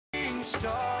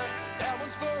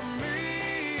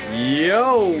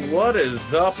Yo, what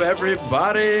is up,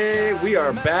 everybody? We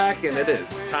are back, and it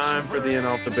is time for the In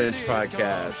Off the Bench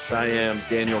podcast. I am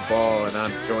Daniel Ball, and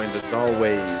I'm joined, as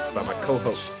always, by my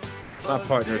co-hosts, my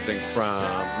partners in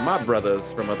crime, my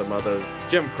brothers from other mothers,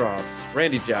 Jim Cross,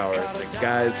 Randy Jowers. And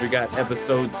guys, we got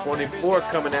episode 24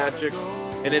 coming at you,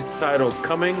 and it's titled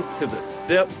Coming to the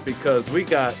Sip, because we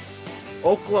got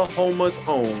Oklahoma's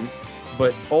own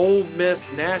but Ole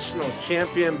Miss national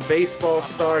champion baseball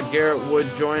star Garrett Wood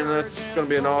joining us. It's going to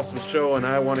be an awesome show, and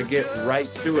I want to get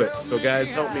right to it. So,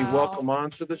 guys, help me welcome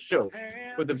on to the show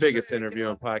with the biggest interview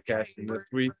on podcasting this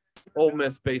week, Ole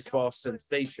Miss baseball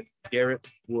sensation, Garrett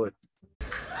Wood.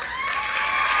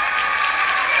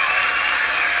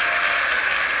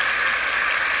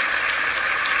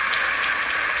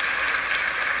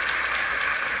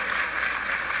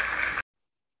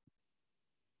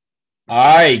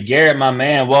 All right, Garrett, my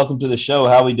man, welcome to the show.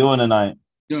 How we doing tonight?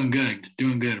 Doing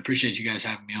good. Appreciate you guys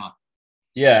having me on.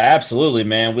 Yeah, absolutely,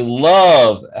 man. We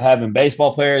love having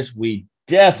baseball players. We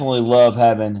definitely love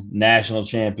having national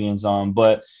champions on.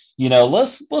 But,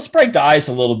 let's break the ice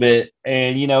a little bit.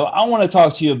 And, I want to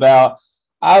talk to you about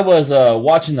I was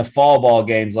watching the fall ball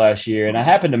games last year, and I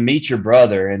happened to meet your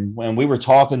brother. And when we were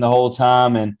talking the whole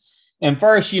time, and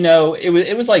first,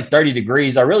 it was like 30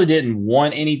 degrees. I really didn't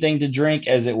want anything to drink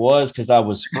as it was because I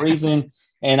was freezing.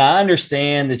 And I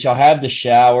understand that y'all have the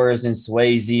showers in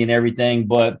Swayze and everything,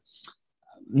 but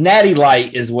Natty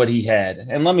Light is what he had.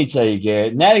 And let me tell you,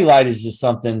 Garrett, Natty Light is just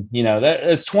something,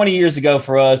 that's 20 years ago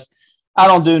for us. I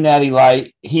don't do Natty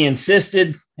Light. He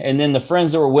insisted, and then the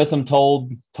friends that were with him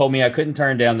told me I couldn't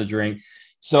turn down the drink.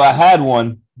 So I had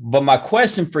one. But my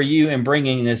question for you in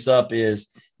bringing this up is,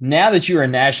 now that you're a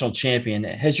national champion,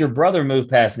 has your brother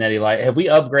moved past Natty Light? Have we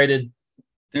upgraded?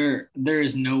 There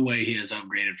is no way he has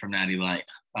upgraded from Natty Light.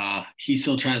 He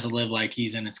still tries to live like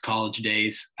he's in his college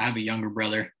days. I have a younger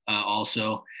brother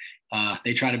also.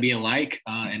 They try to be alike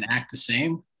and act the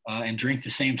same and drink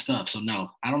the same stuff. So, no,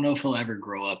 I don't know if he'll ever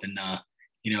grow up and,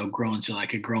 grow into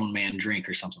like a grown man drink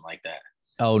or something like that.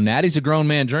 Oh, Natty's a grown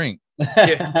man drink.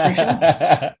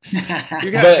 Yeah.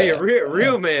 You got to be a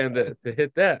real man to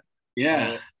hit that.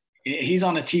 Yeah. He's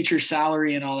on a teacher's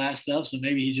salary and all that stuff, so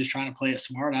maybe he's just trying to play it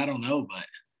smart. I don't know, but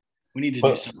we need to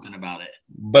do something about it.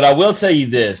 But I will tell you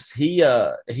this. He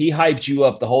hyped you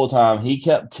up the whole time. He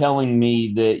kept telling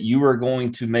me that you were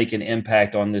going to make an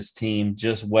impact on this team.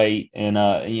 Just wait. And,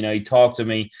 he talked to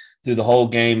me through the whole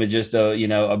game and just,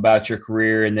 about your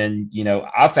career. And then,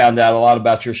 I found out a lot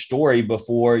about your story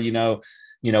before,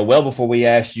 well before we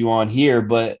asked you on here.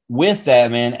 But with that,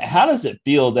 man, how does it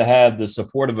feel to have the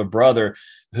support of a brother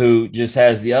who just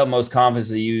has the utmost confidence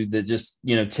in you, that just,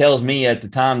 tells me at the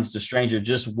time it's a stranger,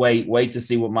 just wait to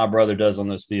see what my brother does on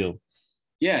this field?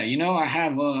 Yeah. I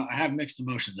have mixed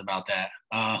emotions about that.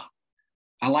 I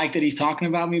like that he's talking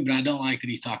about me, but I don't like that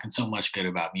he's talking so much good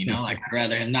about me, like I'd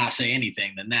rather him not say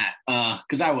anything than that.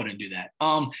 Cause I wouldn't do that.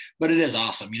 But it is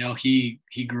awesome. He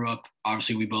grew up,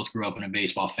 obviously we both grew up in a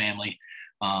baseball family.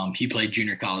 He played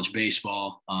junior college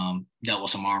baseball, dealt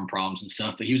with some arm problems and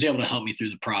stuff, but he was able to help me through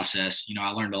the process.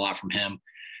 I learned a lot from him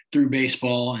through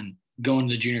baseball and going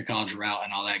the junior college route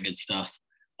and all that good stuff.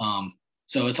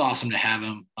 So it's awesome to have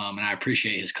him, and I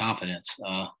appreciate his confidence.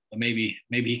 But maybe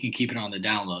he can keep it on the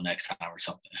down low next time or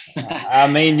something. I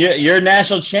mean, you're a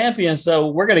national champion, so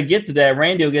we're going to get to that.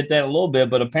 Randy will get that in a little bit,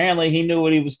 but apparently he knew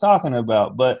what he was talking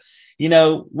about. But,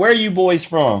 where are you boys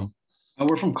from?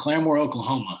 We're from Claremore,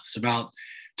 Oklahoma. It's about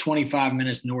 25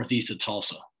 minutes northeast of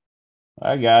Tulsa.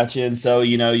 I got you. And so,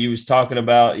 you was talking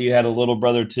about you had a little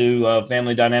brother too.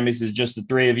 Family dynamics is just the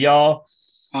three of y'all?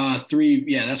 Three.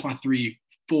 Yeah, that's my three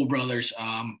full brothers.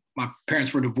 My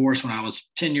parents were divorced when I was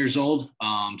 10 years old.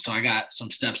 So I got some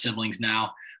step siblings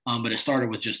now, but it started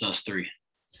with just us three.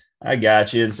 I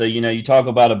got you. And so, you talk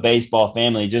about a baseball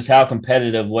family. Just how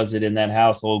competitive was it in that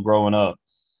household growing up?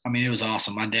 I mean, it was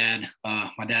awesome. My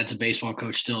dad's a baseball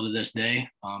coach still to this day.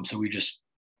 So we just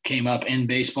came up in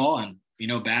baseball and,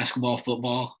 basketball,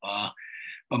 football.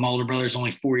 But my older brother's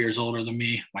only 4 years older than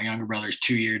me. My younger brother's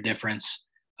 2-year difference.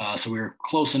 So we were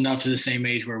close enough to the same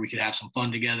age where we could have some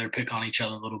fun together, pick on each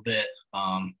other a little bit.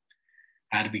 I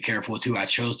had to be careful with who I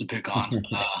chose to pick on.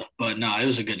 But no, it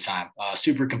was a good time.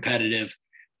 Super competitive,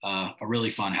 a really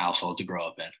fun household to grow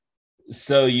up in.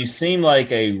 So you seem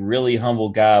like a really humble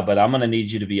guy, but I'm going to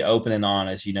need you to be open and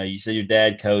honest. You said your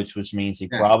dad coached, which means he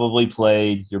probably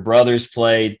played. Your brothers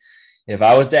played. If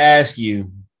I was to ask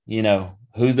you,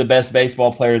 who the best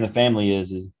baseball player in the family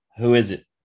is who is it?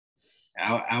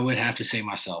 I would have to say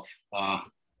myself.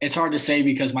 It's hard to say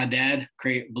because my dad,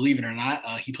 believe it or not,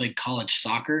 he played college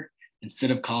soccer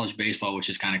instead of college baseball, which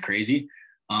is kind of crazy.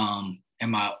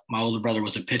 And my older brother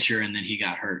was a pitcher, and then he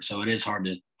got hurt, so it is hard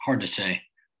to say.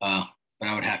 But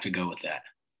I would have to go with that.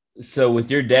 So with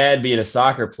your dad being a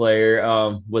soccer player,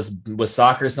 was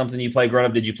soccer something you played growing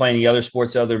up? Did you play any other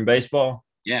sports other than baseball?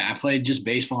 Yeah, I played just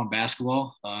baseball and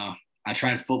basketball. I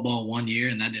tried football 1 year,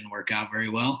 and that didn't work out very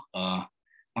well.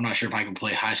 I'm not sure if I can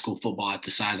play high school football at the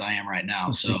size I am right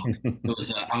now. So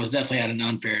I was definitely at an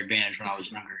unfair advantage when I was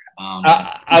younger.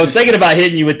 I was thinking about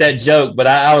hitting you with that joke, but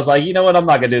I was like, you know what? I'm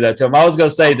not going to do that to him. I was going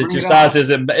to say that your size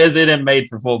isn't made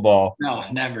for football. No,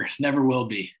 never will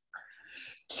be.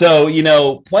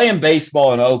 So, playing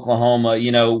baseball in Oklahoma,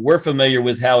 we're familiar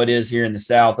with how it is here in the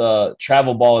South.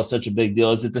 Travel ball is such a big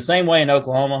deal. Is it the same way in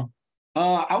Oklahoma?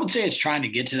 I would say it's trying to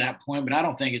get to that point, but I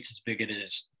don't think it's as big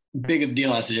of a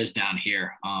deal as it is down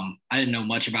here. I didn't know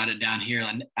much about it down here.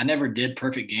 I never did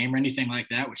perfect game or anything like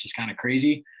that, which is kind of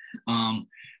crazy.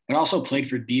 But also played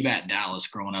for DBAT Dallas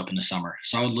growing up in the summer.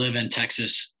 So I would live in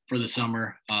Texas for the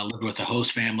summer, lived with a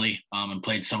host family, and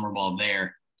played summer ball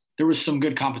there. There was some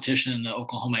good competition in the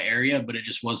Oklahoma area, but it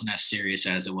just wasn't as serious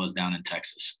as it was down in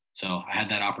Texas. So I had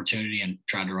that opportunity and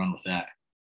tried to run with that.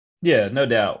 Yeah, no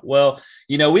doubt. Well,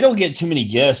 we don't get too many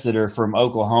guests that are from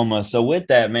Oklahoma. So with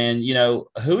that, man,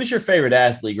 who was your favorite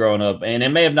athlete growing up? And it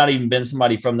may have not even been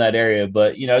somebody from that area,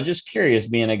 but, just curious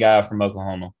being a guy from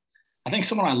Oklahoma. I think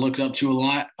someone I looked up to a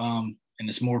lot, and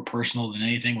it's more personal than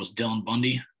anything, was Dylan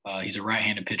Bundy. He's a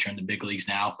right-handed pitcher in the big leagues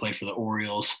now, played for the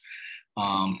Orioles,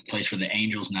 plays for the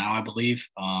Angels now, I believe.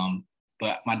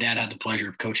 But my dad had the pleasure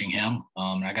of coaching him,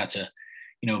 and I got to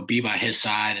be by his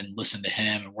side and listen to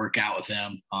him and work out with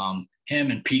him.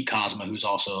 Him and Pete Cosma, who's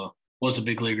also was a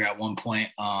big leaguer at one point,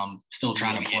 still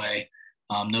trying to play.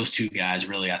 Those two guys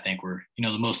really, I think, were,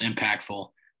 the most impactful,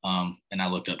 and I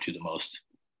looked up to the most.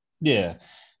 Yeah.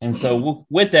 And so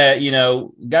with that,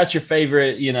 got your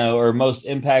favorite, or most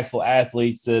impactful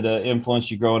athletes that influenced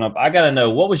you growing up. I got to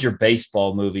know, what was your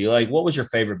baseball movie? Like, what was your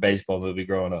favorite baseball movie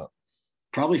growing up?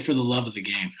 Probably For the Love of the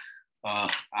Game.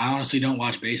 I honestly don't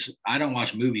watch I don't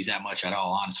watch movies that much at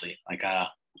all, honestly. Like,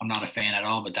 I'm not a fan at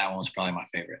all, but that one's probably my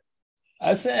favorite.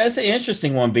 That's an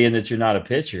interesting one, being that you're not a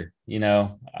pitcher.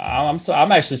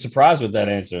 I'm actually surprised with that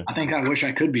answer. I think I wish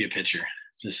I could be a pitcher.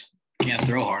 Just can't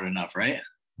throw hard enough, right?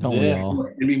 Don't we all?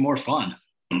 It'd be more fun.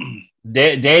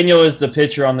 Daniel is the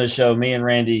pitcher on this show. Me and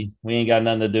Randy, we ain't got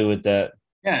nothing to do with that.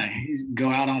 Yeah, go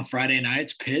out on Friday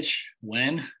nights, pitch,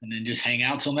 win, and then just hang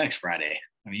out till next Friday.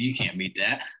 I mean, you can't beat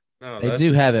that. No, they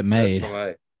do have it made. That's the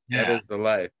life. Yeah. That is the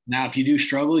life. Now, if you do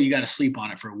struggle, you got to sleep on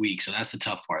it for a week. So that's the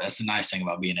tough part. That's the nice thing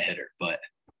about being a hitter. But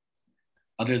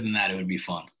other than that, it would be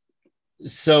fun.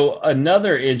 So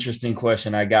another interesting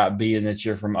question I got, being that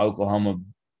you're from Oklahoma,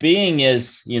 being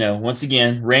as, once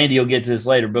again, Randy will get to this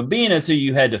later, but being as who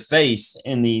you had to face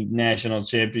in the national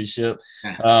championship,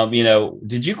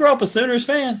 did you grow up a Sooners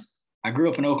fan? I grew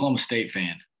up an Oklahoma State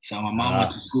fan. So my mom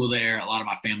went to school there. A lot of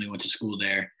my family went to school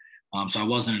there. So I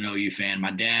wasn't an OU fan.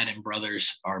 My dad and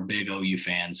brothers are big OU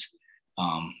fans.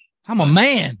 I'm a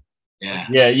man. Yeah.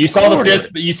 Yeah. You saw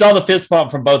the fist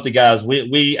pump from both the guys.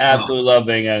 We absolutely love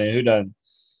Van Gundy. Who doesn't?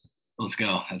 Let's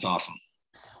go. That's awesome.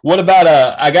 What about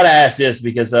I got to ask this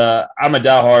because I'm a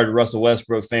diehard Russell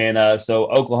Westbrook fan. So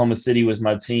Oklahoma City was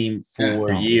my team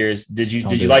for years. Did you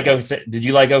like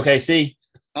OKC?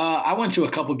 I went to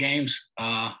a couple games.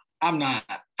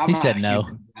 He said no.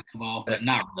 Basketball, but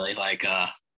not really. Like,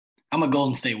 I'm a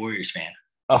Golden State Warriors fan.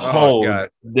 Oh, God.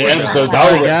 The episode's All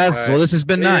right, over. guys. Well, this has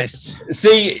been nice.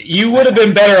 See, you would have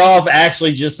been better off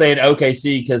actually just saying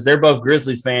OKC, because they're both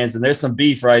Grizzlies fans, and there's some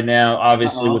beef right now,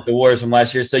 obviously, with the Warriors from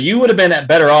last year. So you would have been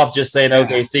better off just saying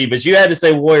OKC, but you had to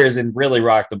say Warriors and really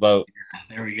rock the boat.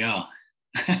 There we go.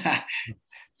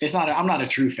 I'm not a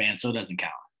true fan, so it doesn't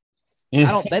count.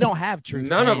 They don't have true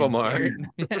None fans, of them are.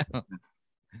 Yeah.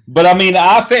 But I mean,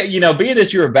 being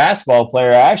that you're a basketball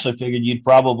player, I actually figured you'd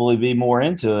probably be more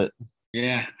into it.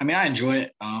 Yeah, I mean, I enjoy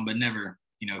it, but never,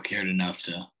 cared enough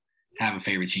to have a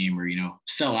favorite team or,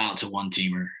 sell out to one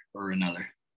team or another.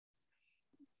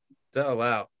 Sell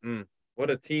out. What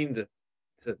a team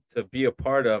to be a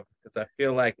part of, because I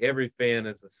feel like every fan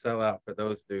is a sellout for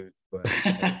those dudes. But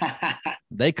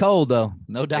They cold, though.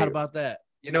 No doubt about that.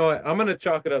 you know what? I'm going to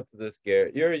chalk it up to this,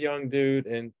 Garrett. You're a young dude,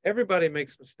 and everybody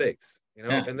makes mistakes,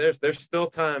 and there's still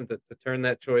time to turn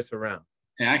that choice around.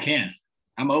 Yeah, I can.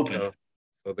 I'm open.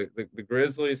 So the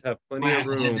Grizzlies have plenty of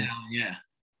room.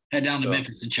 Head down to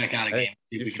Memphis and check out a game.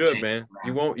 You should, man.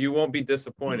 You won't be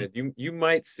disappointed. Mm-hmm. You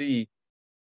might see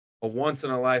a once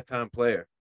in a lifetime player.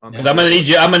 I'm gonna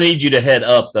need you to head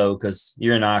up though, because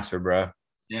you're in Oxford, bro.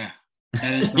 Yeah.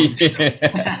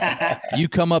 You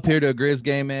come up here to a Grizz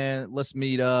game, man. Let's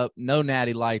meet up. No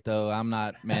Natty Light, though. I'm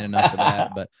not man enough for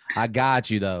that, but I got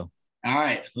you, though. All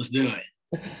right, let's do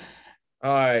it.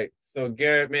 All right. So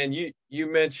Garrett, man,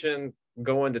 you mentioned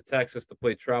going to Texas to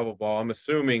play travel ball. I'm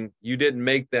assuming you didn't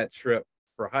make that trip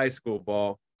for high school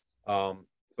ball.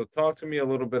 So talk to me a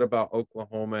little bit about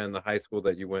Oklahoma and the high school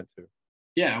that you went to.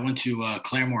 Yeah, I went to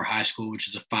Claremore High School, which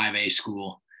is a 5A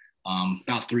school,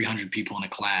 about 300 people in a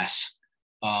class.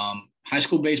 High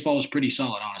school baseball was pretty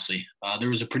solid, honestly. There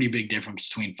was a pretty big difference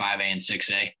between 5A and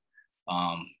 6A.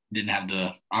 Didn't have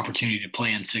the opportunity to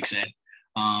play in 6A,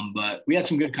 but we had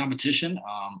some good competition.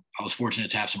 I was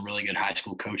fortunate to have some really good high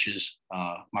school coaches.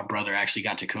 My brother actually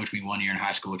got to coach me 1 year in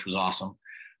high school, which was awesome.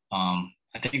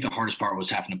 I think the hardest part was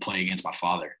having to play against my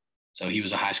father. So he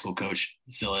was a high school coach,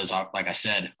 still is, like I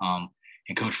said,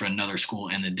 and coached for another school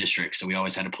in the district. So we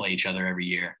always had to play each other every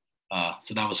year.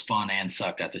 So that was fun and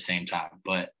sucked at the same time.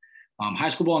 But high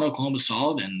school ball in Oklahoma was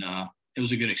solid, and it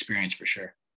was a good experience for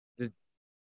sure.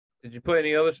 Did you play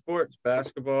any other sports?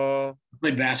 Basketball? I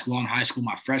played basketball in high school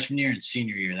my freshman year and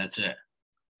senior year. That's it.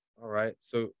 All right.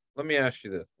 So let me ask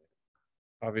you this.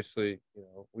 Obviously,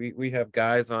 we have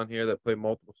guys on here that play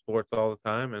multiple sports all the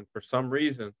time, and for some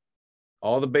reason,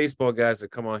 all the baseball guys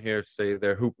that come on here say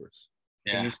they're hoopers.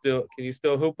 Yeah. Can you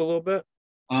still hoop a little bit?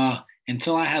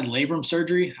 Until I had labrum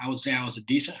surgery, I would say I was a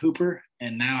decent hooper,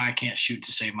 and now I can't shoot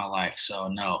to save my life. So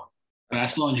no, but I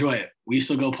still enjoy it. We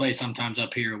still go play sometimes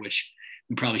up here, which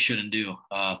we probably shouldn't do.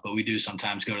 But we do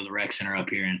sometimes go to the rec center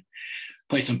up here and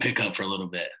play some pickup for a little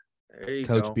bit.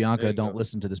 Coach Bianca, don't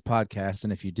listen to this podcast.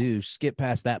 And if you do, skip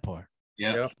past that part.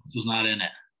 Yep. This was not in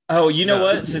it. Oh, you know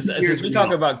what? Since we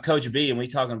talking about Coach B and we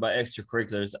talking about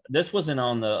extracurriculars, this wasn't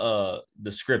on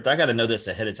the script. I got to know this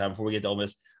ahead of time before we get to Ole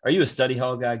Miss. Are you a study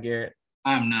hall guy, Garrett?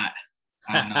 I'm not.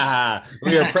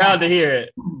 We are proud to hear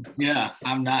it. Yeah,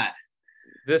 I'm not.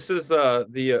 This is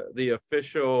the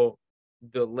official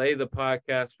delay the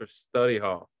podcast for study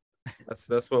hall.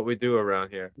 That's what we do around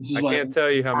here. I can't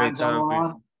tell you how many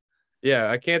times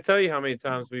I can't tell you how many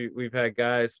times we've had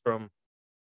guys from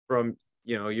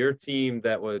your team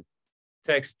that would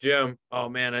text Jim, oh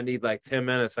man, I need like 10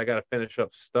 minutes. I got to finish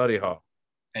up study hall.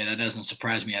 Hey, that doesn't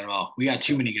surprise me at all. We got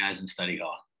too many guys in study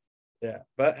hall. Yeah.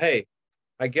 But hey,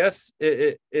 I guess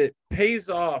it pays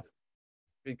off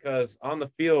because on the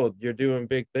field, you're doing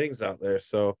big things out there.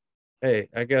 So, hey,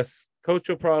 I guess coach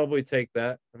will probably take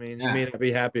that. I mean, he may not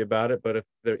be happy about it, but if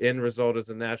the end result is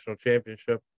a national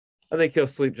championship, I think he'll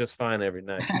sleep just fine every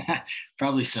night.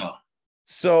 Probably so.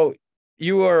 So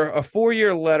you are a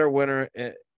 4-year letter winner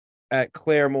at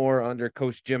Claremore under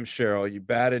Coach Jim Sherrill. You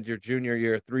batted your junior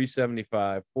year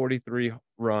 375, 43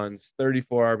 runs,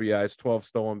 34 RBIs, 12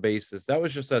 stolen bases. That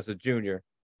was just as a junior.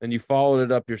 Then you followed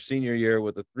it up your senior year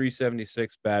with a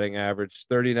 376 batting average,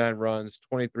 39 runs,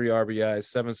 23 RBIs,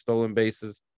 7 stolen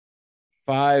bases,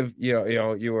 you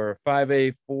were a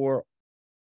 5A, 4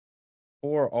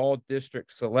 all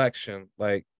district selection.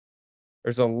 Like,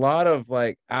 there's a lot of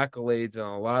like accolades and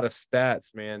a lot of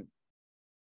stats, man.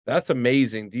 That's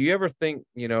amazing. Do you ever think,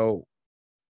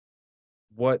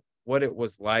 what it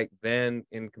was like then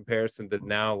in comparison to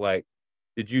now? Like,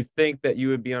 did you think that you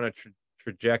would be on a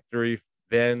trajectory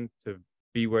then to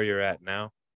be where you're at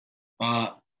now?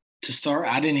 To start,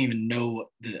 I didn't even know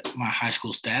my high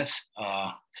school stats.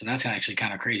 So that's actually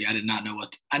kind of crazy. I did not know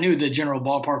I knew the general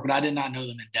ballpark, but I did not know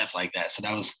them in depth like that. So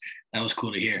that was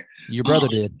cool to hear. Your brother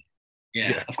did.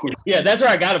 Yeah, of course. Yeah, that's where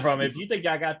I got it from. If you think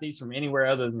I got these from anywhere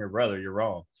other than your brother, you're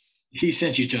wrong. He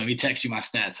sent you to him. He texted you my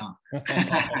stats, huh?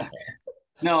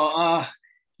 No,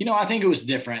 I think it was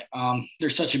different.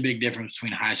 There's such a big difference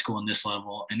between high school and this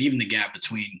level, and even the gap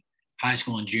between high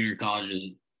school and junior college is,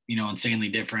 insanely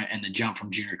different. And the jump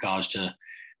from junior college to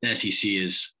the SEC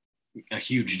is a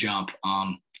huge jump.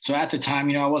 So at the time,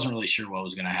 I wasn't really sure what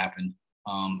was going to happen.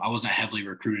 I wasn't heavily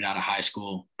recruited out of high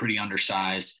school, pretty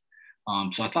undersized.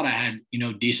 So I thought I had,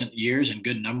 decent years and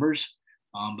good numbers,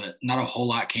 but not a whole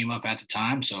lot came up at the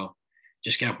time. So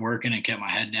just kept working and kept my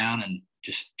head down and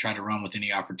just tried to run with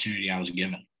any opportunity I was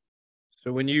given.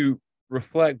 So when you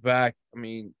reflect back, I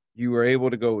mean, you were able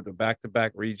to go to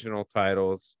back-to-back regional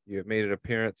titles. You have made an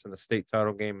appearance in the state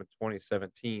title game in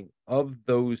 2017. Of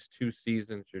those 2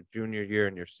 seasons, your junior year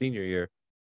and your senior year,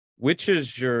 which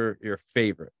is your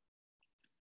favorite?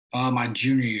 My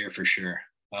junior year for sure.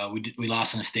 We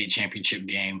lost in a state championship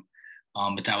game,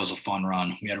 but that was a fun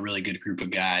run. We had a really good group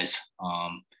of guys.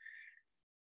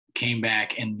 Came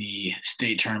back in the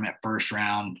state tournament first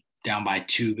round, down by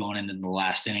 2 going into the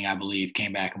last inning, I believe.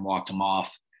 Came back and walked them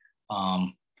off.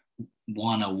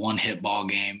 Won a 1-hit ball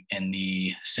game in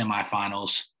the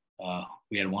semifinals.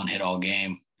 We had 1 hit all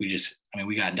game. We just I mean,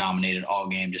 we got dominated all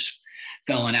game, just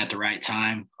fell in at the right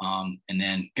time, and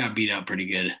then got beat up pretty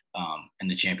good in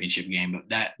the championship game.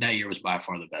 But that year was by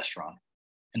far the best run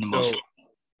and the most.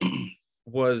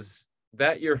 Was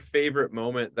that your favorite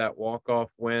moment, that walk-off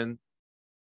win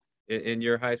in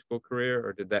your high school career,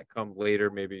 or did that come later,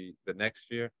 maybe the next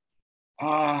year?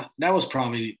 That was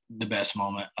probably the best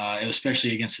moment. It was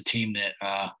especially against a team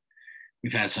that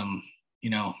we've had some,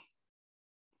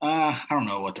 I don't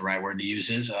know what the right word to use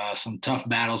is. Some tough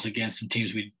battles against some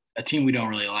teams a team we don't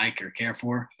really like or care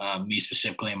for. Me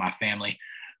specifically and my family.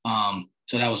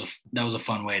 So that was a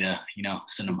fun way to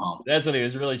send them home. That's what he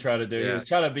was really trying to do. Yeah. He was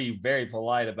trying to be very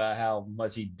polite about how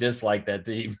much he disliked that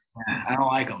team. I don't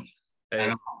like them.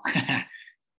 Hey,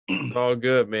 it's all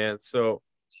good, man. So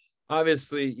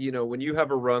obviously, when you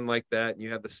have a run like that and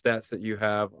you have the stats that you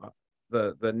have,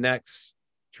 the next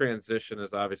transition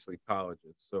is obviously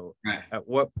colleges. So right. At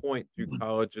what point do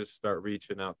colleges start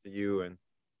reaching out to you and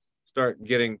start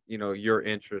getting, your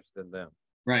interest in them?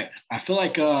 Right. I feel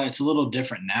like it's a little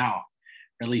different now,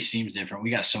 or at least seems different.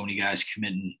 We got so many guys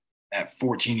committing at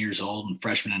 14 years old and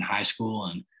freshmen in high school,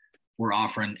 and we're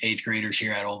offering 8th graders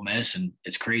here at Ole Miss, and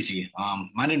it's crazy.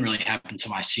 Mine didn't really happen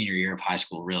until my senior year of high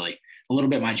school, really. A little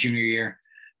bit my junior year,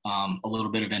 a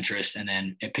little bit of interest, and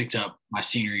then it picked up my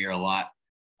senior year a lot,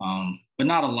 but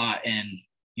not a lot in,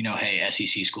 hey,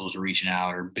 SEC schools are reaching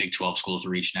out or Big 12 schools are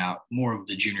reaching out. More of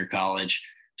the junior college,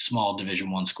 small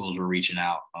Division I schools were reaching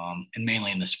out, and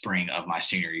mainly in the spring of my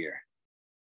senior year.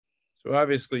 So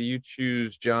obviously you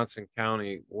choose Johnson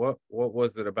County. What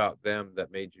was it about them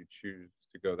that made you choose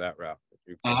to go that route?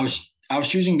 I was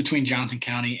choosing between Johnson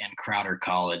County and Crowder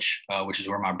College, which is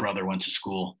where my brother went to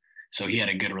school. So he had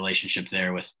a good relationship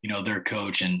there with, their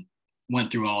coach, and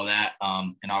went through all that.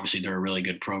 And obviously they're a really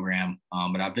good program.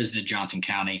 But I visited Johnson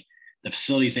County. The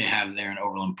facilities they have there in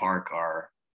Overland Park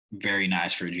are very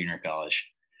nice for a junior college.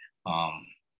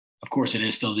 Of course, it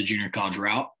is still the junior college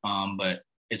route, but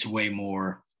it's way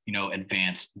more,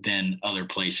 advanced than other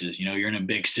places. You're in a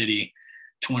big city,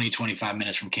 20, 25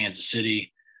 minutes from Kansas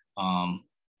City,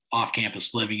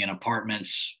 off-campus living in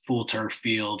apartments, full turf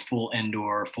field, full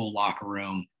indoor, full locker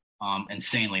room,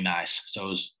 insanely nice.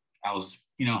 So I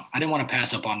didn't want to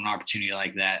pass up on an opportunity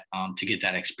like that to get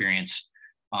that experience.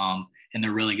 And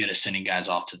they're really good at sending guys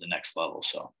off to the next level.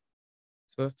 So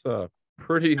that's a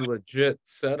pretty legit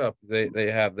setup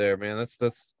they have there, man.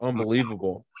 That's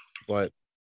unbelievable. But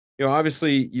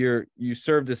obviously you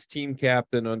served as team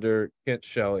captain under Kent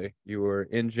Shelley. You were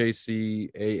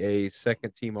NJCAA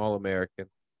second team All-American.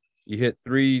 You hit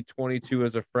 322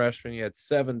 as a freshman. You had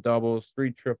 7 doubles,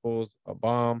 3 triples, a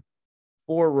bomb,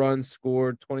 4 runs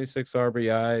scored, 26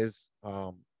 RBIs.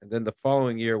 And then the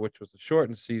following year, which was a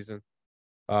shortened season,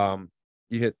 you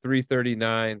hit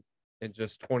 339 in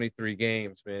just 23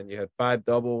 games, man. You had 5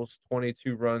 doubles,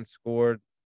 22 runs scored.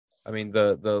 I mean,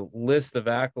 the list of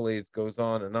accolades goes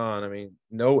on and on. I mean,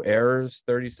 no errors,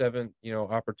 37,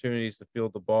 opportunities to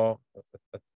field the ball.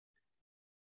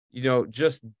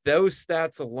 Just those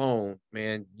stats alone,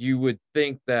 man, you would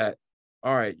think that,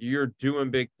 all right, you're doing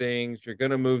big things, you're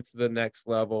going to move to the next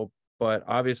level. But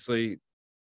obviously,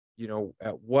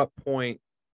 at what point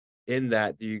in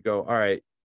that do you go, all right,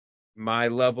 my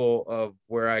level of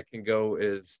where I can go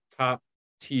is top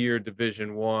tier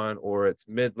Division I, or it's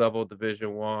mid-level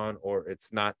Division I, or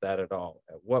it's not that at all?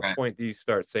 At what point do you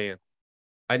start saying,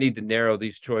 I need to narrow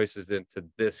these choices into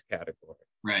this category?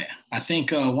 Right. I think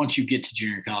once you get to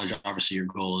junior college, obviously your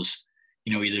goal is,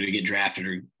 either to get drafted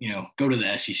or, go to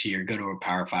the SEC or go to a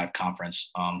Power 5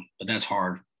 conference. But that's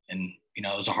hard. And,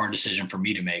 it was a hard decision for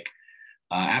me to make.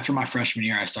 After my freshman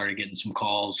year, I started getting some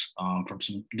calls from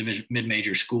some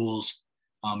mid-major schools,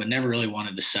 but never really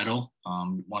wanted to settle.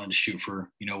 Wanted to shoot for,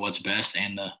 what's best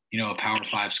and a Power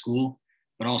 5 school,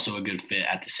 but also a good fit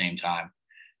at the same time.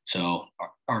 So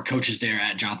our coaches there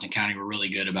at Johnson County were really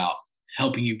good about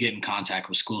helping you get in contact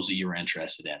with schools that you were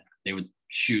interested in. They would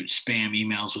shoot spam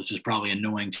emails, which is probably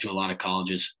annoying to a lot of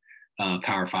colleges,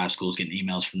 Power 5 schools, getting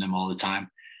emails from them all the time.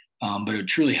 But it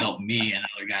truly helped me and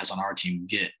other guys on our team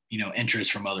get,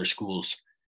 interest from other schools.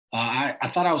 I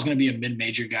thought I was going to be a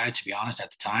mid-major guy, to be honest,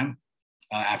 at the time.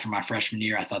 After my freshman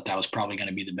year, I thought that was probably going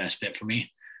to be the best fit for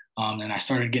me. And I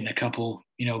started getting a couple,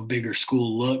 bigger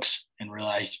school looks and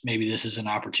realized maybe this is an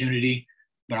opportunity,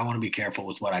 but I want to be careful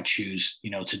with what I choose,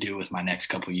 to do with my next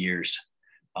couple of years.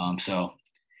 So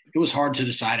it was hard to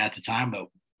decide at the time, but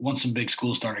once some big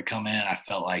schools started coming in, I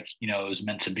felt like, it was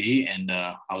meant to be, and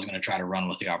I was going to try to run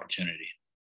with the opportunity.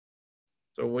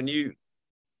 So when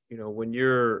when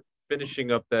you're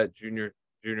finishing up that junior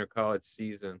college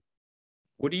season,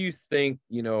 what do you think,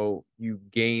 you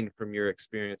gained from your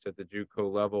experience at the JUCO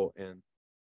level? And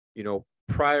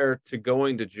prior to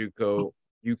going to JUCO,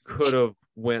 you could have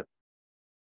went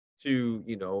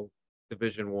to,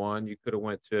 Division One. You could have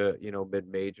went to,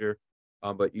 mid-major,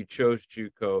 but you chose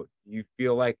JUCO. You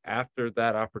feel like after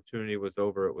that opportunity was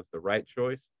over, it was the right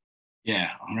choice? Yeah,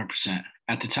 100%.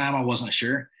 At the time, I wasn't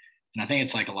sure. And I think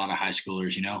it's like a lot of high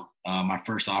schoolers, my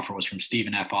first offer was from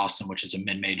Stephen F. Austin, which is a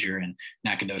mid-major in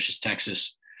Nacogdoches,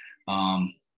 Texas.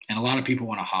 And a lot of people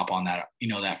want to hop on that,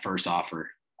 that first offer.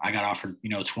 I got offered,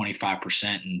 25%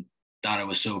 and thought it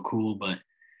was so cool, but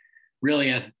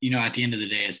really, at the end of the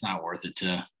day, it's not worth it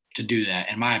to do that,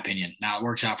 in my opinion. Now it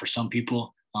works out for some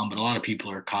people, but a lot of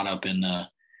people are caught up in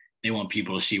they want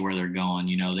people to see where they're going.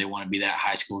 They want to be that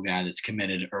high school guy that's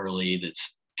committed early,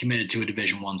 that's committed to a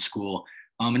Division I school.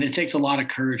 And it takes a lot of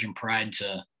courage and pride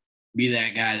to be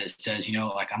that guy that says,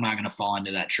 I'm not going to fall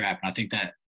into that trap. And I think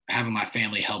that having my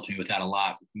family helped me with that a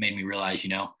lot, made me realize,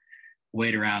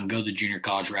 wait around, go the junior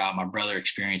college route. My brother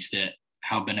experienced it,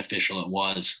 how beneficial it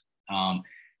was. And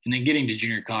then getting to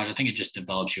junior college, I think it just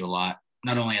develops you a lot,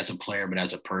 not only as a player, but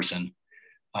as a person.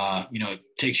 It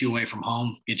takes you away from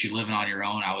home, gets you living on your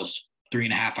own. I was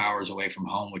 3.5 hours away from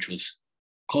home, which was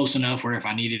close enough where if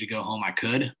I needed to go home, I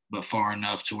could, but far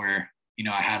enough to where,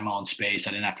 I had my own space.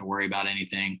 I didn't have to worry about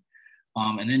anything.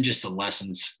 And then just the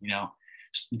lessons,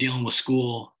 dealing with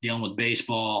school, dealing with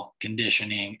baseball,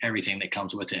 conditioning, everything that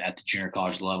comes with it at the junior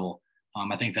college level.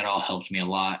 I think that all helped me a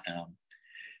lot.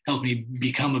 Helped me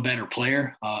become a better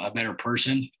player, a better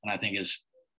person. And I think is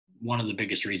one of the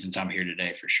biggest reasons I'm here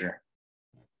today, for sure.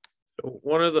 So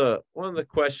one of the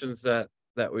questions that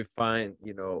we find,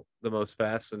 the most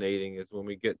fascinating is when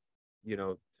we get,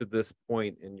 to this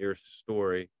point in your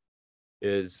story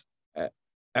is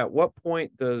at what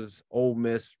point does Ole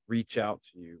Miss reach out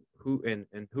to you?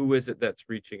 Who is it that's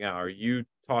reaching out? Are you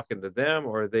talking to them,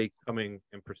 or are they coming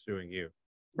and pursuing you?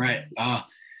 Right.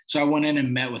 So I went in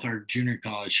and met with our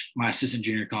my assistant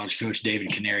junior college coach,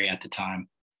 David Canary, at the time.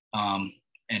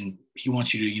 And he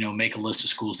wants you to, make a list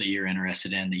of schools that you're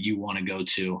interested in, that you want to go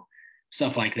to,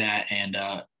 stuff like that. And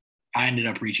I ended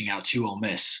up reaching out to Ole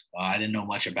Miss. I didn't know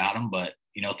much about them, but,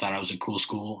 thought I was a cool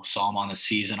school, saw them on the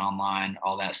season online,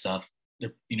 all that stuff.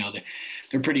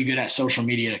 They're pretty good at social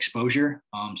media exposure.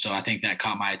 So I think that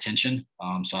caught my attention.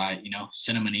 So I,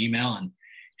 sent them an email and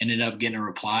ended up getting a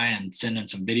reply and sending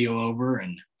some video over,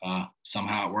 and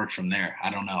somehow it worked from there. I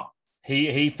don't know.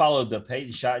 He followed the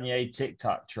Peyton Chatagnier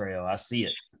TikTok trail. I see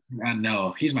it. I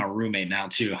know. He's my roommate now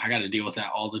too. I got to deal with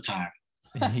that all the time.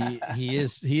 He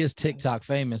is TikTok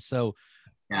famous. So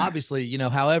obviously,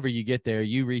 however you get there,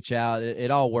 you reach out,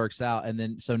 it all works out. And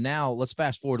then, so now let's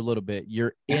fast forward a little bit.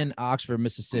 You're in Oxford,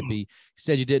 Mississippi. You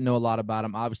said you didn't know a lot about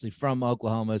him, obviously from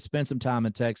Oklahoma, spent some time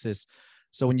in Texas.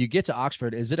 So when you get to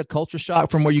Oxford, is it a culture shock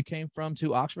from where you came from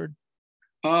to Oxford?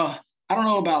 I don't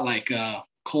know about like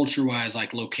culture wise,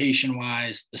 like location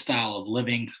wise, the style of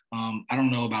living. I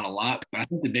don't know about a lot, but I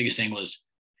think the biggest thing was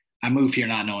I moved here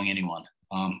not knowing anyone.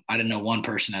 I didn't know one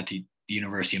person at the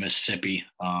University of Mississippi.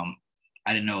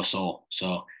 I didn't know a soul.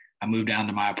 So I moved down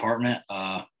to my apartment.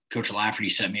 Coach Lafferty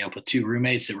set me up with 2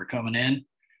 roommates that were coming in.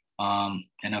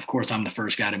 And of course, I'm the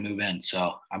first guy to move in.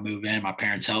 So I move in. My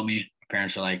parents helped me. My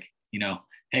parents are like,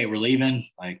 hey, we're leaving.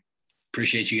 Like,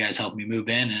 appreciate you guys helping me move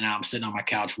in. And now I'm sitting on my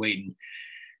couch waiting.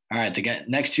 All right, the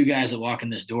next 2 guys that walk in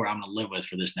this door, I'm going to live with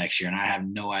for this next year. And I have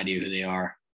no idea who they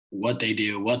are, what they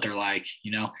do, what they're like,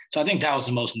 So I think that was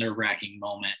the most nerve-wracking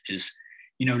moment is,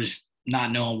 just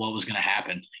not knowing what was going to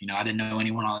happen. I didn't know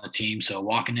anyone on the team. So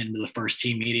walking into the first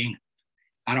team meeting,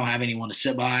 I don't have anyone to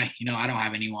sit by. I don't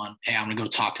have anyone, hey, I'm going to go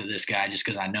talk to this guy just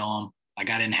because I know him. Like,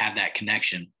 I didn't have that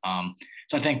connection.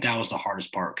 So I think that was the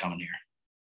hardest part coming here.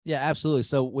 Yeah, absolutely.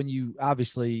 So when you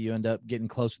end up getting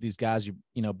close with these guys,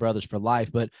 you brothers for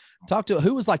life, but talk to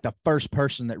who was like the first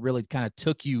person that really kind of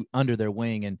took you under their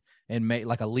wing and made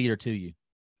like a leader to you?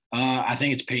 I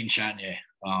think it's Peyton Chatagnier.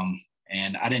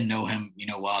 And I didn't know him,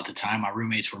 well at the time. My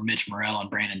roommates were Mitch Morrell and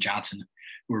Brandon Johnson,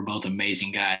 who were both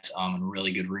amazing guys and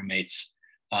really good roommates.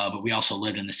 But we also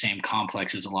lived in the same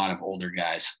complex as a lot of older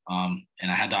guys. And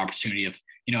I had the opportunity of,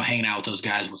 hanging out with those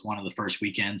guys with one of the first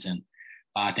weekends. And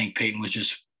I think Peyton was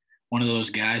just one of those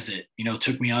guys that,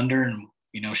 took me under and,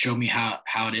 showed me how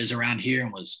it is around here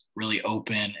and was really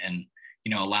open and,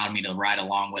 allowed me to ride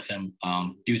along with him,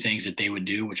 do things that they would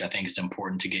do, which I think is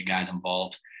important to get guys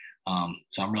involved.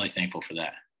 So I'm really thankful for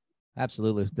that.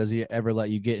 Absolutely. Does he ever let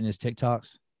you get in his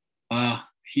TikToks?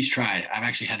 He's tried. I've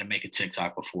actually had to make a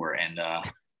TikTok before and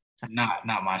not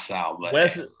my style, but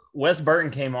Wes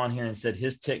Burton came on here and said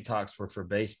his TikToks were for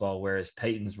baseball, whereas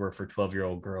Peyton's were for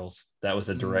 12-year-old girls. That was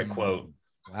a direct quote.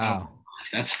 Wow.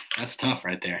 That's tough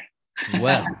right there.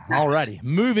 Well, all righty,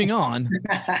 moving on.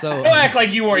 So Don't act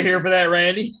like you weren't here for that,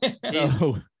 Randy.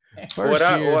 so What first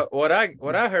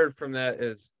year, I heard from that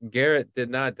is Garrett did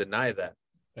not deny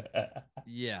that.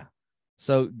 yeah.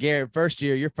 So Garrett, first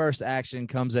year, your first action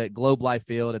comes at Globe Life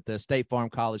Field at the State Farm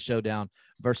College Showdown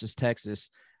versus Texas.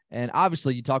 And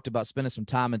obviously you talked about spending some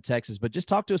time in Texas, but just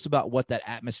talk to us about what that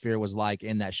atmosphere was like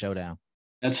in that showdown.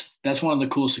 That's one of the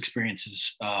coolest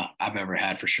experiences I've ever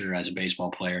had for sure as a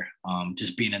baseball player.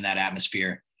 Just being in that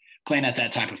atmosphere, playing at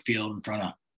that type of field in front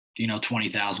of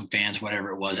 20,000 fans,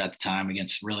 whatever it was at the time,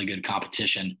 against really good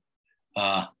competition.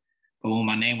 But when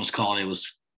my name was called, it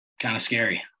was kind of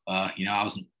scary. I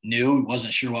was new,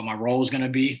 wasn't sure what my role was going to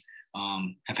be.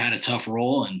 Have had a tough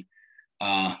role, and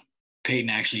Peyton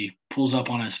actually pulls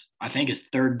up on his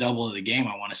third double of the game,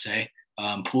 I want to say,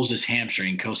 pulls his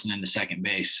hamstring coasting into second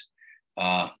base.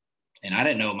 And I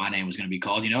didn't know my name was going to be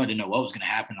called. I didn't know what was going to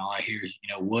happen. All I hear is,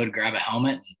 Wood grab a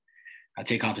helmet, and I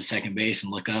take off to second base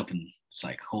and look up, and it's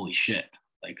like, holy shit.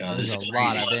 Like, this is a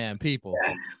lot of damn people.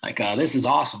 Yeah. Like, this is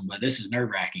awesome, but this is nerve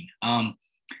wracking.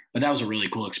 But that was a really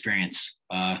cool experience.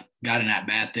 Got an at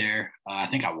bat there. I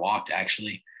think I walked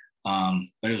actually,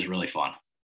 but it was really fun.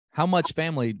 How much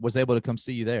family was able to come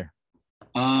see you there?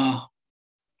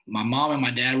 My mom and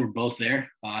my dad were both there.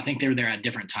 I think they were there at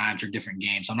different times or different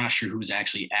games. I'm not sure who was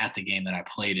actually at the game that I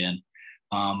played in,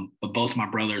 but both my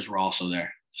brothers were also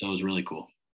there. So it was really cool.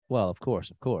 Well, of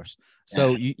course.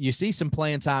 So you see some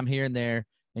playing time here and there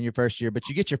in your first year, but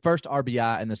you get your first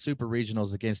RBI in the Super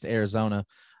Regionals against Arizona.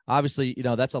 Obviously,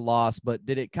 that's a loss, but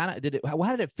how did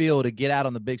it feel to get out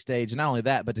on the big stage? And not only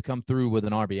that, but to come through with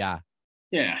an RBI?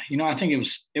 Yeah. I think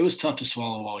it was tough to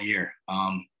swallow all year.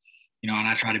 And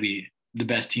I try to be the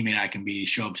best teammate I can be,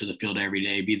 show up to the field every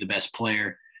day, be the best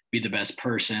player, be the best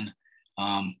person.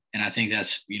 And I think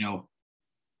that's,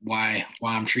 why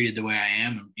I'm treated the way I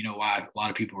am, and, why a lot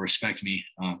of people respect me,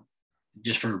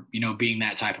 just for, being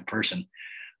that type of person.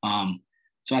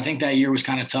 So I think that year was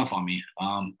kind of tough on me.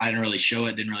 I didn't really show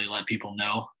it, didn't really let people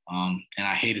know. And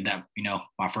I hated that,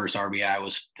 my first RBI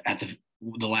was at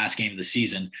the last game of the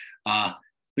season. But,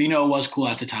 it was cool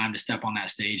at the time to step on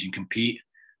that stage and compete.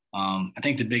 I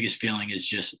think the biggest feeling is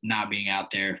just not being out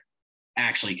there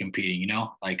actually competing,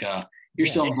 you're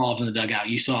still involved in the dugout.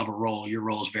 You still have a role. Your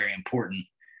role is very important,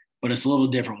 but it's a little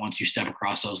different once you step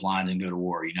across those lines and go to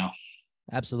war,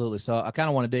 Absolutely. So I kind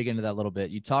of want to dig into that a little bit.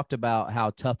 You talked about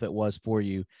how tough it was for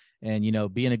you and,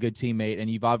 being a good teammate, and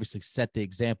you've obviously set the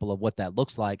example of what that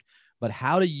looks like, but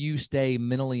how do you stay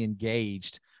mentally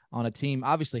engaged on a team,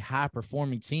 obviously high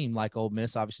performing team like Ole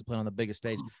Miss, obviously playing on the biggest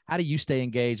stage? How do you stay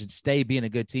engaged and stay being a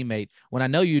good teammate when I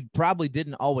know you probably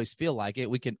didn't always feel like it?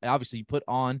 We can obviously put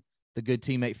on the good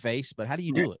teammate face, but how do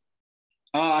you do it?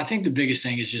 I think the biggest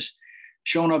thing is just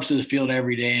showing up to the field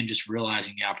every day and just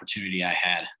realizing the opportunity I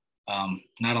had.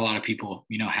 Not a lot of people,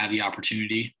 have the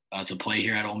opportunity to play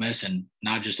here at Ole Miss, and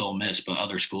not just Ole Miss, but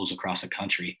other schools across the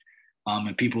country.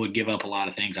 And people would give up a lot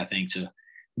of things, I think, to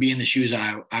be in the shoes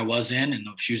I was in and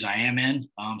the shoes I am in.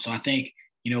 So I think,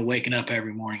 waking up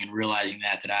every morning and realizing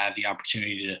that I have the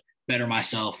opportunity to better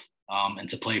myself and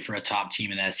to play for a top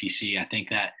team in the SEC, I think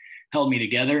that held me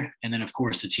together. And then, of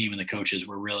course, the team and the coaches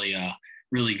were really,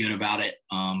 really good about it,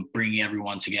 bringing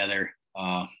everyone together.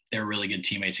 They're really good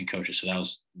teammates and coaches. So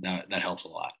that helps a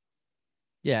lot.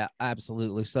 Yeah,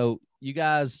 absolutely. So you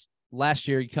guys, last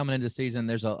year coming into the season,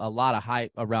 there's a lot of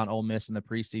hype around Ole Miss in the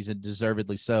preseason,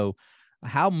 deservedly so.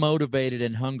 How motivated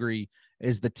and hungry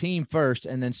is the team first,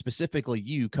 and then specifically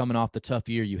you coming off the tough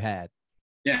year you had?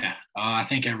 Yeah, I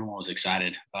think everyone was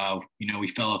excited.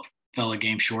 We fell a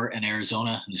game short in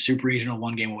Arizona in the Super Regional,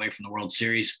 one game away from the World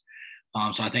Series.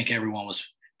 So I think everyone was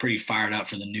pretty fired up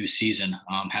for the new season.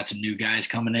 Had some new guys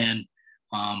coming in.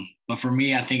 But for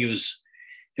me, I think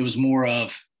it was more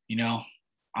of,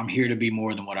 I'm here to be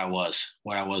more than what I was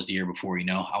the year before.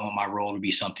 I want my role to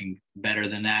be something better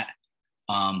than that.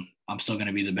 I'm still going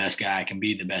to be the best guy I can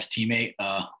be, the best teammate.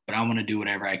 But I want to do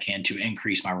whatever I can to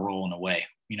increase my role in a way,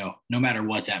 no matter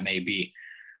what that may be.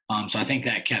 So I think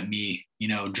that kept me,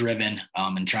 driven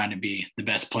and trying to be the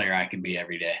best player I can be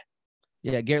every day.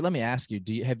 Yeah, Garrett, let me ask you,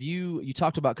 you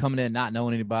talked about coming in, not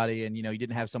knowing anybody, and, you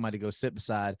didn't have somebody to go sit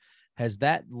beside. Has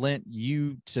that lent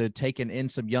you to taking in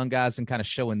some young guys and kind of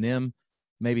showing them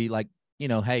maybe like,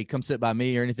 hey, come sit by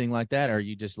me or anything like that? Or are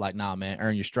you just like, nah, man,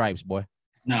 earn your stripes, boy?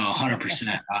 No,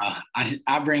 100%.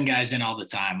 I bring guys in all the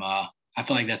time. I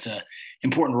feel like that's a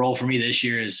important role for me this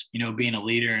year is, being a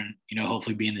leader and,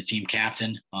 hopefully being the team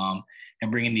captain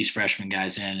and bringing these freshman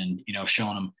guys in and,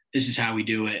 showing them this is how we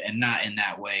do it, and not in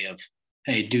that way of,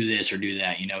 hey, do this or do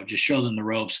that, just show them the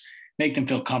ropes, make them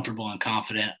feel comfortable and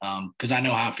confident. Cause I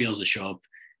know how it feels to show up,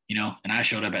 and I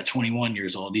showed up at 21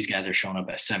 years old. These guys are showing up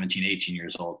at 17, 18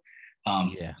 years old.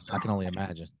 Yeah, I can only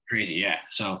imagine. Crazy. Yeah.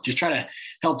 So just try to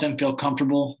help them feel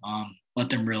comfortable. Let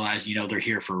them realize, they're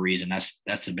here for a reason.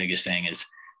 That's the biggest thing is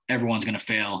everyone's going to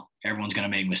fail. Everyone's going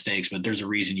to make mistakes, but there's a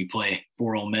reason you play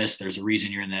for Ole Miss. There's a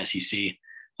reason you're in the SEC.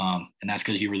 And that's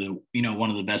because you were one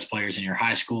of the best players in your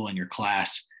high school and your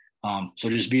class. So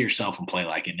just be yourself and play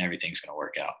like it, and everything's going to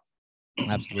work out.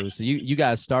 Absolutely. So you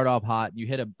guys start off hot. You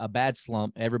hit a bad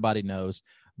slump. Everybody knows.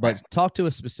 But talk to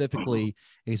us specifically,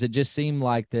 because it just seemed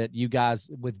like that you guys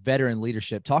with veteran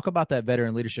leadership, talk about that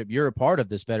veteran leadership. You're a part of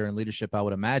this veteran leadership, I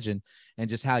would imagine, and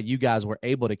just how you guys were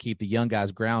able to keep the young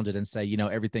guys grounded and say,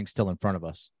 everything's still in front of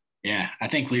us. Yeah, I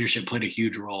think leadership played a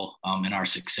huge role in our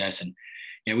success. And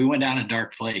yeah, we went down a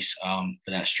dark place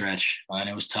for that stretch, and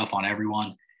it was tough on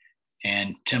everyone.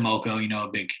 And Tim Oko,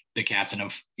 the captain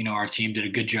of, our team, did a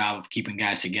good job of keeping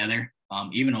guys together,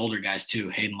 even older guys too.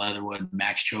 Hayden Leatherwood,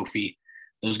 Max Chofie,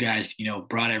 those guys,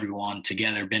 brought everyone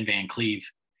together, Ben Van Cleve,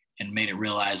 and made it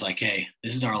realize like, hey,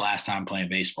 this is our last time playing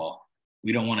baseball.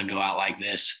 We don't want to go out like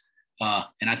this.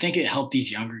 And I think it helped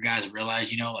these younger guys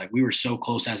realize, we were so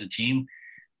close as a team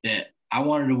that I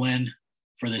wanted to win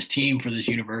for this team, for this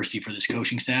university, for this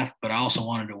coaching staff, but I also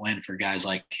wanted to win for guys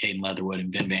like Hayden Leatherwood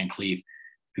and Ben Van Cleve,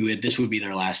 this would be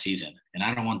their last season. And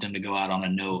I don't want them to go out on a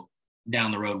note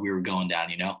down the road we were going down,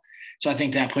 So I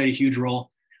think that played a huge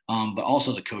role. But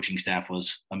also the coaching staff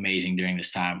was amazing during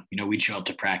this time. We'd show up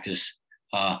to practice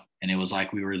and it was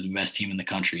like we were the best team in the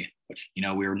country, which,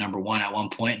 we were number one at one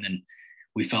point, and then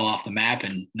we fell off the map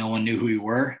and no one knew who we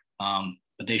were.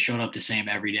 But they showed up the same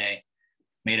every day,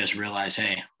 made us realize,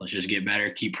 hey, let's just get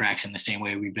better, keep practicing the same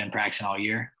way we've been practicing all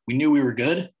year. We knew we were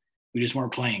good. We just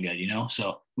weren't playing good,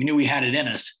 So we knew we had it in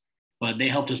us, but they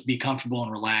helped us be comfortable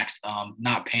and relaxed,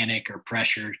 not panic or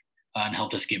pressured, and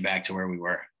helped us get back to where we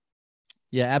were.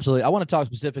 Yeah, absolutely. I want to talk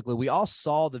specifically. We all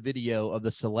saw the video of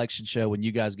the selection show when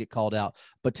you guys get called out,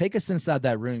 but take us inside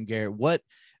that room, Garrett. What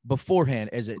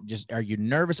beforehand, is it just, are you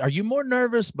nervous? Are you more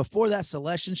nervous before that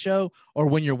selection show or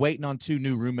when you're waiting on two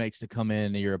new roommates to come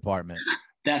into your apartment?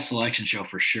 That selection show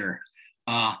for sure.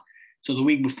 So the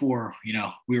week before,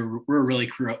 we're a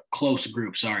really close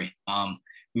group. Sorry.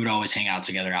 We would always hang out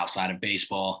together outside of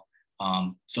baseball.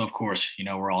 So of course,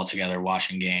 we're all together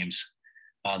watching games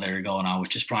that are going on,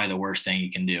 which is probably the worst thing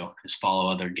you can do, is follow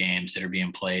other games that are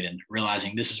being played and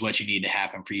realizing this is what you need to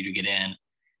happen for you to get in.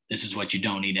 This is what you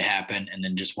don't need to happen. And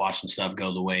then just watching stuff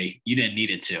go the way you didn't need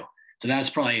it to. So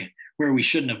that's probably what we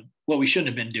shouldn't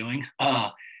have been doing.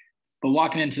 But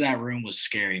walking into that room was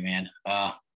scary, man.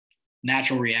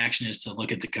 Natural reaction is to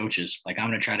look at the coaches. Like, I'm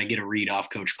going to try to get a read off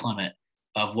Coach Clement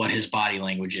of what his body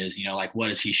language is, like,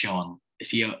 what is he showing? Is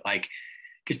he like,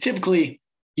 because typically,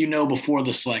 before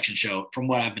the selection show, from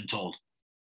what I've been told.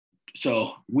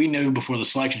 So we knew before the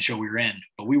selection show we were in,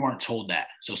 but we weren't told that.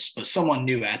 But someone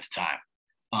knew at the time.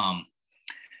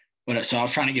 So I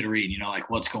was trying to get a read, like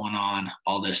what's going on,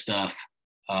 all this stuff.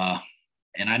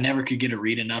 And I never could get a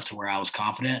read enough to where I was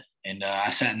confident. And I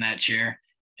sat in that chair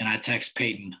and I texted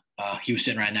Peyton. He was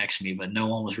sitting right next to me, but no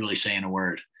one was really saying a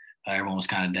word. Everyone was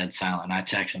kind of dead silent. And I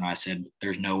texted him. I said,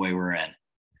 there's no way we're in.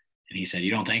 And he said, you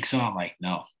don't think so? I'm like,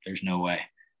 no, there's no way.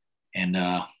 And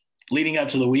leading up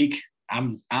to the week,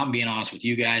 I'm being honest with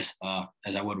you guys,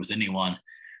 as I would with anyone.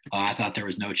 I thought there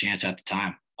was no chance at the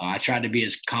time. I tried to be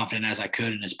as confident as I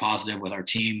could and as positive with our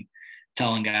team,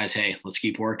 telling guys, hey, let's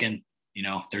keep working.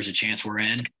 There's a chance we're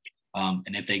in.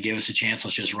 And if they give us a chance,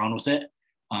 let's just run with it.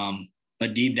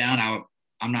 But deep down,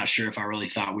 I'm not sure if I really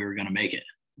thought we were going to make it.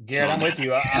 Garrett, I'm with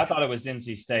you. I thought it was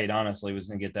NC State, honestly, was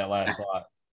going to get that last slot.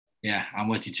 Yeah, I'm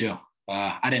with you too.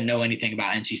 I didn't know anything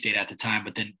about NC State at the time,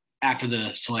 but then after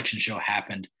the selection show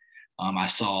happened, I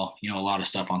saw, a lot of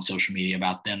stuff on social media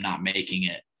about them not making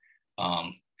it.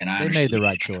 And they made the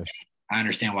right choice. I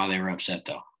understand why they were upset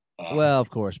though. Well, of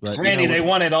course, but Randy, they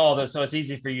won it all, though, so it's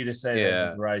easy for you to say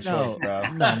that. Right? No, choice,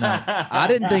 bro. no. I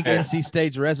didn't think NC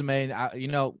State's resume.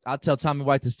 I'll tell Tommy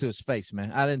White this to his face,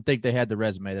 man. I didn't think they had the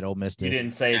resume that Ole Miss did. You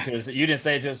didn't say it to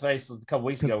his face a couple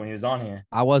weeks ago when he was on here.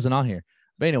 I wasn't on here,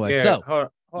 but anyway. Yeah, so hold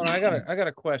on. I got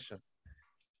a question,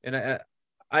 and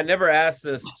I never asked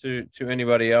this to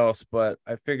anybody else, but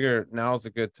I figure now's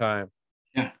a good time.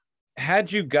 Yeah.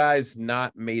 Had you guys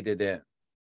not made it in,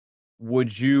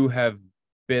 would you have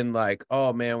been like,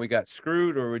 oh man, we got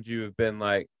screwed, or would you have been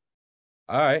like,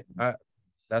 all right,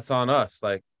 that's on us,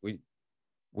 like we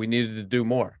needed to do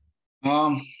more?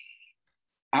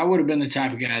 I would have been the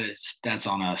type of guy that's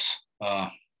on us.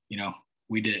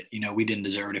 We didn't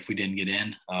deserve it if we didn't get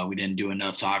in. We didn't do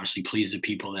enough to obviously please the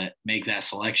people that make that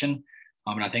selection.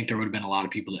 But I think there would have been a lot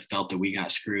of people that felt that we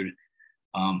got screwed.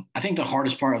 I think the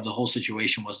hardest part of the whole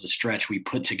situation was the stretch we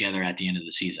put together at the end of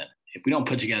the season. If we don't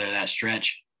put together that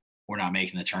stretch, we're not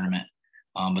making the tournament.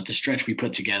 But the stretch we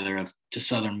put together to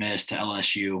Southern Miss, to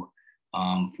LSU,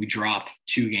 we dropped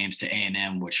 2 games to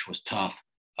A&M, which was tough.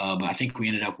 But I think we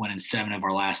ended up winning 7 of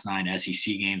our last 9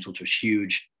 SEC games, which was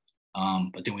huge.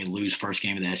 But then we lose first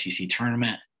game of the SEC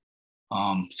tournament.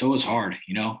 So it was hard,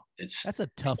 That's a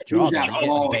tough draw.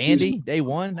 Vandy, day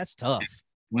one, that's tough.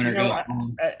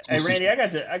 Hey Randy, I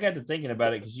got to thinking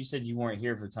about it because you said you weren't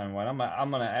here for Tommy White. I'm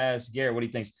gonna ask Garrett what he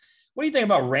thinks. What do you think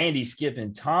about Randy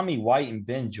skipping Tommy White and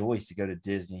Ben Joyce to go to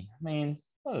Disney? I mean,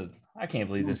 I can't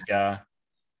believe this guy.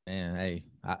 Man, hey,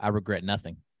 I regret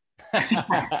nothing.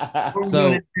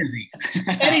 So,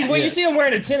 and when you see him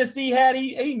wearing a Tennessee hat,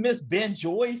 he missed Ben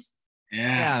Joyce.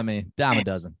 Yeah, I mean, dime a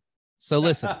dozen. So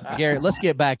listen, Garrett, let's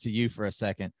get back to you for a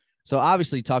second. So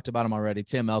obviously you talked about him already,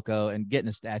 Tim Elko, and getting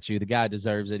a statue. The guy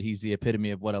deserves it. He's the epitome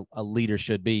of what a leader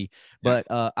should be. But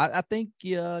I think,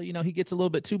 he gets a little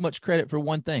bit too much credit for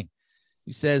one thing.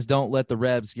 He says, don't let the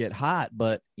Rebs get hot.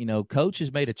 But, coach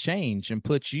has made a change and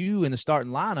put you in the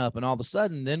starting lineup. And all of a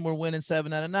sudden, then we're winning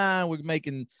 7 out of 9. We're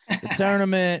making the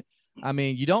tournament. I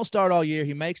mean, you don't start all year.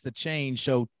 He makes the change.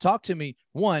 So talk to me,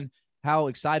 one, how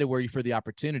excited were you for the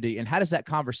opportunity? And how does that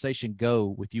conversation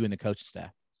go with you and the coaching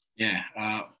staff? Yeah,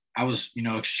 I was,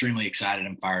 extremely excited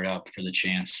and fired up for the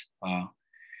chance.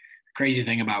 Crazy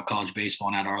thing about college baseball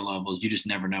and at our level is you just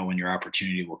never know when your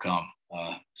opportunity will come.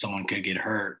 Someone could get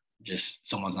hurt, just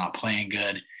someone's not playing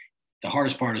good. The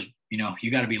hardest part is,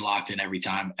 you got to be locked in every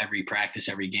time, every practice,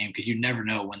 every game, because you never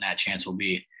know when that chance will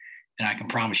be. And I can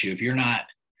promise you, if you're not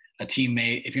a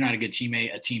teammate, if you're not a good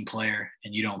teammate, a team player,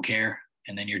 and you don't care,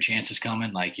 and then your chance is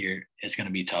coming, it's going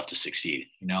to be tough to succeed,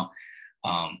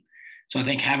 So I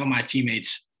think having my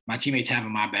teammates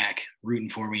having my back, rooting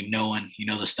for me, knowing,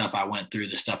 the stuff I went through,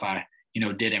 the stuff I,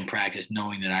 did in practice,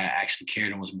 knowing that I actually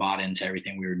cared and was bought into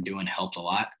everything we were doing helped a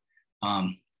lot.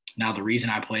 Now the reason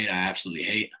I played, I absolutely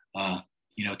hate,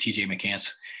 TJ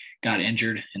McCants got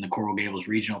injured in the Coral Gables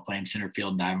regional, playing center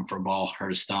field, diving for a ball, hurt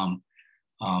his thumb.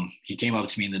 He came up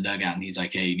to me in the dugout and he's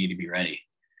like, "Hey, you need to be ready."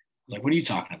 I was like, "What are you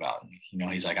talking about?"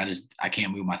 He's like, I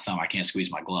can't move my thumb. I can't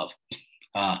squeeze my glove.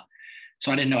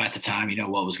 So I didn't know at the time,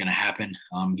 what was going to happen.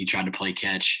 He tried to play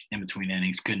catch in between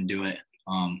innings, couldn't do it.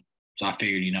 So I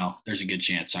figured, there's a good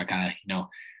chance. So I kind of,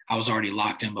 I was already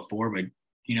locked in before, but,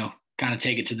 kind of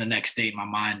take it to the next state in my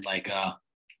mind.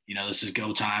 This is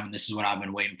go time. And this is what I've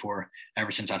been waiting for ever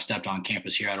since I've stepped on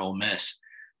campus here at Ole Miss.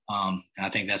 And I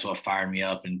think that's what fired me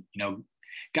up and,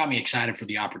 got me excited for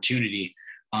the opportunity.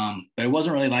 But it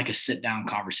wasn't really like a sit down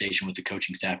conversation with the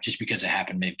coaching staff just because it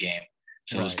happened mid game.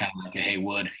 So It was kind of like a, "Hey,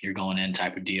 Wood, you're going in"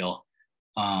 type of deal.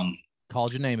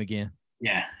 Called your name again.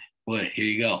 Yeah, Wood, here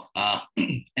you go.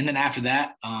 And then after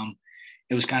that,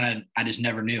 it was kind of, I just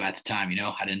never knew at the time,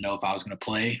 I didn't know if I was going to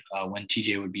play when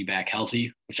TJ would be back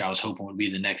healthy, which I was hoping would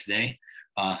be the next day.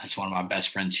 That's one of my best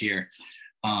friends here.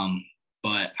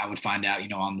 But I would find out,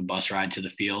 on the bus ride to the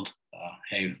field,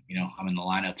 "Hey, I'm in the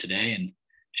lineup today," and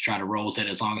just try to roll with it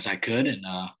as long as I could. And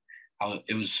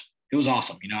it was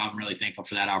awesome. I'm really thankful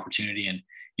for that opportunity and,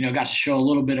 got to show a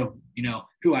little bit of,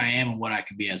 who I am and what I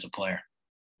can be as a player.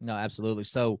 No, absolutely.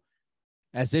 So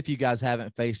as if you guys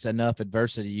haven't faced enough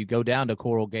adversity, you go down to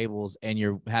Coral Gables and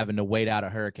you're having to wait out a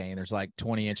hurricane. There's like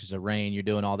 20 inches of rain. You're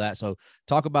doing all that. So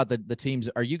talk about the teams.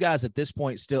 Are you guys at this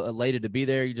point still elated to be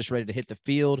there? You're just ready to hit the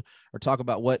field, or talk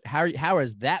about how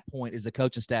is that point is the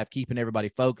coaching staff keeping everybody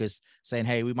focused, saying,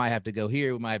 "Hey, we might have to go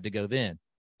here. We might have to go then."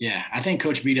 Yeah, I think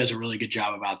Coach B does a really good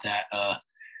job about that,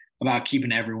 about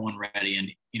keeping everyone ready.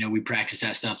 And, we practice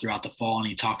that stuff throughout the fall, and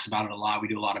he talks about it a lot. We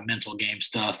do a lot of mental game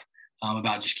stuff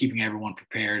about just keeping everyone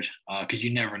prepared because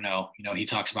you never know. He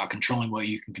talks about controlling what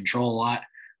you can control a lot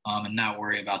and not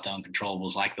worry about the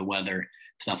uncontrollables like the weather,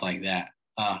 stuff like that.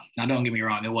 Now, don't get me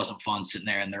wrong. It wasn't fun sitting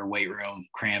there in their weight room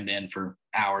crammed in for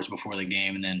hours before the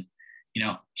game. And then,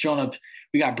 showing up,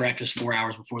 we got breakfast 4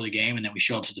 hours before the game, and then we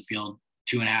show up to the field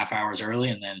 2.5 hours early,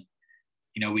 and then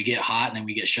we get hot and then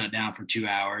we get shut down for 2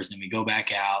 hours, and then we go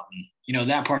back out, and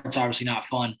that part's obviously not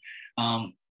fun,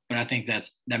 but I think that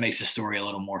makes the story a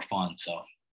little more fun. So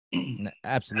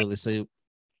absolutely. So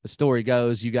the story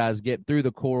goes, you guys get through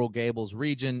the Coral Gables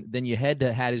region, then you head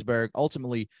to Hattiesburg,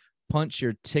 ultimately punch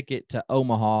your ticket to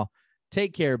Omaha,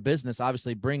 take care of business,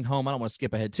 obviously bring home, I don't want to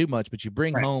skip ahead too much, but you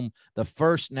bring home the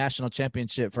first national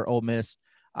championship for Ole Miss.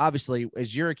 Obviously,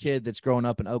 as you're a kid that's growing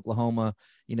up in Oklahoma,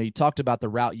 you talked about the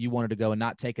route you wanted to go and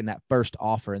not taking that first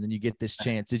offer, and then you get this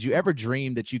chance. Did you ever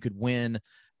dream that you could win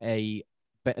a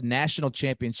national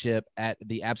championship at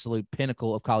the absolute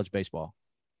pinnacle of college baseball?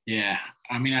 Yeah,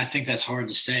 I mean, I think that's hard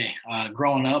to say.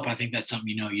 Growing up, I think that's something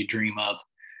you dream of,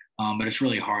 but it's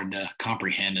really hard to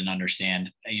comprehend and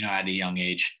understand. At a young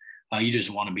age, you just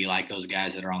want to be like those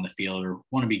guys that are on the field or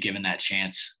want to be given that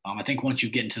chance. I think once you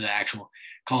get into the actual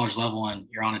college level and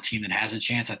you're on a team that has a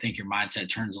chance, I think your mindset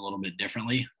turns a little bit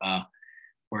differently,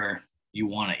 where you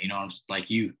want it. Like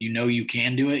you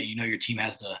can do it. Your team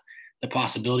has the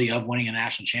possibility of winning a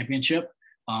national championship.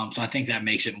 So I think that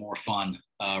makes it more fun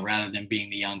rather than being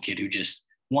the young kid who just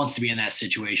wants to be in that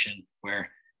situation where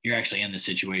you're actually in the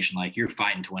situation, like you're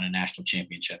fighting to win a national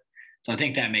championship. So I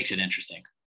think that makes it interesting.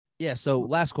 Yeah. So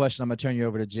last question, I'm going to turn you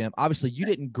over to Jim. Obviously, you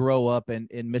didn't grow up in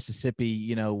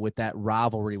Mississippi, with that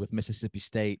rivalry with Mississippi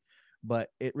State, but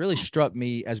it really struck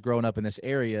me as growing up in this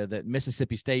area that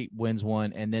Mississippi State wins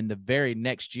one, and then the very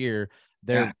next year,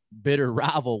 their bitter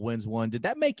rival wins one. Did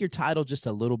that make your title just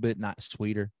a little bit not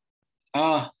sweeter?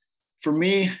 For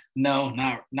me, no,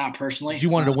 not personally. You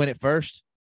wanted to win it first?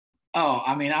 Oh,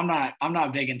 I mean, I'm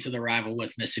not big into the rival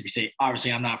with Mississippi State.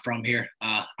 Obviously, I'm not from here.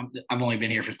 I've only been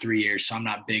here for 3 years, so I'm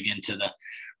not big into the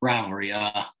rivalry.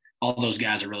 All those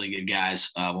guys are really good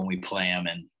guys when we play them,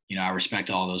 and I respect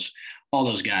all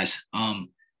those guys.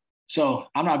 So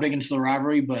I'm not big into the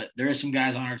rivalry, but there is some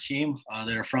guys on our team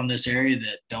that are from this area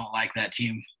that don't like that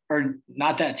team, or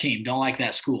not that team, don't like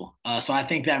that school. So I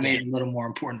think that made it a little more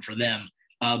important for them.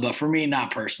 But for me,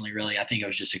 not personally, really. I think I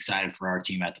was just excited for our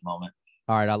team at the moment.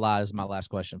 All right, I lied. This is my last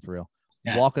question for real.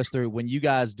 Yeah. Walk us through when you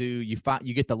guys you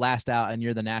get the last out and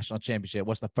you're the national championship.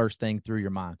 What's the first thing through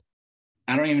your mind?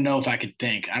 I don't even know if I could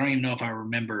think. I don't even know if I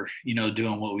remember,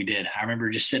 doing what we did. I remember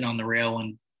just sitting on the rail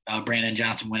when Brandon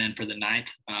Johnson went in for the ninth,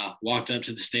 walked up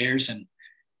to the stairs, and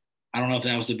I don't know if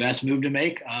that was the best move to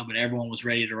make, but everyone was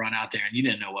ready to run out there, and you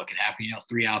didn't know what could happen.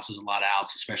 3 outs is a lot of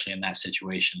outs, especially in that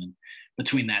situation and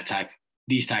between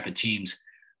these type of teams.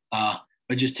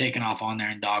 But just taking off on there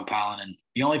and dogpiling. And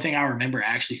the only thing I remember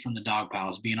actually from the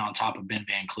dogpile is being on top of Ben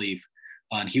Van Cleve,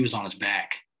 and he was on his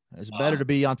back. It's better to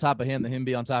be on top of him than him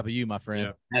be on top of you, my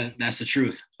friend. Yeah. That's the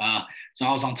truth. So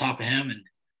I was on top of him,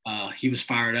 and he was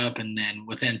fired up. And then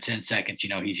within 10 seconds,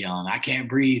 he's yelling, "I can't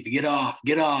breathe. Get off,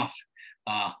 get off."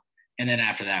 And then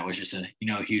after that was just a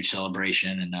huge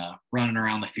celebration, and running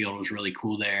around the field was really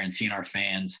cool there, and seeing our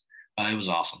fans. It was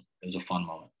awesome. It was a fun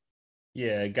moment.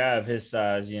 Yeah, a guy of his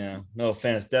size, no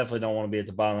offense, definitely don't want to be at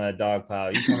the bottom of that dog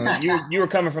pile. You were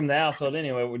coming from the outfield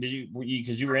anyway. Were you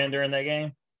because you were in during that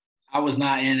game? I was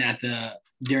not in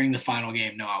during the final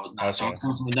game. No, I was not. Okay. So I was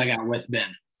coming from the dugout with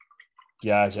Ben.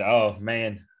 Gotcha. Oh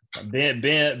man,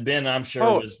 Ben, I'm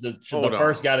sure was the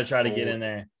first guy to try to get in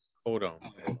there. Hold on,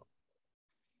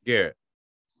 Garrett.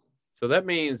 So that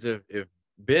means if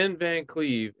Ben Van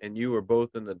Cleve and you were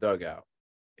both in the dugout,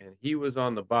 and he was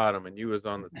on the bottom and you was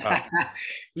on the top,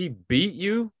 he beat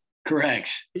you?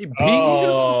 Correct. He beat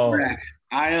you? Correct.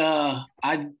 I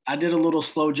did a little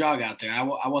slow jog out there.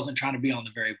 I wasn't trying to be on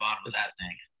the very bottom of that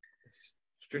thing.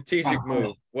 Strategic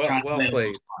move. Well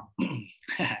played.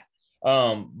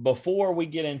 Before we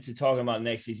get into talking about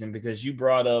next season, because you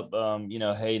brought up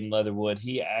Hayden Leatherwood,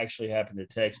 he actually happened to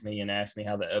text me and ask me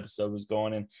how the episode was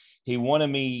going, and he wanted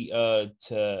me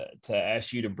to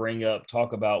ask you to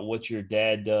talk about what your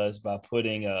dad does by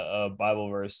putting a Bible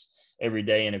verse every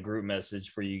day in a group message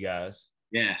for you guys.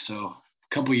 Yeah, so a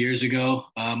couple years ago,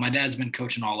 my dad's been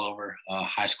coaching all over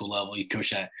high school level. He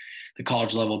coached at the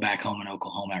college level back home in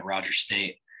Oklahoma at Rogers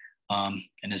State, and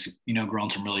has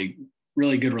grown some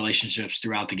really good relationships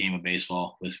throughout the game of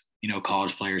baseball with,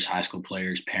 college players, high school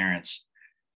players, parents.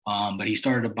 But he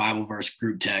started a Bible verse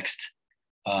group text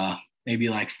maybe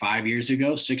like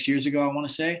 6 years ago, I want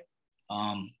to say,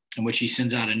 in which he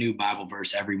sends out a new Bible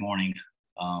verse every morning,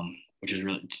 which is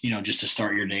really, just to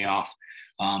start your day off.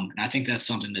 And I think that's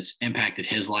something that's impacted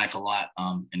his life a lot,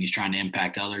 and he's trying to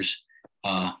impact others.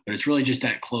 But it's really just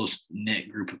that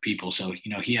close-knit group of people. So,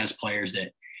 he has players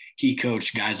that he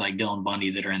coached, guys like Dylan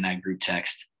Bundy that are in that group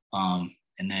text.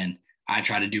 And then I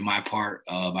try to do my part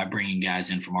by bringing guys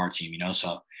in from our team,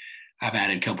 so I've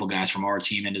added a couple guys from our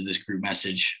team into this group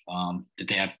message that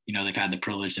they have, they've had the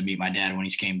privilege to meet my dad when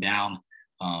he's came down.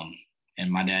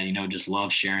 And my dad, just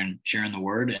loves sharing the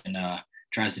word and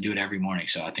tries to do it every morning.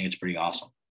 So I think it's pretty awesome.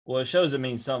 Well, it shows it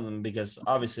means something because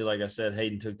obviously, like I said,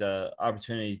 Hayden took the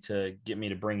opportunity to get me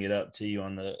to bring it up to you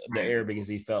on the air because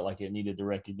he felt like it needed the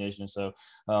recognition. So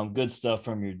good stuff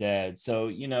from your dad.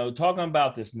 So, talking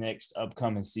about this next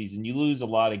upcoming season, you lose a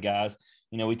lot of guys.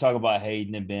 We talk about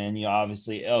Hayden and Ben,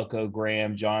 obviously Elko,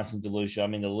 Graham, Johnson, DeLucia. I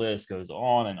mean, the list goes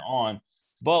on and on.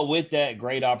 But with that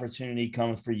great opportunity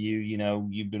coming for you,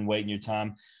 you've been waiting your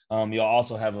time. You'll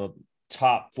also have a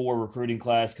top 4 recruiting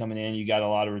class coming in. You got a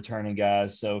lot of returning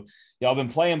guys. So y'all been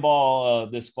playing ball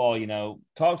this fall.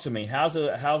 Talk to me. How's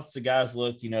the guys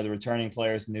look? The returning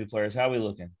players, the new players. How are we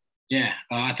looking? Yeah,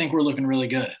 I think we're looking really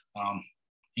good.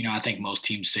 I think most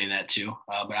teams say that too,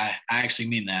 but I actually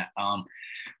mean that.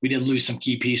 We did lose some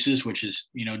key pieces, which is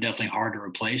definitely hard to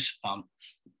replace.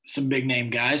 Some big name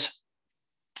guys,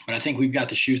 but I think we've got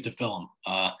the shoes to fill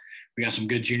them. We got some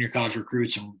good junior college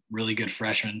recruits, some really good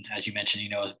freshmen, as you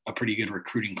mentioned. A pretty good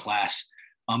recruiting class.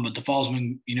 But the fall's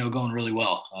been going really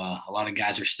well. A lot of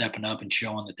guys are stepping up and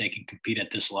showing that they can compete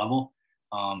at this level.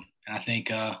 And I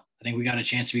think we got a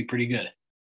chance to be pretty good.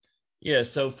 Yeah.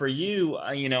 So for you,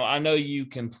 I know you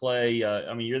can play.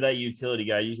 You're that utility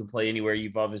guy. You can play anywhere.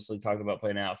 You've obviously talked about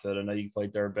playing outfield. I know you can play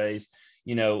third base.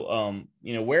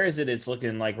 Where is it's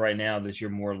looking like right now that you're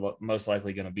most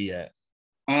likely going to be at?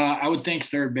 I would think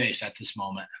third base at this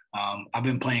moment. I've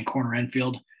been playing corner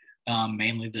infield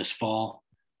mainly this fall,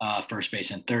 first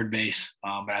base and third base.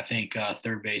 But I think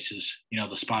third base is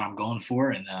the spot I'm going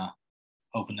for, and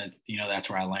hoping that that's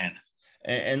where I land.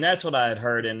 And that's what I had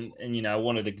heard. And I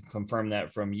wanted to confirm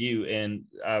that from you. And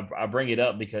I bring it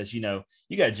up because, you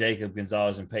got Jacob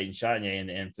Gonzalez and Peyton Chatagnier in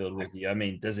the infield with you. I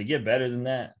mean, does it get better than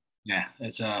that? Yeah,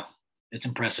 it's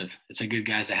impressive. It's a good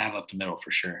guys to have up the middle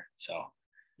for sure. So,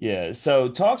 yeah. So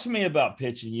talk to me about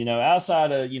pitching,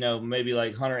 outside of, maybe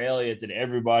like Hunter Elliott that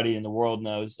everybody in the world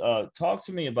knows. Talk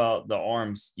to me about the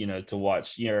arms, to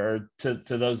watch, or to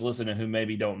those listening who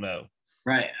maybe don't know.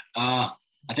 Right.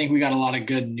 I think we got a lot of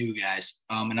good new guys,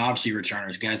 and obviously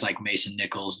returners, guys like Mason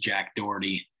Nichols, Jack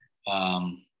Doherty,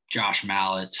 Josh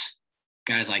Mallets,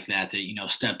 guys like that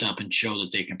stepped up and showed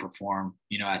that they can perform,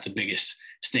 at the biggest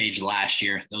stage last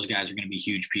year. Those guys are going to be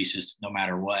huge pieces no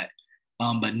matter what.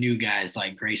 But new guys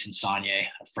like Grayson Saunier,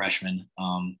 a freshman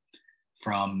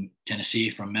from Tennessee,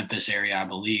 from Memphis area, I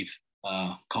believe,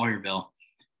 Collierville.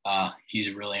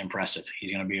 He's really impressive.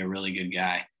 He's going to be a really good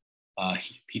guy.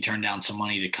 He turned down some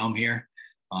money to come here.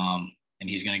 And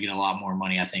he's going to get a lot more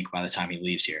money, I think, by the time he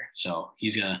leaves here. So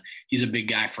he's a big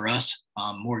guy for us.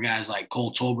 More guys like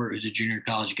Cole Tolbert, who's a junior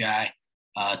college guy,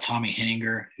 Tommy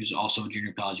Henninger, who's also a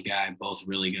junior college guy, both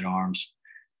really good arms.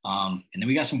 And then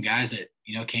we got some guys that,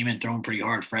 came in throwing pretty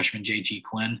hard. Freshman JT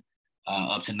Quinn,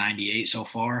 up to 98 so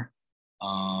far.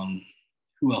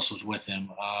 Who else was with him?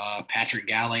 Patrick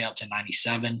Galley up to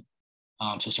 97.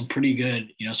 So some pretty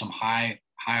good, some high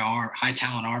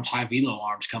talent arms, high velo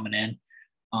arms coming in.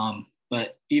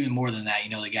 But even more than that,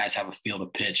 the guys have a feel to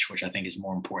pitch, which I think is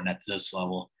more important at this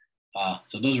level.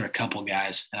 So those are a couple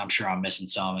guys, and I'm sure I'm missing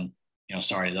some, and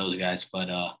sorry to those guys, but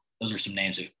those are some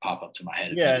names that pop up to my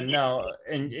head. Yeah, no,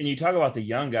 and you talk about the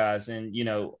young guys, and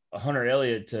Hunter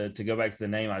Elliott, to go back to the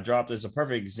name I dropped, is a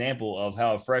perfect example of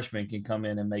how a freshman can come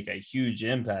in and make a huge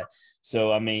impact.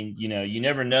 So I mean, you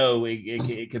never know.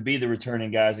 It could be the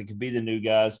returning guys, it could be the new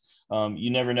guys. You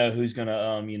never know who's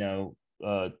gonna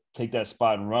take that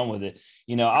spot and run with it.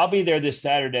 I'll be there this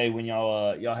Saturday when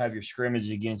y'all have your scrimmage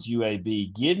against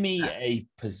UAB. Give me a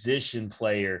position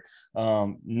player,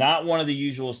 not one of the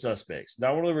usual suspects,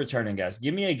 not one of the returning guys.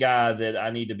 Give me a guy that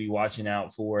I need to be watching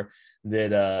out for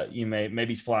that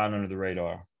maybe he's flying under the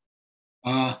radar.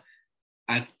 I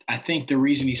think the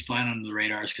reason he's flying under the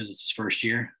radar is because it's his first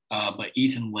year. But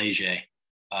Ethan Leger,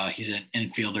 he's an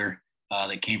infielder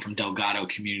that came from Delgado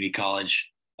Community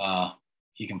College.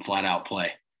 He can flat out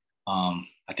play.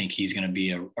 I think he's going to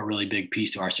be a really big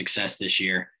piece to our success this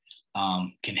year.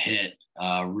 Can hit,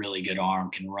 really good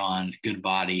arm, can run, good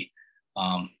body.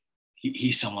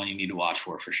 He's someone you need to watch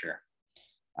for sure.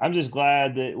 I'm just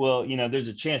glad that, there's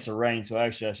a chance of rain. So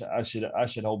actually I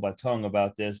should hold my tongue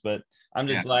about this, but I'm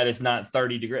just glad it's not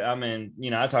 30 degrees. I mean,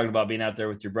 I talked about being out there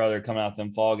with your brother coming out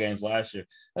them fall games last year.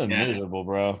 That was miserable,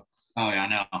 bro. Oh yeah, I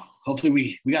know. Hopefully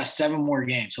we got 7 more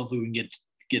games. Hopefully we can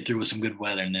get through with some good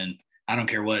weather, and then I don't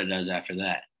care what it does after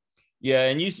that. Yeah,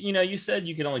 and you said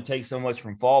you can only take so much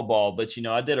from fall ball, but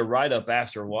I did a write-up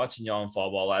after watching y'all in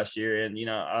fall ball last year, and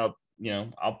I'll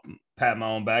pat my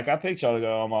own back. I picked y'all to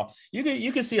go on all.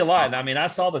 You can see a lot. And I mean, I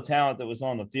saw the talent that was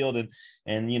on the field,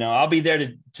 and I'll be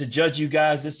there to judge you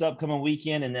guys this upcoming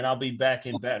weekend, and then I'll be back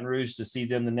in Baton Rouge to see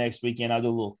them the next weekend. I'll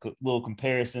do a little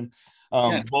comparison.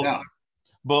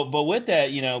 But with that,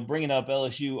 bringing up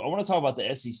LSU, I want to talk about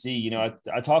the SEC.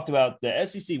 I talked about the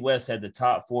SEC West had the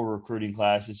top 4 recruiting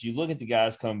classes. You look at the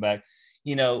guys coming back,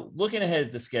 looking ahead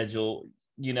at the schedule,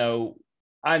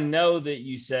 I know that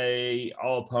you say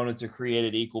all opponents are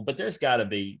created equal, but there's got to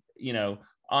be,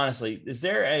 honestly, is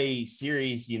there a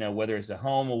series, whether it's a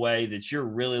home away that you're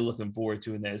really looking forward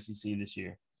to in the SEC this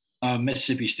year?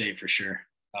 Mississippi State for sure.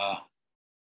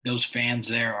 Those fans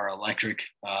there are electric.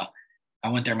 I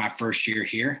went there my first year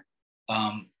here.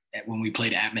 when we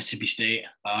played at Mississippi State,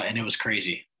 and it was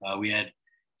crazy. We had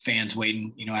fans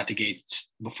waiting, at the gates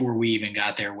before we even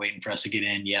got there, waiting for us to get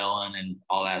in, yelling and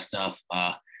all that stuff.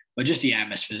 But just the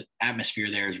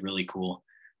atmosphere there is really cool,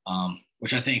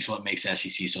 which I think is what makes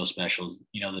SEC so special. Is,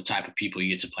 the type of people you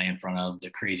get to play in front of, the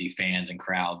crazy fans and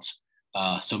crowds.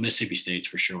 So Mississippi State's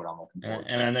for sure what I'm looking forward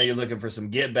to. And I know you're looking for some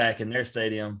get back in their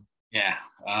stadium. Yeah,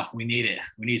 we need it.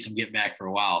 We need some get back for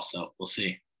a while, so we'll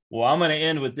see. Well, I'm going to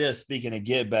end with this. Speaking of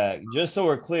get back, just so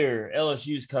we're clear,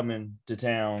 LSU's coming to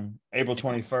town April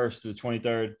 21st to the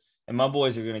 23rd, and my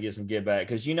boys are going to get some get back.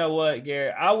 Because you know what,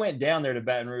 Garrett? I went down there to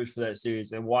Baton Rouge for that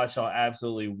series and watched y'all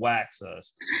absolutely wax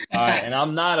us. All right, and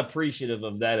I'm not appreciative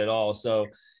of that at all. So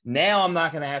now I'm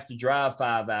not going to have to drive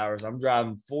 5 hours. I'm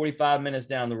driving 45 minutes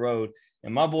down the road,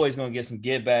 and my boy's going to get some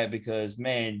get back because,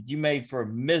 man, you made for a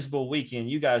miserable weekend.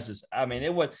 You guys just,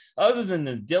 it was, other than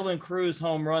the Dylan Cruz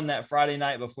home run that Friday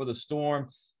night before the storm,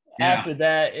 after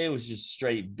that, it was just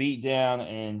straight beat down,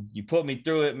 and you put me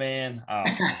through it, man. Oh.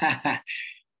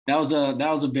 That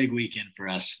was a big weekend for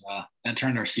us. That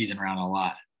turned our season around a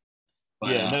lot.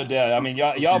 But, no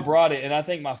doubt. Y'all brought it, and I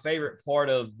think my favorite part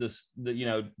of this,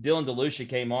 Dylan DeLucia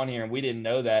came on here, and we didn't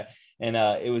know that, and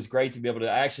it was great to be able to.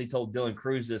 I actually told Dylan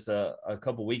Cruz this a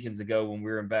couple weekends ago when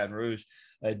we were in Baton Rouge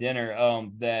at dinner,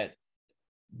 that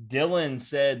Dylan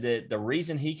said that the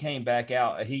reason he came back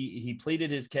out, he pleaded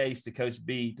his case to Coach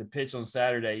B to pitch on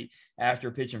Saturday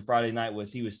after pitching Friday night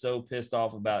was he was so pissed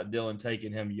off about Dylan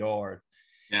taking him yard.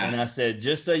 Yeah. And I said,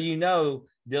 just so you know,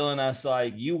 Dylan, I was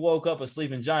like, you woke up a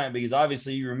sleeping giant because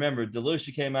obviously you remember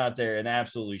DeLucia came out there and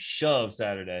absolutely shoved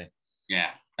Saturday. Yeah,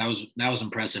 that was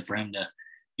impressive for him to,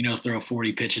 throw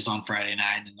 40 pitches on Friday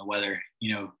night and the weather,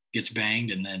 gets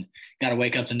banged and then got to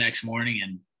wake up the next morning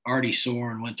and already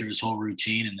sore and went through his whole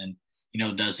routine and then,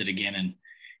 does it again and,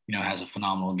 has a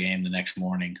phenomenal game the next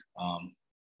morning.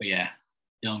 But yeah,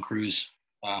 Dylan Cruz,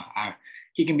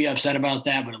 he can be upset about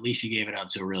that, but at least he gave it up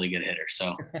to a really good hitter.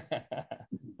 So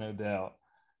no doubt.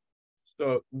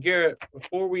 So Garrett,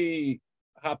 before we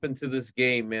hop into this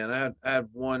game, man, I had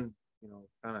one,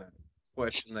 kind of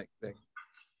question that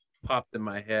popped in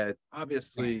my head.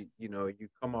 Obviously, you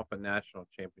come off a national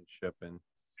championship and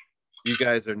you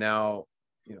guys are now,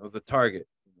 the target.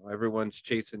 Everyone's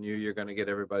chasing you. You're going to get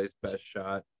everybody's best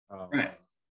shot. Right.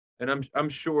 And I'm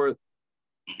sure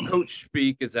coach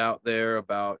speak is out there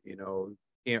about,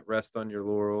 can't rest on your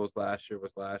laurels. Last year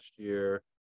was last year.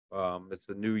 It's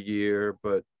a new year.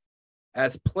 But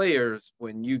as players,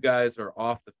 when you guys are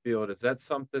off the field, is that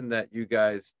something that you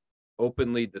guys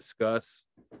openly discuss?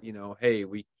 Hey,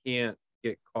 we can't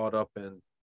get caught up in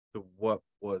to what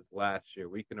was last year.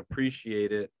 We can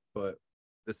appreciate it, but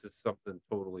this is something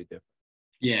totally different.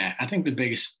 Yeah, I think the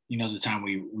biggest, the time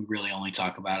we really only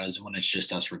talk about it is when it's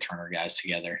just us returner guys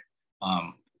together.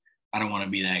 I don't want to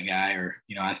be that guy or,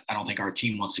 I don't think our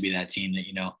team wants to be that team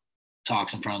that,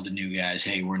 talks in front of the new guys.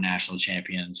 Hey, we're national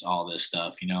champions, all this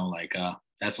stuff,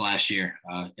 that's last year.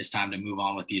 It's time to move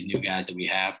on with these new guys that we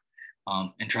have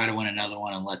and try to win another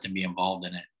one and let them be involved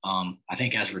in it. I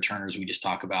think as returners, we just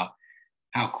talk about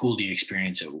how cool the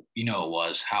experience it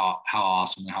was, how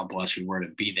awesome and how blessed we were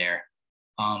to be there.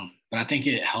 But I think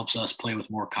it helps us play with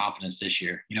more confidence this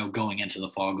year, going into the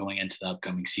fall, going into the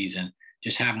upcoming season,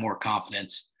 just have more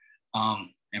confidence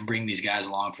and bring these guys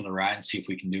along for the ride and see if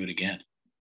we can do it again.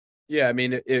 Yeah,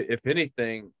 if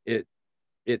anything, it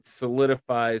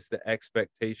solidifies the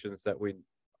expectations that we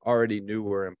already knew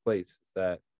were in place. Is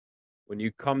that when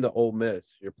you come to Ole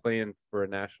Miss, you're playing for a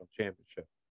national championship.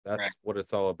 That's right. What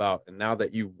it's all about. And now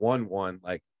that you won one,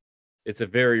 it's a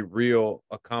very real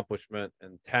accomplishment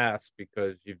and task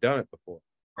because you've done it before.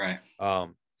 Right.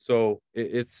 So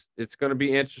it's going to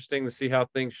be interesting to see how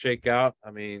things shake out.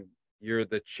 You're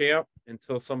the champ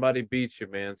until somebody beats you,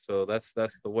 man. So that's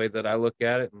the way that I look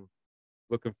at it, and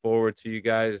looking forward to you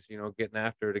guys, getting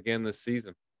after it again this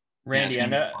season. Randy,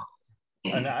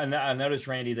 I noticed,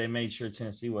 Randy, they made sure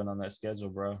Tennessee wasn't on that schedule,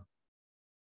 bro.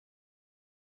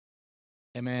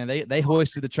 Hey, man, they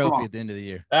hoisted the trophy at the end of the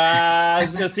year. I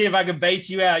was going to see if I could bait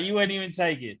you out. You wouldn't even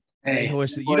take it. Hey,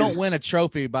 you don't win a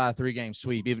trophy by a 3-game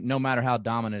sweep, even no matter how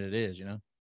dominant it is,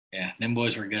 Yeah, them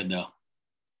boys were good, though.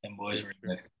 Them boys were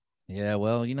good. Yeah,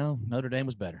 well, Notre Dame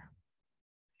was better.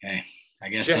 Okay, I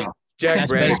guess so. Jack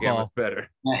Brannigan was better.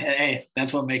 Hey,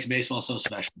 that's what makes baseball so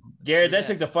special. Garrett, that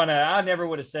took the fun out. I never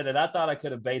would have said it. I thought I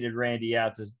could have baited Randy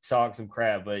out to talk some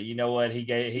crap, but you know what? He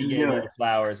gave me the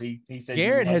flowers. He said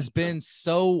Garrett has been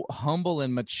so humble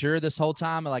and mature this whole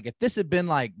time. Like if this had been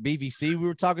like BVC we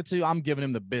were talking to, I'm giving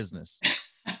him the business.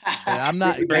 I'm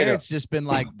not. Garrett's just been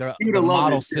like the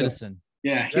model citizen.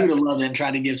 Yeah, he would have loved it and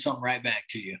tried to give something right back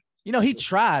to you. You know, he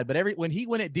tried, but when he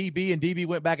went at DB and DB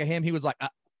went back at him, he was like,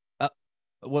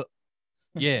 well,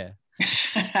 yeah.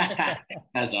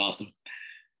 That's awesome.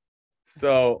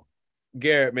 So,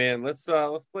 Garrett, man, let's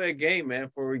play a game, man,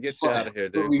 before we get you out of here,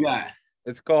 dude. What we got?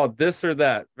 It's called This or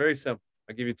That. Very simple.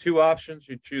 I give you two options.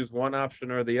 You choose one option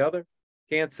or the other.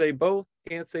 Can't say both.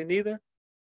 Can't say neither.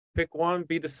 Pick one.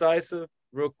 Be decisive.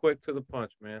 Real quick to the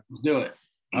punch, man. Let's do it.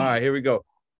 All right, here we go.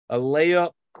 A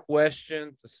layup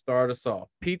question to start us off.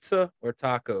 Pizza or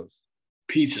tacos?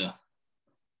 Pizza.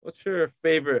 What's your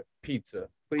favorite pizza?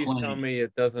 Please Plenty. tell me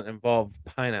it doesn't involve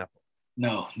pineapple.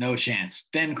 No chance.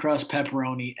 Thin crust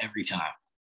pepperoni every time.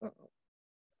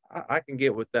 I can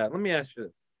get with that. Let me ask you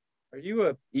this. Are you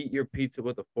a eat your pizza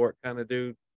with a fork kind of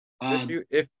dude?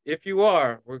 If you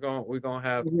are, we're gonna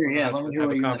have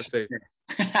a conversation.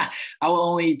 I will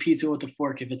only eat pizza with a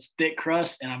fork if it's thick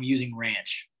crust and I'm using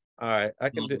ranch. All right, I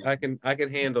can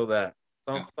handle that.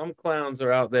 Some clowns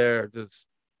are out there just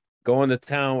going to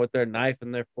town with their knife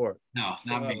and their fork. No,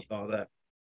 not me. All that.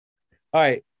 All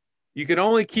right, you can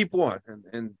only keep one,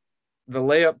 and the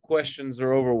layup questions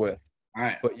are over with. All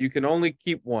right, but you can only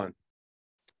keep one: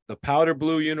 the powder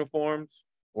blue uniforms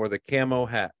or the camo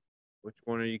hat. Which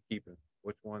one are you keeping?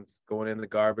 Which one's going in the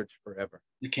garbage forever?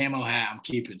 The camo hat I'm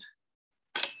keeping.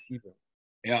 Keeping.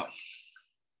 Yeah.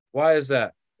 Why is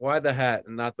that? Why the hat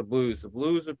and not the blues? The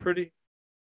blues are pretty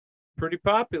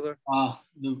popular.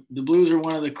 The blues are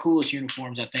one of the coolest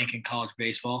uniforms I think in college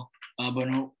baseball. But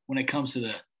when it comes to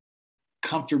the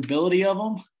comfortability of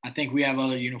them, I think we have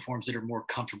other uniforms that are more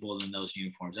comfortable than those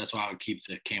uniforms. That's why I would keep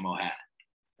the camo hat.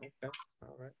 Okay.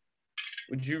 All right.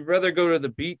 Would you rather go to the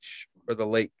beach or the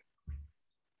lake?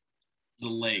 The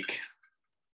lake.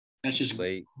 That's just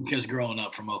lake. Because growing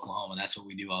up from Oklahoma, that's what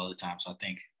we do all the time. So I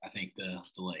think the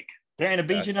lake. There ain't a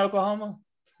beach in Oklahoma?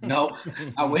 Nope.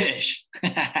 I wish.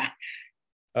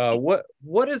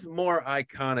 What is more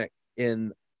iconic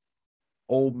in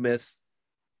Ole Miss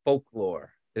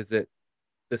folklore? Is it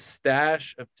the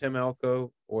stash of Tim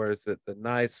Elko, or is it the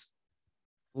nice,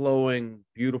 flowing,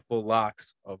 beautiful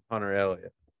locks of Hunter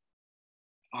Elliott?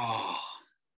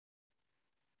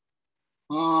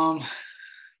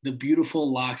 The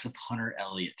beautiful locks of Hunter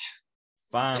Elliott.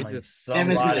 Finally,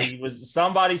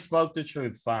 somebody spoke the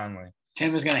truth. Finally,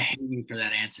 Tim is gonna hate me for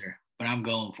that answer, but I'm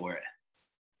going for it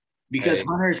because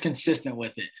Hunter is consistent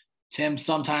with it. Tim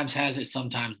sometimes has it,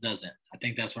 sometimes doesn't. I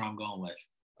think that's what I'm going with.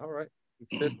 All right,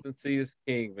 consistency is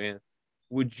king, man.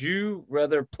 Would you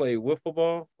rather play wiffle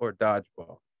ball or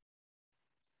dodgeball?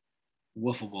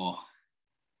 Wiffle ball.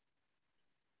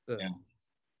 Yeah.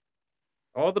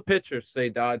 All the pitchers say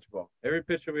dodgeball. Every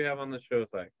pitcher we have on the show is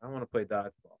like, I want to play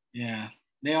dodgeball. Yeah.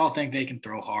 They all think they can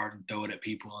throw hard and throw it at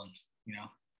people. And,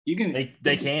 you can.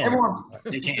 They can. Everyone,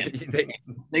 they can.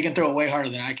 They can throw it way harder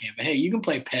than I can. But, hey, you can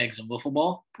play pegs and wiffle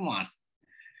ball. Come on.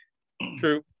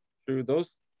 True.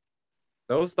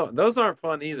 Those aren't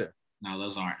fun either. No,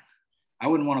 those aren't. I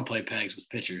wouldn't want to play pegs with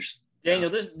pitchers.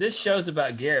 Daniel, this show's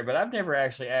about Garrett, but I've never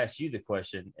actually asked you the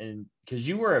question, and because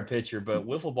you were a pitcher, but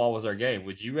wiffle ball was our game.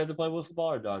 Would you rather play wiffle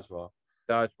ball or dodgeball?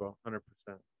 Dodgeball,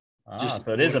 100%.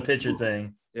 So it is a pitcher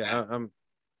thing. Yeah, I'm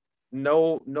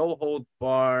no holds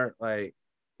bar. Like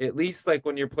at least like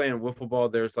when you're playing wiffle ball,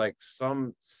 there's like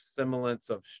some semblance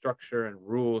of structure and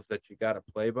rules that you got to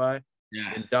play by.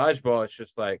 Yeah. In dodgeball, it's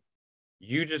just like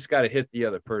you just got to hit the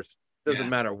other person. Doesn't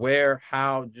matter where,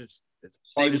 how, just as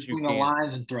hard as you can. Stay between the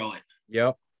lines and throw it.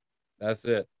 Yep, that's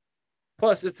it.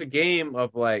 Plus, it's a game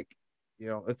of like,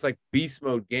 it's like beast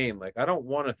mode game. Like I don't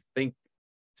want to think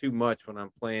too much when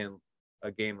I'm playing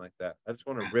a game like that. I just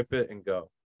want to rip it and go.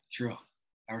 True,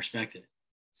 I respect it.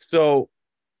 So,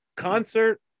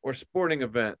 concert or sporting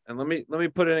event, and let me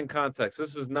put it in context.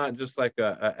 This is not just like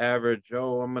a average.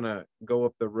 Oh, I'm gonna go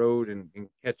up the road and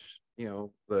catch the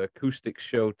acoustic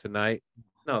show tonight.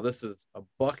 No, this is a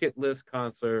bucket list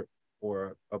concert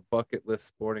or a bucket list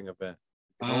sporting event.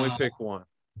 You can only pick one.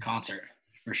 Concert,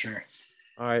 for sure.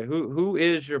 All right. Who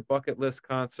is your bucket list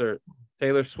concert?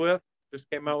 Taylor Swift just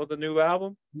came out with a new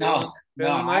album? No.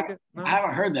 I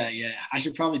haven't heard that yet. I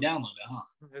should probably download it, huh?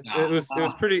 It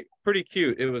was pretty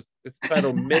cute. It's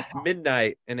titled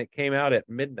Midnight, and it came out at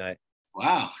midnight.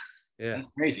 Wow. Yeah. That's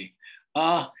crazy.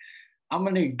 I'm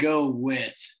gonna go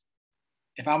with,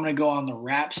 if I'm gonna go on the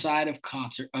rap side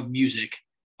of music,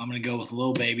 I'm gonna go with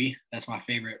Lil Baby. That's my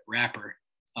favorite rapper.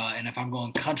 And if I'm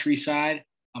going countryside,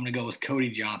 I'm gonna go with Cody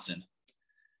Johnson.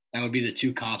 That would be the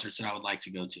two concerts that I would like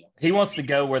to go to. He wants to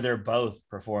go where they're both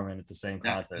performing at the same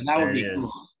concert. And that would be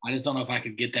cool. I just don't know if I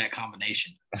could get that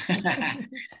combination.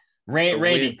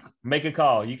 Randy, make a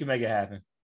call. You can make it happen.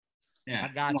 Yeah,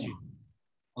 I got you.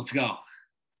 Let's go.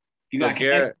 You got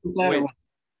Garrett.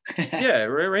 Yeah,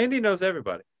 Randy knows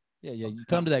everybody. Yeah. You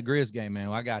come to that Grizz game, man.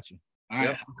 Well, I got you. All right,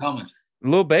 I'm coming.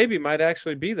 Little baby might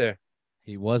actually be there.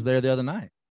 He was there the other night.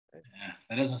 Yeah,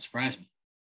 that doesn't surprise me.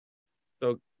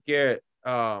 So Garrett,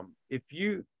 if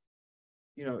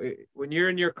when you're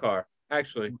in your car,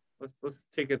 actually, let's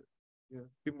take it.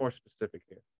 Let's be more specific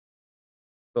here.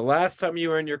 The last time you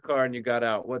were in your car and you got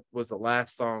out, what was the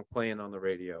last song playing on the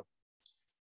radio?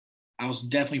 I was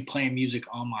definitely playing music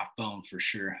on my phone for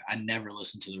sure. I never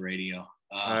listened to the radio.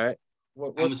 All right.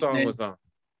 What song was on?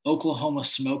 Oklahoma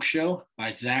Smoke Show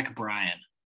by Zach Bryan.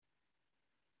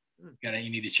 You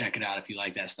need to check it out if you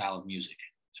like that style of music.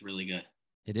 It's really good.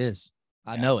 It is.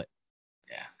 I know it.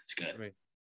 Yeah, it's good. I mean,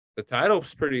 the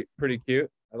title's pretty cute.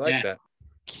 I like that.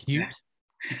 Cute.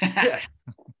 Yeah.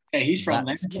 Hey, he's from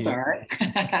That's there. cute. All right.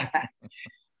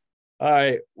 All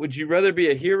right. Would you rather be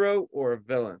a hero or a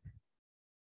villain?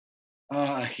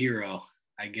 A hero,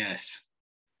 I guess.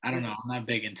 I don't know. I'm not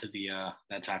big into the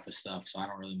that type of stuff, so I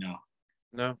don't really know.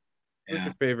 No. Yeah.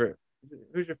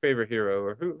 Who's your favorite hero,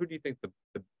 or who do you think the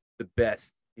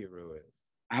best hero is?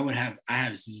 I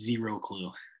have zero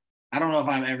clue. I don't know if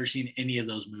I've ever seen any of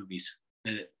those movies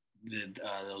that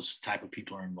those type of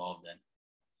people are involved in.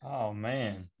 Oh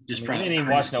man, Just you probably didn't even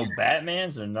watch no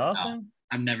Batmans or nothing. No,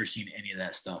 I've never seen any of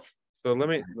that stuff. So let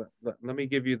me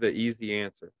give you the easy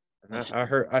answer. And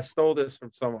I stole this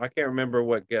from someone. I can't remember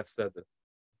what guest said this.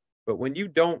 But when you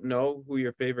don't know who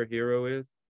your favorite hero is,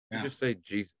 you just say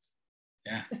Jesus.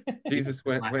 Yeah. Jesus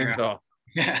wins all.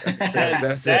 Yeah.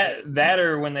 That's it. That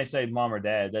or when they say mom or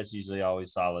dad, that's usually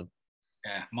always solid.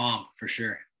 Yeah, mom for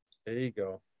sure. There you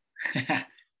go.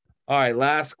 All right,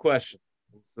 last question.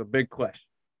 It's a big question.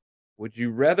 Would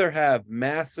you rather have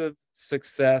massive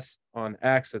success on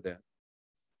accident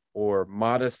or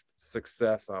modest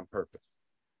success on purpose?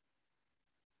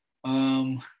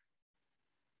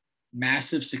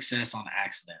 Massive success on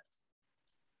accident.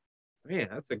 Man,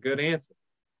 that's a good answer.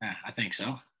 Yeah, I think so.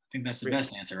 I think that's the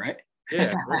best answer, right?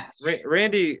 Yeah,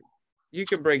 Randy, you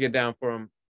can break it down for him.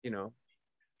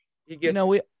 He gets.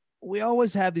 We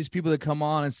always have these people that come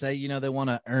on and say, they want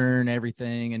to earn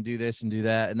everything and do this and do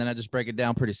that, and then I just break it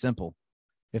down pretty simple.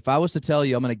 If I was to tell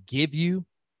you I'm going to give you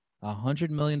 $100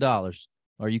 million,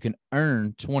 or you can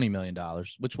earn $20 million,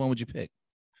 which one would you pick?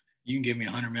 You can give me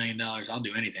 $100 million. I'll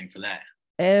do anything for that.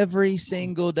 Every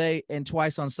single day and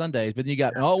twice on Sundays, but you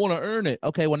got, I want to earn it.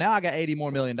 Okay, well now I got $80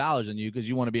 more million than you because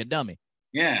you want to be a dummy.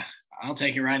 Yeah, I'll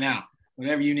take it right now.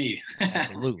 Whatever you need.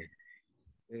 Absolutely.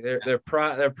 Their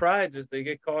pride just they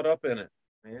get caught up in it,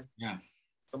 man. Yeah.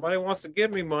 Somebody wants to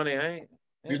give me money.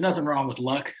 There's nothing wrong with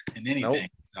luck in anything.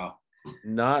 Nope. So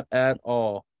not at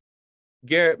all.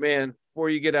 Garrett, man, before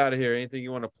you get out of here, anything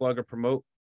you want to plug or promote?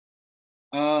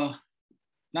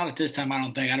 Not at this time, I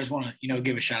don't think. I just want to,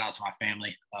 give a shout out to my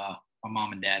family, my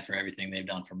mom and dad for everything they've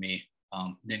done for me.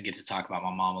 Didn't get to talk about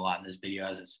my mom a lot in this video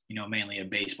as it's, mainly a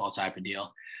baseball type of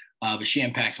deal. But she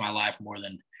impacts my life more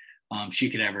than she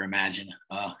could ever imagine.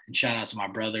 And shout out to my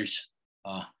brothers,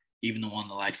 even the one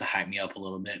that likes to hype me up a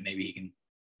little bit. Maybe he can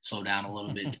slow down a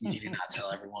little bit. TJ, and not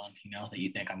tell everyone, that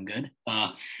you think I'm good.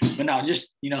 But no,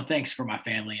 just, thanks for my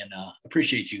family and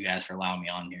appreciate you guys for allowing me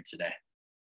on here today.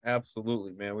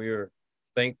 Absolutely, man. We are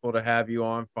thankful to have you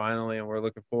on finally, and we're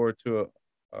looking forward to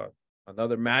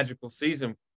another magical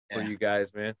season for you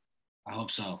guys, man. I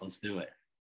hope so. Let's do it.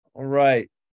 All right.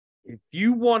 If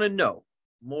you want to know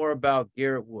more about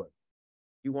Garrett Wood,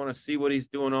 you want to see what he's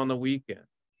doing on the weekend,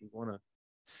 you want to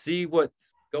see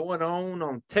what's going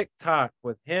on TikTok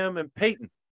with him and Peyton.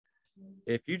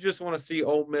 If you just want to see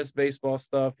Ole Miss baseball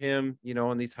stuff, him,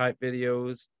 in these hype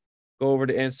videos, go over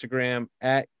to Instagram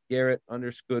at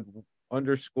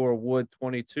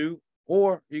Garrett_Wood22,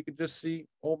 or you could just see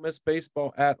Ole Miss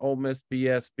baseball at Ole Miss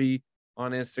BSB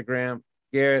on Instagram.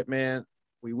 Garrett, man,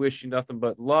 we wish you nothing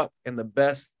but luck and the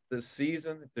best this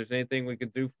season. If there's anything we can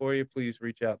do for you, please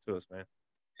reach out to us, man.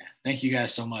 Thank you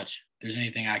guys so much. If there's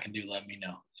anything I can do, let me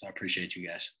know. So I appreciate you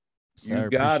guys. Sir, you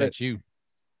got appreciate it. You.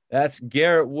 That's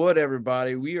Garrett Wood,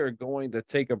 everybody. We are going to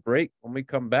take a break. When we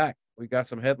come back, we got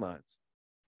some headlines.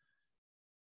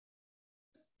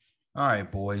 All right,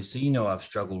 boys. So I've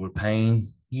struggled with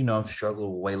pain. I've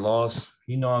struggled with weight loss.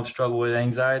 I've struggled with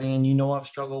anxiety, and I've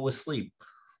struggled with sleep.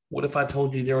 What if I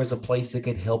told you there was a place that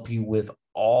could help you with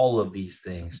all of these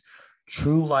things?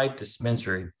 True Life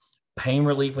Dispensary, pain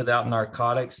relief without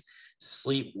narcotics,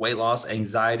 sleep, weight loss,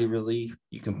 anxiety relief.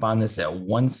 You can find this at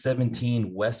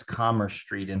 117 West Commerce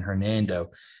Street in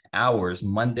Hernando. Hours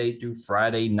Monday through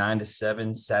Friday, 9 to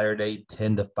 7, Saturday,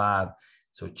 10 to 5.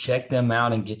 So check them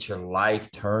out and get your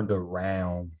life turned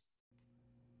around.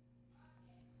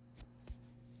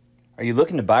 Are you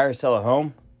looking to buy or sell a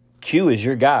home? Q is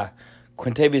your guy.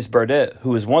 Quintavious Burdett,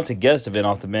 who is once a guest of In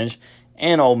Off the Bench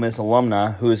and Ole Miss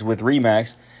alumni, who is with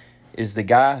Remax, is the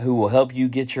guy who will help you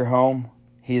get your home.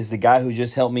 He is the guy who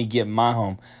just helped me get my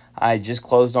home. I just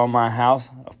closed on my house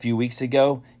a few weeks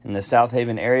ago in the South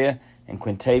Haven area, and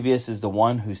Quintavious is the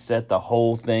one who set the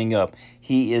whole thing up.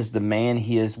 He is the man.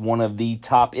 He is one of the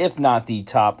top, if not the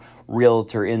top,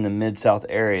 realtor in the Mid-South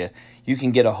area. You can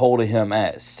get a hold of him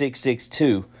at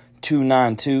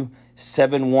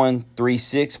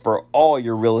 662-292-7136 for all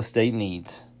your real estate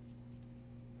needs.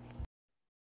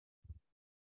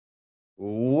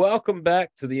 Welcome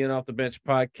back to the In Off the Bench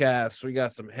podcast. We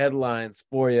got some headlines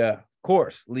for you, of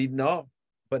course, leading off,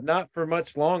 but not for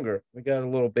much longer. We got a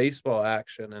little baseball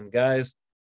action. And guys,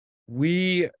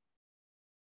 we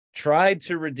tried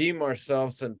to redeem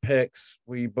ourselves in picks.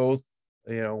 We both,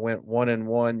 went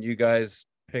 1-1. You guys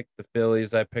picked the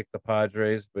Phillies. I picked the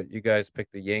Padres, but you guys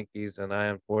picked the Yankees, and I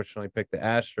unfortunately picked the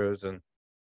Astros. And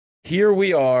here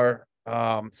we are,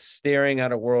 staring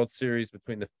at a World Series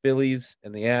between the Phillies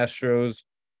and the Astros.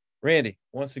 Randy,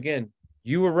 once again,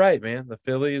 you were right, man. The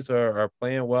Phillies are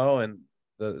playing well, and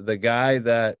the guy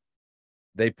that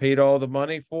they paid all the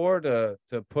money for to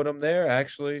put him there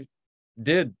actually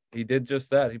did. He did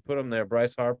just that. He put him there.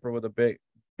 Bryce Harper with a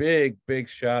big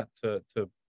shot to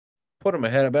put him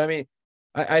ahead. But I mean,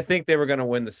 I think they were going to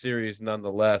win the series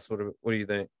nonetheless. What do you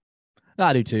think?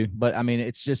 I do too, but I mean,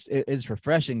 it's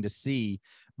refreshing to see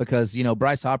because,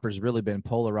 Bryce Harper's really been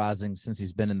polarizing since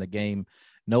he's been in the game.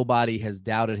 Nobody has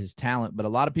doubted his talent, but a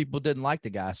lot of people didn't like the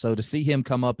guy. So to see him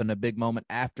come up in a big moment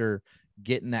after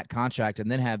getting that contract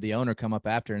and then have the owner come up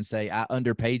after and say, I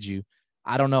underpaid you.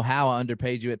 I don't know how I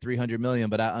underpaid you at $300 million,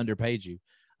 but I underpaid you.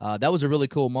 That was a really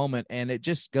cool moment. And it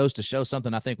just goes to show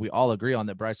something I think we all agree on,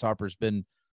 that Bryce Harper's been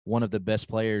one of the best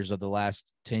players of the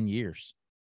last 10 years.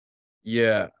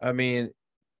 Yeah. I mean,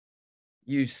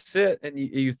 you sit and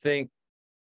you think,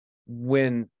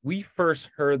 when we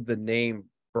first heard the name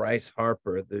Bryce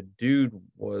Harper, the dude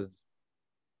was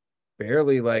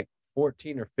barely like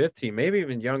 14 or 15, maybe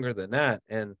even younger than that.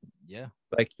 And yeah,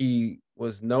 like he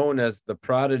was known as the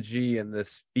prodigy and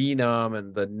this phenom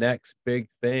and the next big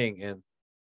thing. And,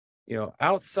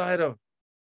 outside of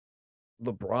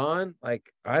LeBron,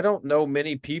 like, I don't know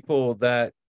many people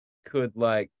that could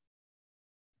like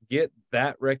get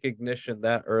that recognition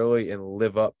that early and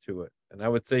live up to it. And I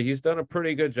would say he's done a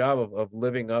pretty good job of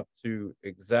living up to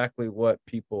exactly what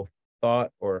people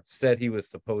thought or said he was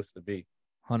supposed to be.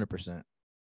 100%.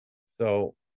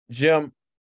 So, Jim,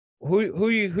 who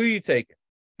you taking?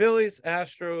 Phillies,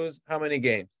 Astros, how many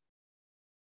games?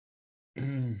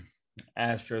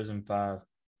 Astros in 5.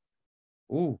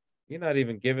 Ooh, you're not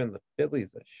even giving the Phillies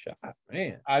a shot,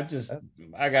 man. I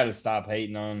got to stop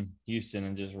hating on Houston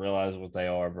and just realize what they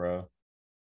are, bro.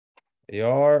 They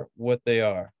are what they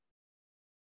are.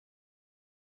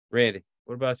 Randy,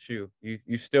 what about you?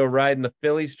 You still riding the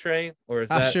Phillies train, or is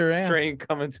that train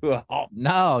coming to a halt?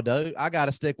 No, dude, I got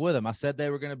to stick with them. I said they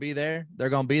were going to be there. They're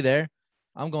going to be there.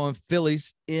 I'm going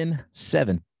Phillies in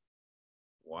 7.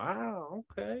 Wow.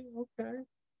 Okay.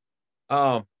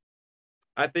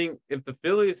 I think if the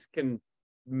Phillies can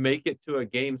make it to a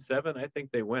game 7, I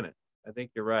think they win it. I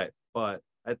think you're right, but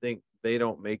I think they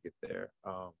don't make it there.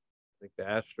 I think the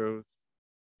Astros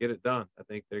get it done. I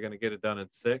think they're going to get it done in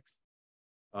 6.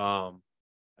 I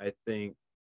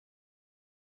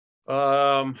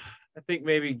think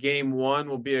maybe game 1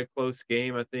 will be a close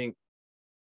game. I think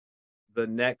the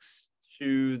next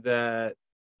 2 that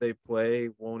they play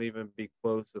won't even be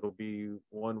close. It'll be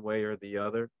one way or the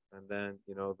other. And then,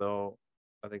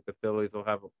 I think the Phillies will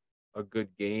have a good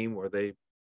game where they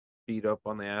beat up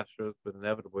on the Astros, but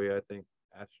inevitably I think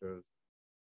Astros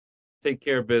take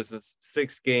care of business.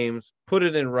 6 games, put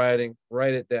it in writing,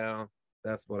 write it down.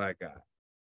 That's what I got.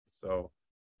 So,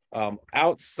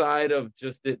 outside of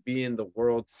just it being the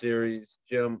World Series,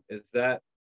 Jim,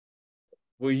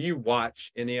 will you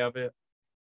watch any of it?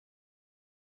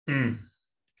 You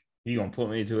gonna put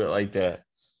me to it like that?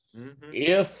 Mm-hmm.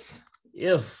 If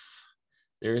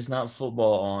there is not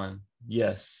football on,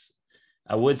 yes,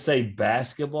 I would say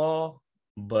basketball,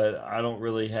 but I don't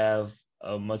really have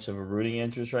much of a rooting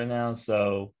interest right now,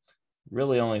 so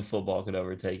really only football could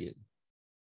overtake it.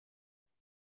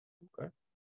 Okay.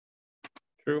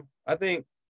 True. I think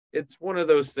it's one of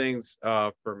those things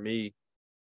for me.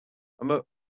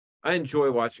 I enjoy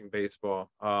watching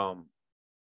baseball.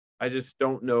 I just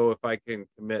don't know if I can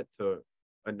commit to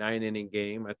a 9-inning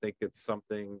game. I think it's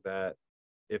something that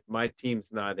if my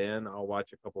team's not in, I'll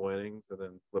watch a couple innings and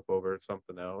then flip over to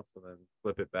something else and then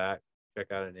flip it back, check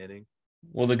out an inning.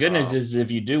 Well, the good news is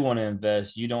if you do want to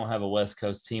invest, you don't have a West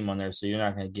Coast team on there, so you're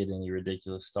not going to get any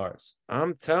ridiculous starts.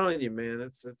 I'm telling you, man,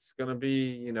 it's gonna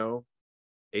be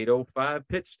 8:05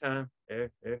 pitch time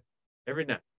every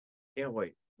night. Can't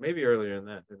wait. Maybe earlier than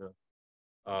that. Who knows?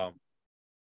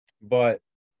 But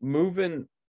moving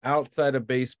outside of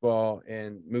baseball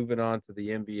and moving on to the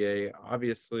NBA,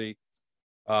 obviously,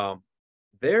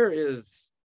 there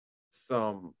is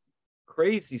some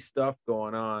crazy stuff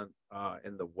going on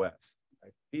in the West. I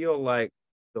feel like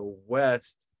the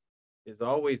West is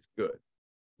always good.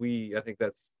 I think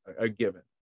that's a given.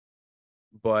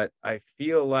 But I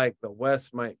feel like the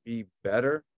West might be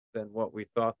better than what we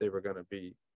thought they were going to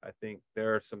be. I think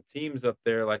there are some teams up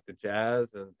there like the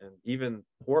Jazz and even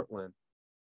Portland.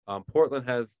 Portland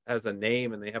has a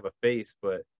name and they have a face,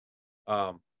 but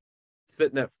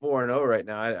sitting at 4-0 right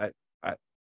now,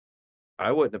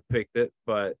 I wouldn't have picked it.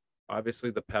 But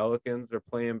obviously the Pelicans are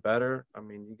playing better. I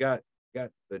mean, you got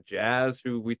the Jazz,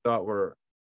 who we thought were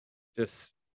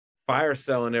just fire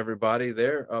selling everybody.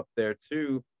 They're up there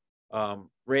too.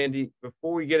 Randy,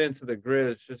 before we get into the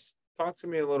Grizz, just talk to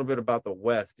me a little bit about the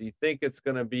West. Do you think there's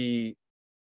going to be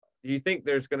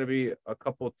a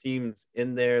couple teams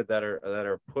in there that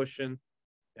are pushing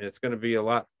and it's going to be a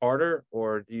lot harder,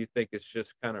 or do you think it's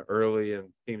just kind of early and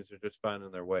teams are just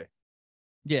finding their way?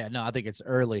 Yeah, no, I think it's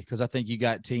early because I think you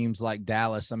got teams like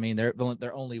Dallas. I mean, their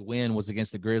only win was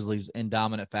against the Grizzlies in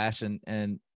dominant fashion,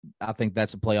 and I think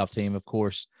that's a playoff team, of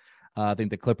course. I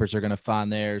think the Clippers are going to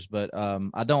find theirs, but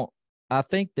I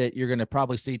think that you're going to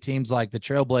probably see teams like the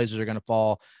Trailblazers are going to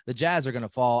fall. The Jazz are going to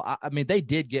fall. I mean, they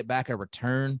did get back a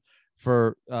return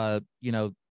for,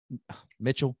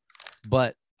 Mitchell,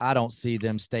 but I don't see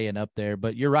them staying up there.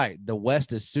 But you're right. The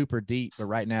West is super deep, but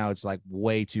right now it's like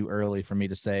way too early for me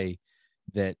to say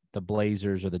that the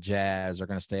Blazers or the Jazz are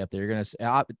going to stay up there. You're going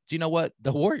to do you know what?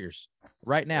 The Warriors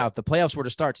right now, if the playoffs were to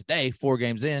start today, 4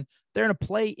 games in, they're in a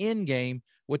play-in game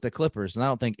with the Clippers. And I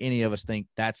don't think any of us think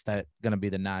that's going to be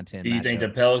the 9-10. Do you think the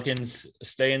Pelicans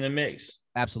stay in the mix?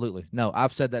 Absolutely. No,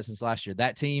 I've said that since last year.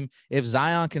 That team, if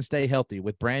Zion can stay healthy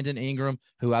with Brandon Ingram,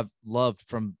 who I've loved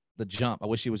from the jump, I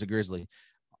wish he was a Grizzly.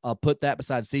 I'll put that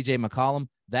beside CJ McCollum.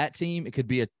 That team,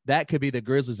 that could be the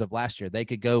Grizzlies of last year. They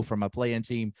could go from a play-in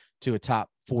team to a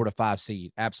top 4 to 5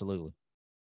 seed. Absolutely.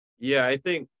 Yeah, I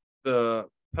think the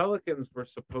Pelicans were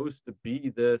supposed to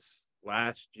be this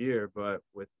last year, but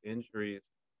with injuries,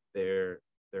 they're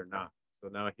not. So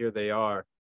now here they are.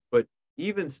 But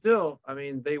even still, I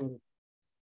mean,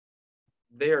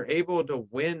 they are able to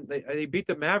win. They beat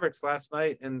the Mavericks last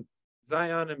night, and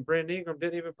Zion and Brandon Ingram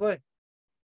didn't even play.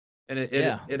 And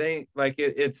it ain't like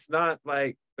it's not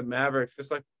like the Mavericks, just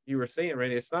like you were saying,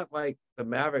 Randy. It's not like the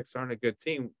Mavericks aren't a good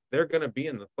team. They're going to be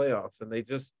in the playoffs, and they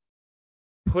just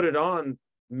put it on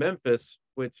Memphis,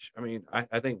 which, I mean,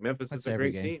 I think Memphis is a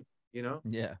great team,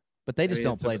 Yeah, but they just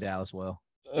don't play Dallas well.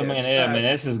 I mean,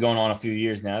 this is going on a few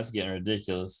years now. It's getting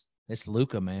ridiculous. It's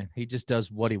Luka, man. He just does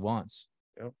what he wants.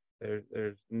 Yep.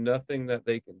 There's nothing that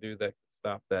they can do that can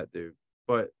stop that dude.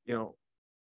 But,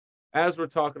 as we're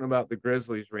talking about the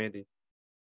Grizzlies, Randy,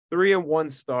 3-1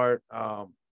 start.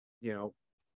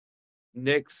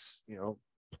 Knicks,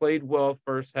 played well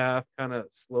first half, kind of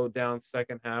slowed down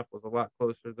second half, was a lot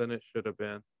closer than it should have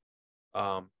been.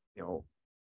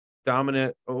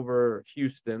 Dominant over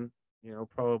Houston,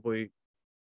 probably,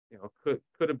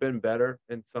 could have been better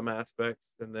in some aspects.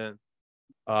 And then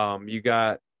you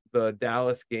got the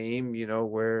Dallas game,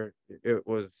 where it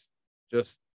was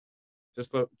just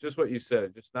what you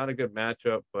said, just not a good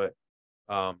matchup, but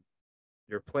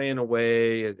you're playing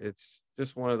away. It's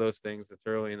just one of those things. It's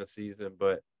early in the season,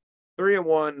 but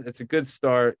 3-1, it's a good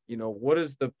start. What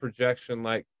is the projection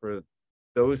like for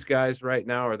those guys right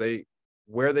now? Are they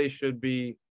where they should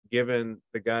be given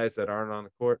the guys that aren't on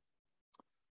the court?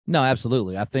 No,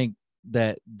 absolutely. I think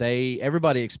that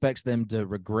everybody expects them to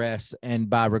regress, and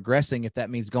by regressing, if that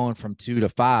means going from 2 to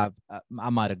 5, I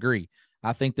might agree.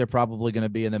 I think they're probably going to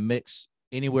be in the mix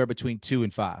anywhere between 2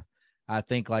 and 5. I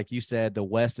think, like you said, the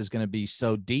West is going to be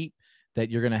so deep that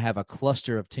you're going to have a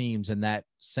cluster of teams in that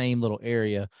same little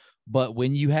area. But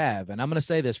when you have, and I'm going to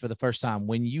say this for the first time,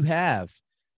 when you have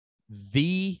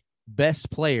the best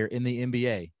player in the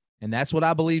NBA, and that's what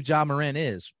I believe Ja Morant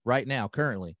is right now,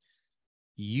 currently,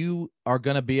 you are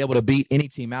going to be able to beat any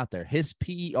team out there. His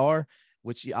PER,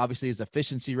 which obviously his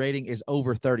efficiency rating, is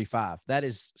over 35. That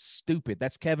is stupid.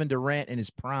 That's Kevin Durant in his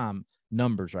prime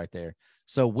numbers right there.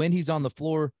 So when he's on the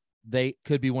floor, they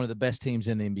could be one of the best teams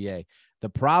in the NBA. The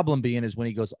problem being is when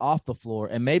he goes off the floor,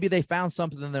 and maybe they found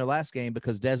something in their last game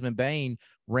because Desmond Bane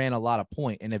ran a lot of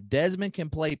point. And if Desmond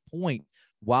can play point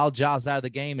while Ja's out of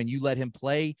the game and you let him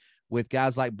play with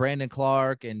guys like Brandon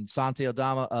Clark and Santi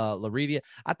Aldama, Larivia.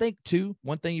 I think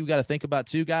one thing you got to think about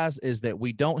too, guys, is that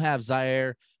we don't have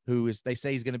Zaire, they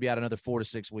say he's going to be out another 4 to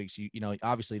 6 weeks. You know,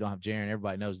 obviously you don't have Jaren.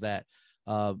 Everybody knows that.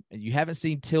 You haven't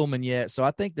seen Tillman yet. So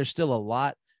I think there's still a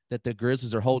lot that the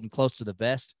Grizzlies are holding close to the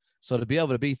vest. So to be able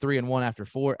to be 3-1 after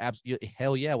 4,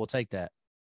 hell yeah, we'll take that.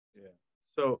 Yeah.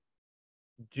 So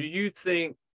do you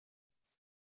think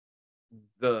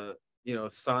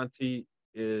Santi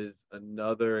is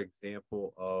another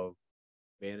example of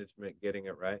management getting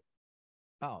it right?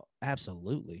 Oh,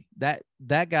 absolutely. That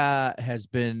guy has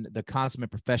been the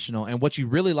consummate professional. And what you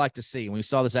really like to see, when we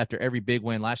saw this after every big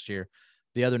win last year,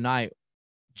 the other night,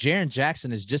 Jaren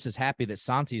Jackson is just as happy that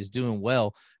Santi is doing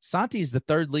well. Santi is the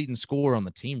 3rd leading scorer on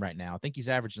the team right now. I think he's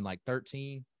averaging like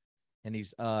 13, and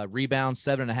he's rebounds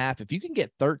 7.5. If you can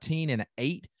get 13 and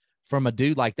 8 from a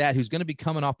dude like that, who's going to be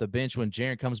coming off the bench when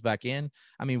Jaren comes back in,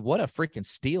 I mean, what a freaking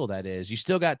steal that is. You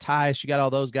still got Tyus, you got all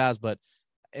those guys,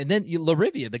 and then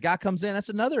Larivia, the guy comes in. That's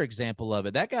another example of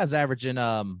it. That guy's averaging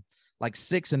like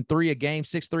 6 and 3 a game,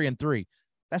 6, 3 and 3.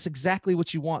 That's exactly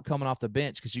what you want coming off the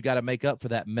bench, because you got to make up for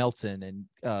that Melton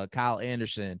and Kyle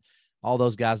Anderson, all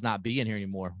those guys not being here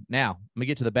anymore. Now, let me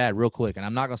get to the bad real quick, and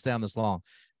I'm not going to stay on this long.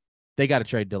 They got to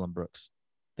trade Dillon Brooks.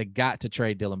 They got to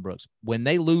trade Dillon Brooks. When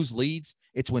they lose leads,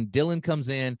 it's when Dillon comes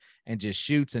in and just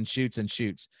shoots and shoots and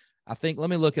shoots. I think, let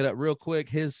me look it up real quick.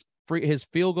 His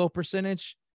field goal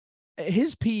percentage,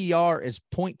 his PER is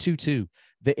 0.22.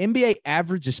 The NBA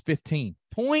average is 15.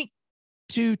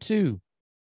 0.22.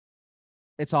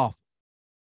 It's off.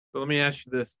 So let me ask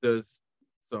you this: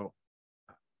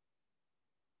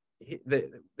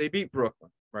 they beat Brooklyn,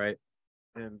 right?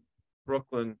 And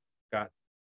Brooklyn got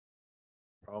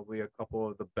probably a couple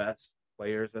of the best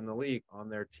players in the league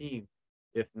on their team,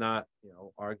 if not,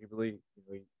 arguably.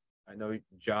 I know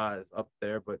Ja is up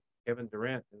there, but Kevin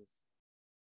Durant is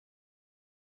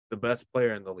the best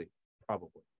player in the league,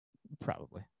 probably.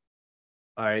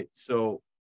 All right, so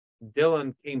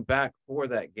Dillon came back for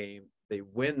that game. They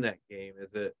win that game.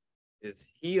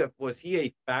 Was he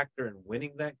a factor in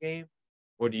winning that game,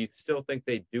 or do you still think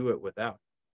they do it without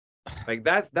him? Like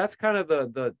that's kind of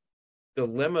the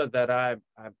dilemma that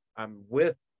I'm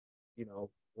with.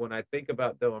 When I think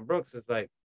about Dillon Brooks, is like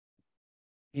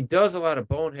he does a lot of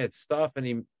bonehead stuff, and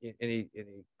he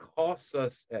costs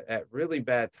us at really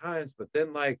bad times. But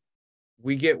then like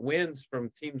we get wins from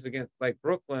teams against like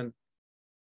Brooklyn,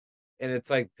 and it's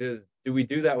like, do we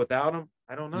do that without him?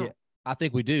 I don't know. Yeah, I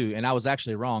think we do. And I was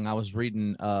actually wrong. I was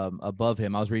reading above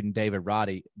him. I was reading David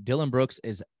Roddy. Dillon Brooks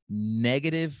is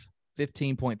negative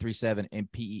 15.37 in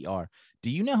PER. Do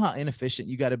you know how inefficient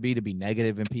you got to be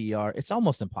negative in PER? It's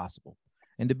almost impossible.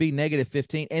 And to be negative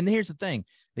 15. And here's the thing.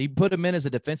 They put him in as a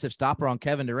defensive stopper on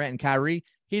Kevin Durant and Kyrie.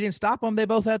 He didn't stop them. They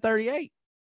both had 38.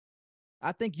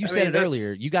 I think you said it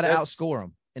earlier. You got to outscore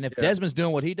him. And if Desmond's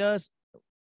doing what he does,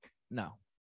 no.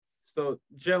 So,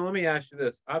 Joe, let me ask you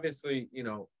this. Obviously,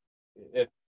 if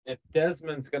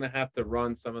Desmond's going to have to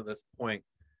run some of this point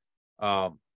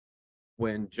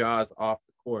when Ja's off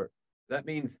the court, that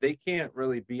means they can't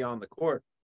really be on the court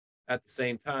at the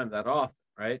same time that often,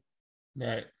 right?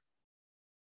 Right.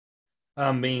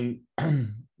 I mean,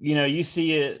 you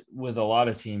see it with a lot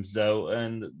of teams, though,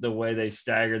 and the way they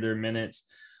stagger their minutes.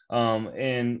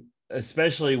 And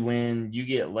especially when you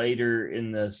get later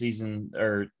in the season,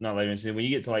 or not later in the season, when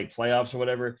you get to like playoffs or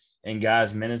whatever, and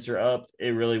guys' minutes are up, it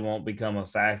really won't become a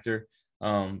factor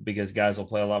because guys will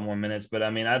play a lot more minutes. But I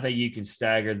mean, I think you can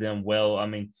stagger them well. I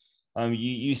mean,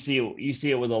 you see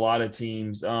it with a lot of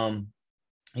teams.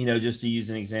 Just to use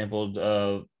an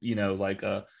example,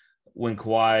 when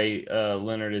Kawhi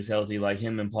Leonard is healthy, like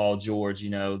him and Paul George,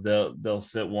 they'll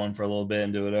sit one for a little bit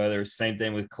and do it other. Same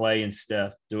thing with Clay and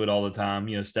Steph, do it all the time.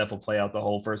 Steph will play out the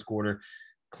whole first quarter.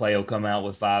 Clay will come out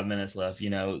with 5 minutes left,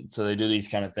 so they do these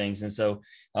kind of things. And so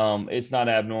it's not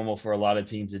abnormal for a lot of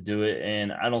teams to do it.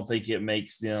 And I don't think it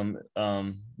makes them,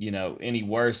 any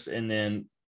worse. And then,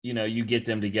 you get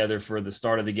them together for the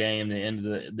start of the game, the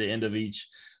end of each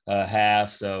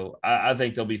half. So I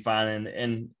think they'll be fine.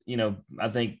 And I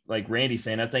think like Randy's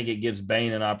saying, I think it gives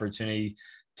Bane an opportunity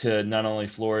to not only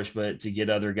flourish, but to get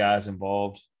other guys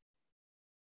involved.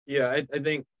 Yeah, I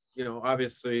think,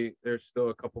 obviously there's still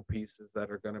a couple pieces that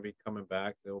are going to be coming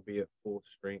back. They'll be at full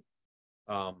strength.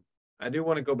 I do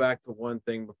want to go back to one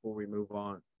thing before we move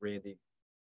on, Randy.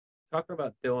 Talking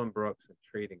about Dillon Brooks and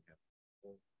trading him.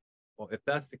 Well, if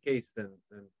that's the case, then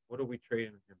what are we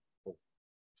trading him for?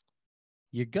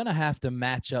 You're going to have to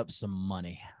match up some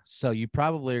money. So you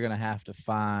probably are going to have to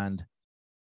find,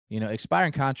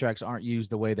 expiring contracts aren't used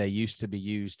the way they used to be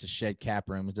used to shed cap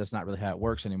room. That's not really how it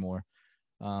works anymore.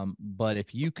 But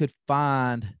if you could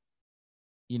find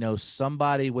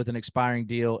somebody with an expiring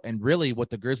deal. And really what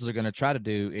the Grizzlies are going to try to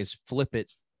do is flip it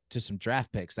to some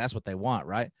draft picks. That's what they want,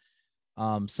 right?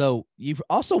 So you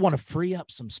also want to free up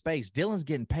some space. Dillon's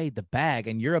getting paid the bag,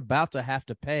 and you're about to have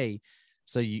to pay.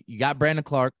 So you got Brandon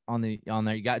Clark on there.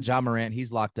 You got Ja Morant.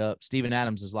 He's locked up. Steven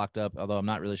Adams is locked up, although I'm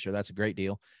not really sure that's a great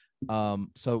deal. But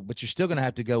you're still going to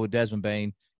have to go with Desmond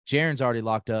Bane. Jaren's already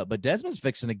locked up, but Desmond's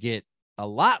fixing to get a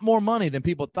lot more money than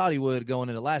people thought he would going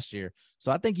into last year.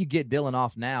 So I think you get Dillon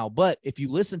off now. But if you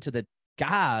listen to the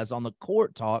guys on the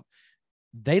court talk,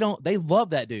 they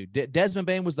love that dude. Desmond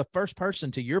Bane was the first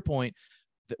person, to your point,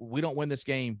 that we don't win this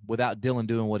game without Dillon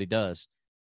doing what he does.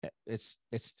 It's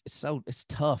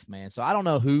tough, man. So I don't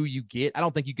know who you get. I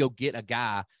don't think you go get a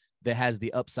guy that has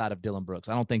the upside of Dillon Brooks.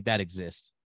 I don't think that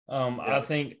exists. I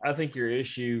think your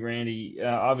issue, Randy,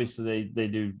 obviously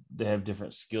they have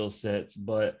different skill sets,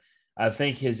 but I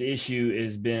think his issue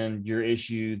has been your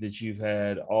issue that you've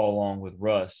had all along with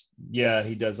Russ. Yeah,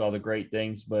 he does all the great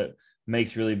things, but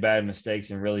makes really bad mistakes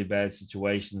in really bad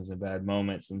situations and bad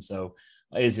moments. And so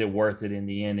is it worth it in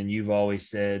the end? And you've always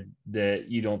said that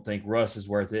you don't think Russ is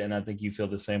worth it. And I think you feel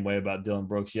the same way about Dillon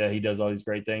Brooks. Yeah, he does all these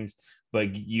great things,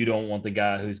 but you don't want the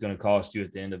guy who's going to cost you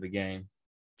at the end of the game.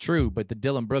 True, but the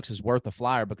Dillon Brooks is worth a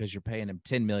flyer because you're paying him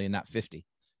 $10 million, not $50.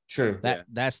 True.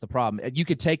 That's the problem. You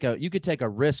could take a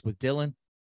risk with Dillon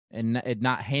and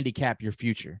not handicap your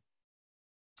future,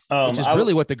 which is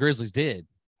really what the Grizzlies did.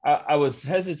 I was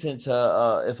hesitant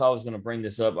to if I was going to bring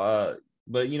this up,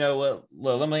 but you know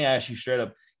what? Let me ask you straight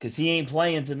up, because he ain't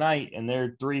playing tonight, and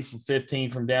they're 3 for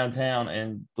 15 from downtown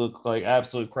and look like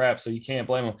absolute crap. So you can't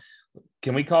blame them.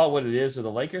 Can we call it what it is? Are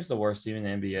the Lakers the worst team in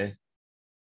the NBA?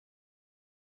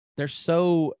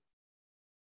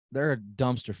 They're a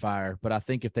dumpster fire, but I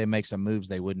think if they make some moves,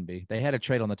 they wouldn't be. They had a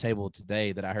trade on the table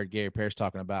today that I heard Gary Parrish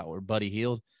talking about where Buddy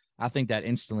Hield. I think that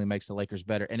instantly makes the Lakers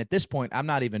better. And at this point, I'm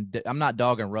not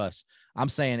dogging Russ. I'm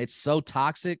saying it's so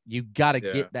toxic. You got to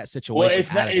get that situation.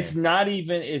 Well, it's not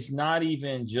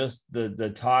even just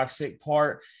the toxic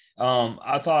part.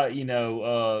 I thought,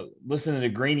 listening to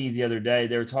Greeny the other day,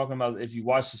 they were talking about if you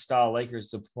watch the style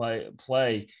Lakers to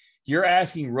play, you're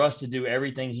asking Russ to do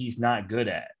everything he's not good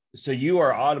at. So you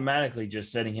are automatically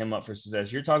just setting him up for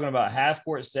success. You're talking about half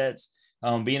court sets,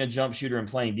 being a jump shooter and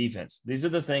playing defense. These are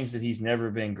the things that he's never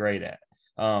been great at.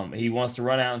 He wants to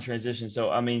run out and transition. So,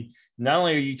 I mean, not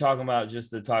only are you talking about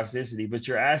just the toxicity, but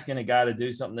you're asking a guy to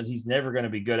do something that he's never going to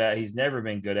be good at. He's never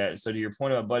been good at. So to your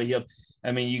point about Buddy Hield,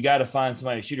 I mean, you got to find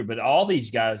somebody to shooter. But all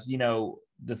these guys,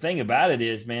 the thing about it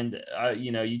is, man,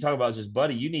 you talk about just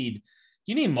Buddy, you need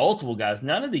multiple guys.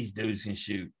 None of these dudes can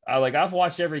shoot. I've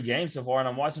watched every game so far, and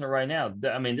I'm watching it right now.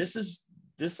 I mean, this is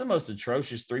the most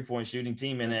atrocious 3-point shooting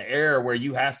team in an era where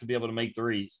you have to be able to make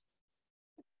threes.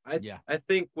 I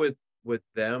think with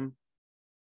them,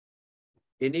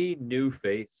 any new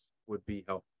face would be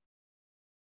helpful.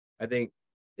 I think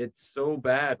it's so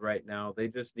bad right now. They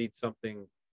just need something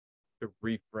to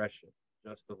refresh it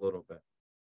just a little bit.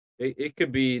 It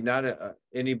could be not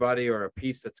anybody or a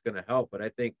piece that's going to help, but I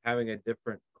think having a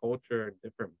different culture, a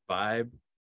different vibe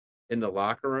in the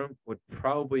locker room would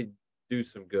probably do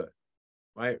some good.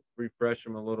 Might refresh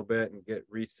them a little bit and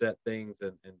reset things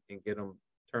and get them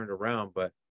turned around.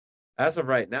 But as of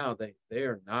right now, they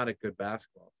are not a good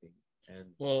basketball team.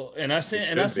 And I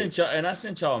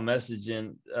sent y'all a message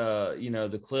in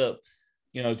the clip.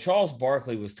 Charles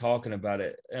Barkley was talking about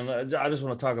it, and I just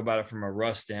want to talk about it from a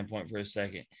Russ standpoint for a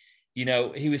second.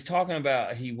 He was talking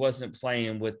about he wasn't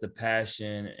playing with the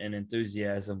passion and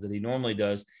enthusiasm that he normally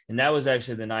does. And that was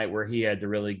actually the night where he had the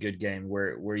really good game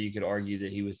where you could argue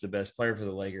that he was the best player for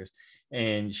the Lakers.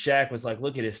 And Shaq was like,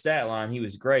 look at his stat line. He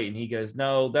was great. And he goes,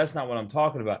 no, that's not what I'm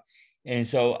talking about. And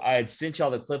so I had sent y'all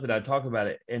the clip and I talked about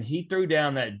it. And he threw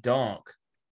down that dunk,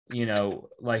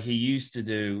 like he used to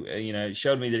do. It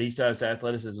showed me that he still has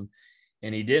athleticism.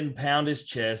 And he didn't pound his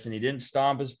chest and he didn't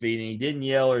stomp his feet and he didn't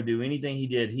yell or do anything he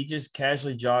did. He just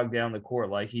casually jogged down the court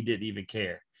like he didn't even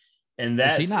care. And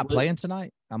that's he not playing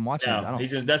tonight? I'm watching. No,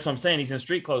 that's what I'm saying. He's in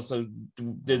street clothes. So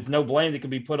there's no blame that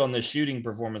can be put on the shooting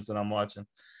performance that I'm watching.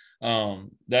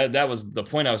 That was the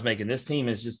point I was making. This team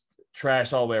is just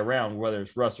trash all the way around, whether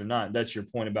it's Russ or not. That's your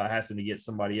point about having to get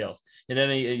somebody else. And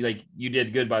then you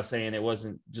did good by saying it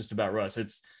wasn't just about Russ.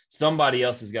 It's somebody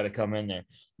else has got to come in there.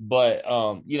 But,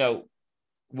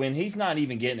 when he's not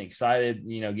even getting excited,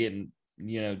 getting,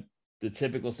 the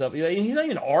typical stuff, he's not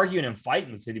even arguing and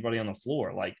fighting with anybody on the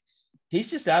floor. Like he's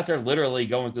just out there literally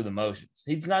going through the motions.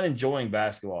 He's not enjoying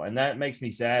basketball. And that makes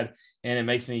me sad. And it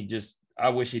makes me I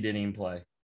wish he didn't even play.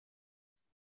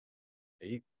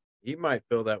 He might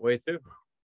feel that way too.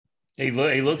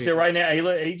 He looks it right now.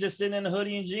 He's just sitting in a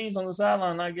hoodie and jeans on the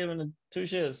sideline, not giving two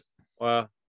shits. Well,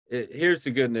 here's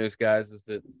the good news, guys, is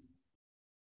that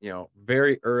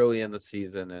very early in the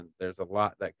season, and there's a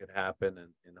lot that could happen, and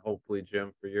hopefully,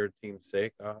 Jim, for your team's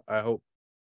sake, I hope.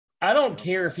 I don't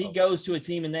care if he goes to a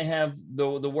team and they have the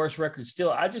worst record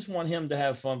still. I just want him to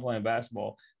have fun playing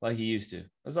basketball like he used to.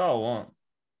 That's all I want.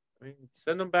 I mean,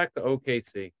 send him back to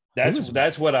OKC.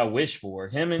 That's what I wish for.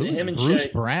 Him and Bruce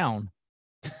Shea. Brown.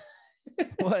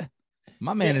 What?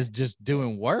 My man is just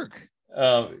doing work.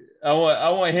 I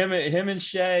want him and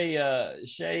Shea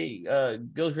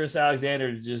Gilchrist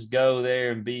Alexander to just go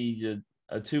there and be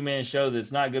a two-man show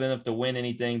that's not good enough to win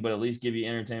anything, but at least give you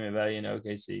entertainment value in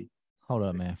OKC. Hold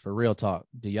up, man. For real talk.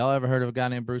 Do y'all ever heard of a guy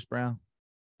named Bruce Brown?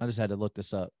 I just had to look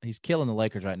this up. He's killing the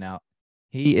Lakers right now.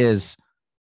 He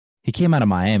came out of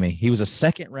Miami. He was a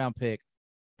second-round pick,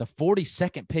 the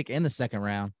 42nd pick in the second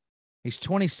round. He's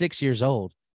 26 years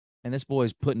old, and this boy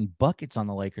is putting buckets on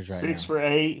the Lakers right now. 6 for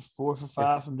 8, 4 for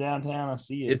 5 from downtown. I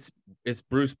see it. It's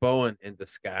Bruce Bowen in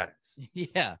disguise.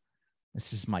 Yeah.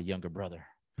 This is my younger brother,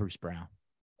 Bruce Brown.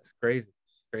 That's crazy.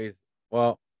 Crazy.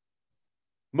 Well,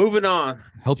 moving on.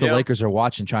 Hope Jim. the Lakers are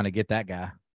watching, trying to get that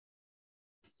guy.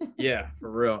 Yeah,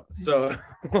 for real. So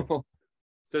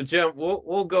Jim,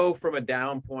 we'll go from a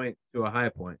down point to a high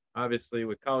point. Obviously,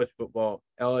 with college football,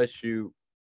 LSU,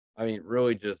 I mean,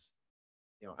 really just,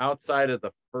 outside of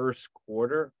the first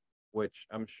quarter, which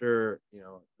I'm sure,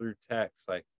 through text,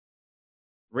 like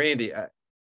Randy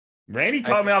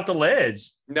talked me off the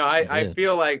ledge. No, I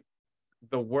feel like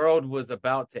the world was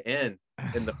about to end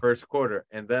in the first quarter,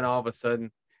 and then all of a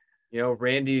sudden,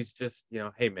 Randy's just,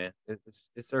 hey man,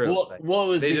 it's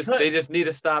early. They just need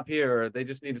to stop here, or they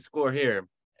just need to score here.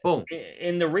 Boom.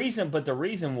 And the reason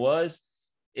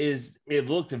is it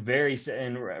looked and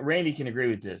Randy can agree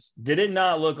with this. Did it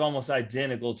not look almost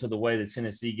identical to the way the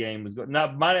Tennessee game was going?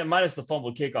 Not minus the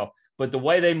fumbled kickoff, but the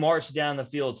way they marched down the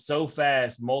field so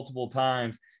fast multiple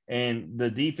times, and the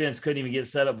defense couldn't even get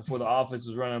set up before the offense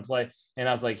was running a play. And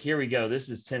I was like, here we go. This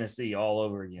is Tennessee all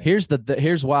over again.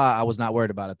 Here's why I was not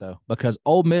worried about it, though, because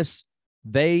Ole Miss,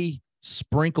 they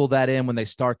sprinkle that in when they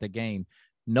start the game.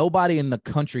 Nobody in the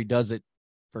country does it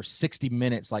for 60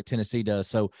 minutes like Tennessee does.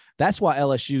 So that's why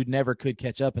LSU never could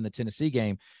catch up in the Tennessee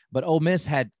game. But Ole Miss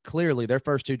had clearly their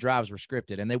first two drives were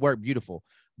scripted, and they worked beautiful.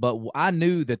 But I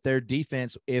knew that their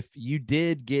defense, if you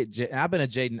did get – I've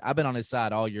been on his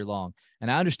side all year long,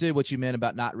 and I understood what you meant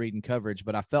about not reading coverage,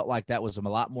 but I felt like that was a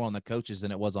lot more on the coaches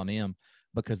than it was on him,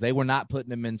 because they were not putting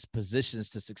them in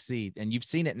positions to succeed. And you've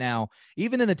seen it now.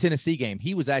 Even in the Tennessee game,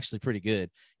 he was actually pretty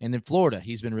good. And in Florida,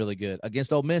 he's been really good.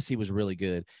 Against Ole Miss, he was really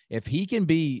good. If he can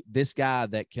be this guy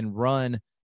that can run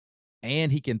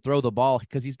and he can throw the ball,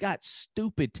 because he's got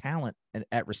stupid talent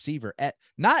at receiver, at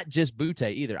not just Butte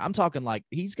either. I'm talking like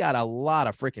he's got a lot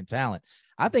of freaking talent.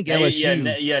 I think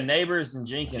LSU. Neighbors and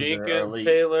Jenkins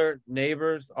Taylor,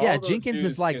 Neighbors. Yeah, Jenkins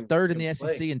is like third in the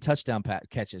SEC in touchdown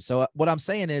catches. So what I'm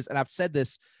saying is, and I've said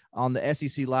this on the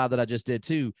SEC Live that I just did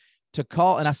too, to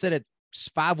call, and I said it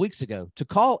 5 weeks ago, to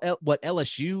call what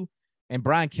LSU and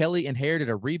Brian Kelly inherited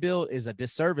a rebuild is a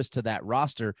disservice to that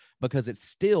roster, because it's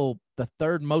still the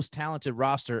third most talented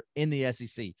roster in the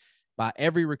SEC by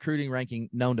every recruiting ranking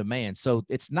known to man. So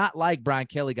it's not like Brian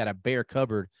Kelly got a bare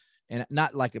cupboard. And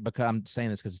not like it because I'm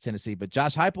saying this because it's Tennessee, but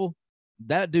Josh Heupel,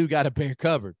 that dude got a bear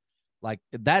covered. Like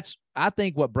I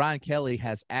think what Brian Kelly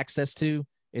has access to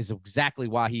is exactly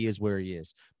why he is where he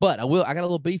is. But I got a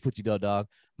little beef with you though, dog.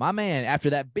 My man,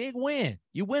 after that big win,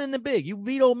 you win in the big, you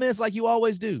beat Ole Miss like you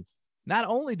always do. Not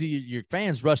only do your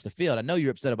fans rush the field, I know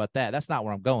you're upset about that. That's not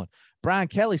where I'm going. Brian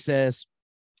Kelly says,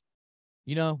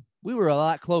 we were a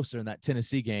lot closer in that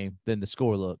Tennessee game than the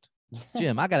score looked.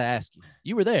 Jim, I got to ask you,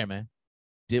 you were there, man.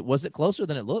 Was it closer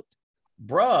than it looked?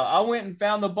 Bruh, I went and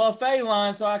found the buffet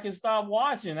line so I could stop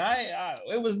watching.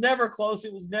 It was never close.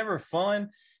 It was never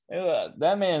fun.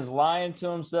 That man's lying to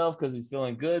himself because he's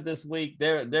feeling good this week.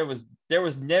 There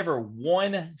was never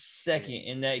 1 second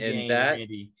in that game,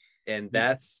 Randy. And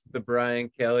that's the Brian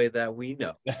Kelly that we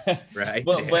know, right?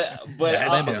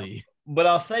 but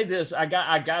I'll say this: I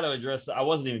got to address. I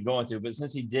wasn't even going to, but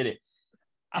since he did it,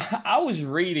 I was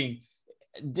reading.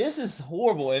 This is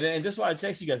horrible. And this is why I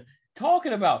text you guys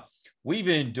talking about we've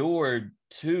endured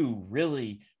 2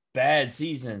 really bad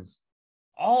seasons.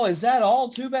 Oh, is that all?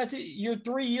 2 bad seasons? You're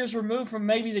 3 years removed from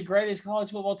maybe the greatest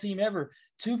college football team ever.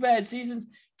 2 bad seasons.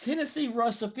 Tennessee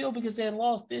rushed the field because they had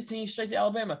lost 15 straight to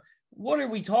Alabama. What are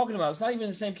we talking about? It's not even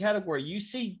the same category. You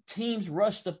see teams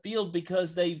rush the field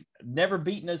because they've never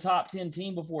beaten a top 10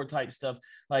 team before type stuff.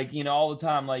 Like, all the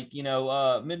time, like,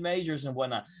 mid-majors and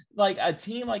whatnot. Like a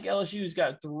team like LSU's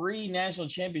got 3 national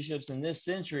championships in this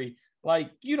century.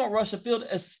 Like, you don't rush the field,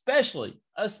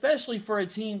 especially for a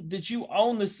team that you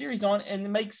own the series on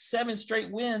and make 7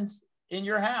 straight wins in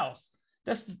your house.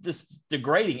 That's just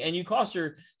degrading. And you cost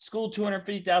your school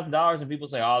 $250,000, and people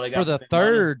say, "Oh, they got for the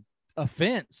third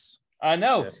offense." I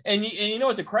know. Yeah. And you know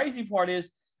what the crazy part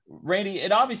is, Randy?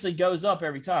 It obviously goes up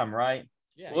every time, right?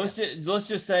 Yeah. Well, let's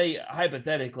just say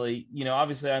hypothetically,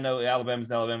 obviously I know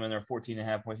Alabama's Alabama and they're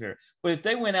 14.5 points here. But if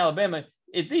they win Alabama,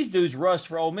 if these dudes rush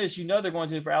for Ole Miss, they're going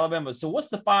to for Alabama. So what's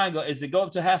the fine go? Is it go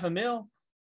up to $500,000?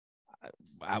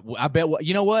 I bet.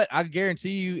 You know what? I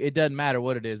guarantee you, it doesn't matter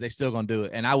what it is. They still gonna do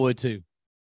it, and I would too.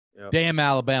 Yep. Damn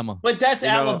Alabama. But that's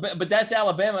Alabama. But that's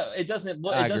Alabama. It doesn't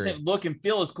look. I It doesn't agree. look and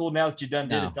feel as cool now that you done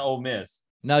did it to Ole Miss.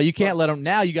 No, you can't let them.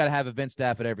 Now you got to have event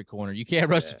staff at every corner. You can't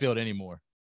rush the field anymore.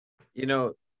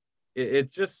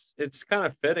 It's kind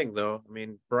of fitting though. I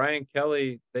mean, Brian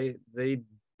Kelly, they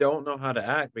don't know how to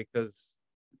act because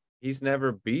he's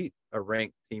never beat a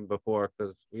ranked team before,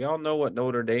 because we all know what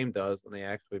Notre Dame does when they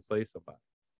actually play somebody.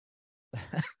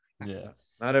 Yeah.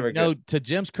 Not ever good. To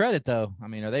Jim's credit, though, I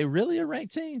mean, are they really a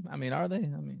ranked team? I mean, are they?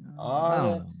 I mean, I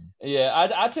don't know. Yeah,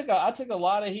 I took a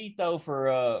lot of heat though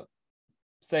for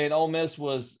saying Ole Miss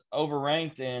was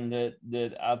overranked and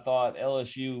that I thought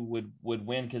LSU would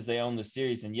win because they own the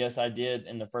series. And yes, I did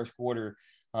in the first quarter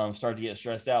start to get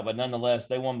stressed out, but nonetheless,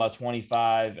 they won by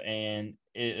 25, and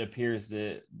it appears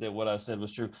that what I said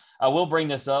was true. I will bring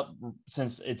this up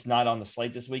since it's not on the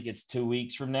slate this week. It's 2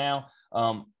 weeks from now.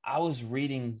 I was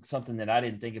reading something that I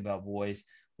didn't think about, boys.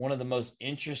 One of the most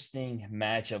interesting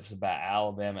matchups about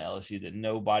Alabama LSU that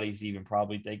nobody's even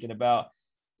probably thinking about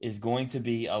is going to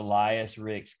be Elias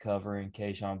Ricks covering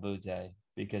Kayshon Boutte,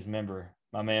 because remember,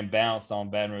 my man bounced on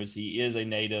Baton Rouge. He is a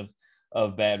native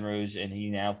of Baton Rouge, and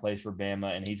he now plays for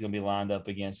Bama, and he's going to be lined up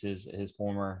against his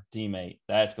former teammate.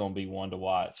 That's going to be one to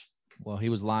watch. Well, he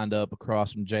was lined up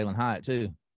across from Jalen Hyatt too.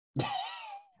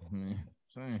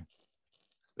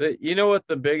 You know what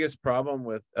the biggest problem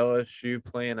with LSU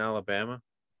playing Alabama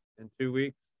in 2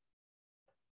 weeks?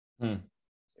 It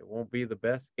won't be the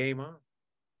best game on.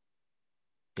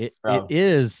 That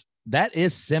is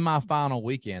semifinal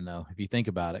weekend though, if you think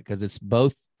about it, because it's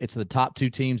the top 2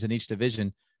 teams in each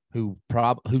division who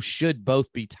should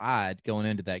both be tied going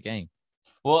into that game.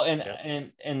 Well,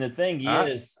 and the thing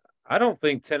is, I don't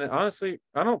think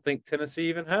Tennessee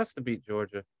even has to beat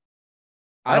Georgia.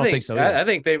 I don't think so either. I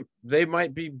think they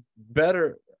might be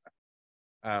better.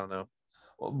 I don't know.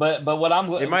 But what I'm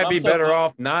they might be better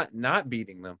off not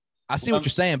beating them. I see what you're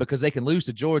saying, because they can lose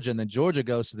to Georgia and then Georgia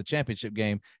goes to the championship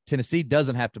game. Tennessee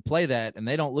doesn't have to play that, and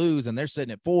they don't lose, and they're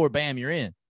sitting at 4. Bam, you're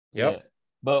in. Yep. Yeah.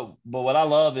 But what I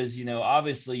love is,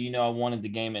 obviously, I wanted the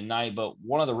game at night, but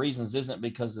one of the reasons isn't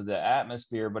because of the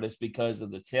atmosphere, but it's because of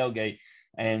the tailgate.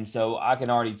 And so I can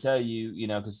already tell you,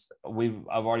 because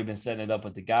I've already been setting it up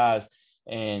with the guys,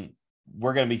 and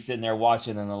we're going to be sitting there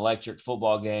watching an electric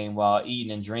football game while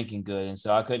eating and drinking good. And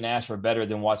so I couldn't ask for better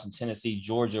than watching Tennessee,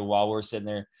 Georgia while we're sitting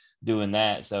there doing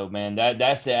that. So, man,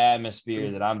 that's the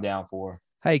atmosphere that I'm down for.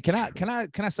 Hey, can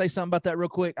I say something about that real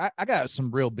quick? I got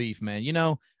some real beef, man.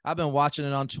 I've been watching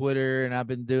it on Twitter and I've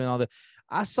been doing all that.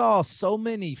 I saw so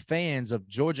many fans of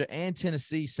Georgia and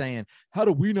Tennessee saying, how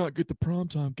do we not get the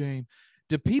primetime game?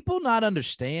 Do people not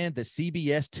understand that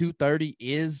CBS 2:30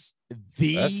 is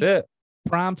That's it.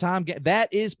 primetime game?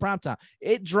 That is primetime.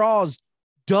 It draws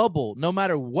double, no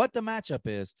matter what the matchup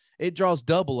is. It draws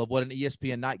double of what an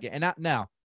ESPN night game. And now,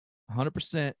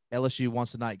 100% LSU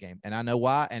wants a night game, and I know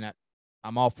why, and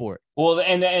I'm all for it. Well, but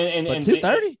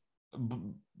 2:30.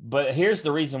 But here's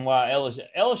the reason why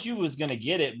LSU was going to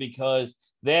get it, because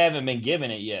they haven't been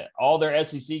given it yet. All their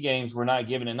SEC games were not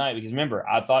given at night, because remember,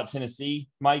 I thought Tennessee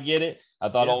might get it. I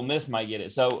thought Ole Miss might get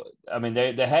it. So, I mean,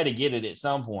 they had to get it at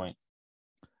some point.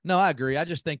 No, I agree. I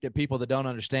just think that people that don't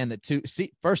understand that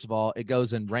first of all, it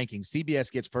goes in rankings.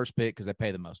 CBS gets first pick because they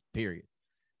pay the most, period.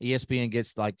 ESPN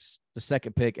gets like the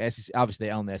second pick. SEC, obviously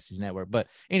they own the SEC network. But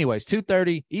anyways,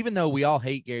 2:30, even though we all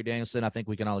hate Gary Danielson, I think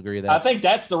we can all agree with that. I think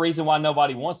that's the reason why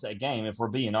nobody wants that game, if we're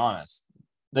being honest.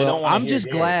 They don't want to. I'm just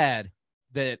glad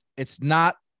that it's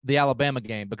not the Alabama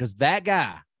game, because that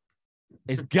guy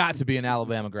has got to be an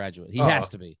Alabama graduate. He has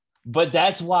to be. But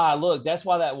that's why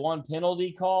that one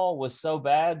penalty call was so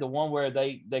bad. The one where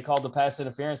they called the pass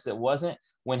interference that wasn't.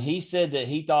 When he said that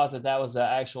he thought that was an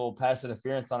actual pass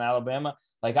interference on Alabama,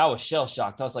 like, I was shell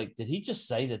shocked. I was like, did he just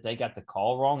say that they got the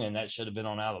call wrong and that should have been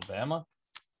on Alabama?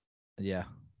 Yeah,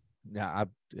 I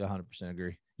 100%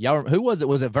 agree. Y'all, who was it?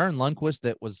 Was it Vern Lundquist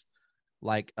that was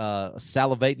like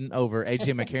salivating over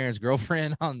AJ McCarron's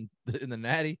girlfriend in the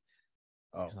Natty?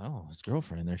 Oh, his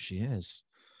girlfriend. There she is.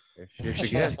 Here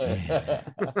she is.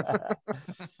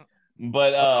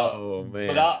 But Oh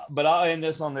man. but I'll end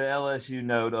this on the LSU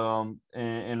note.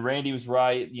 And Randy was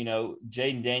right. You know,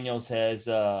 Jaden Daniels has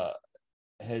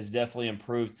definitely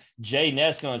improved. Jay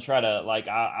Ness going to try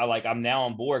to I'm now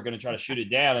on board, going to try to shoot it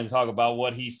down and talk about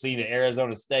what he's seen at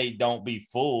Arizona State. Don't be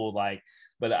fooled.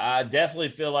 But I definitely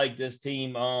feel like this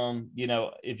team, you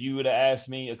know, if you would have asked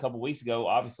me a couple weeks ago,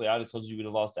 obviously I'd have told you we'd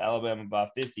have lost to Alabama by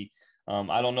 50.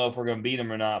 I don't know if we're going to beat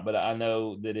them or not, but I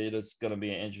know that it is going to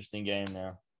be an interesting game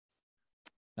now.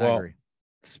 Well, I agree.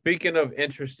 Speaking of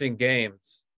interesting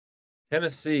games,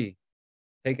 Tennessee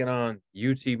taking on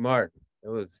UT Martin. It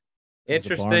was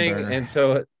interesting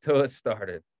until it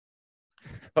started.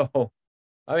 So,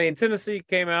 I mean, Tennessee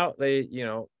came out. They, you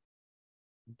know,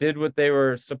 did what they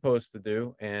were supposed to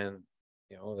do, and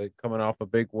you know, they coming off a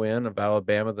big win of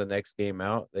Alabama the next game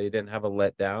out. They didn't have a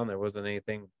letdown. There wasn't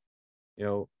anything, you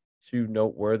know, too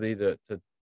noteworthy to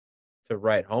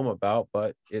write home about,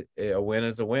 but a win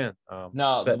is a win.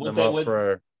 No, setting them up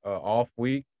for an off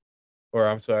week, or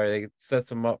I'm sorry, they set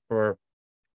them up for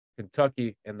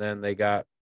Kentucky, and then they got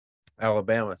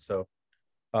Alabama. So,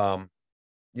 you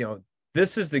know,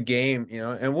 this is the game, you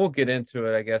know, and we'll get into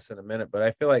it, I guess, in a minute, but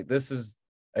I feel like this is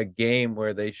a game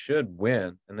where they should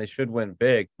win, and they should win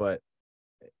big, but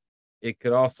it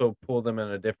could also pull them in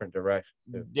a different direction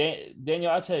too.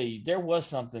 Daniel, I'll tell you, there was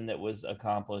something that was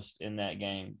accomplished in that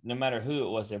game. No matter who it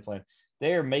was they're playing,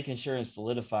 they are making sure and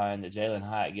solidifying that Jalin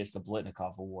Hyatt gets the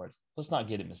Blitnikoff Award. Let's not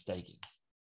get it mistaken.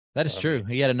 That is true.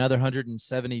 He had another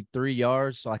 173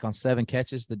 yards, like on 7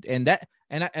 catches. And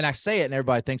I say it, and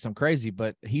everybody thinks I'm crazy,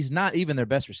 but he's not even their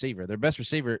best receiver. Their best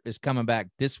receiver is coming back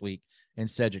this week in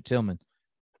Cedric Tillman.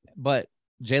 But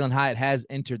Jalin Hyatt has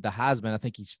entered the Heisman. I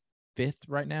think he's 5th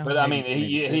right now. But I mean,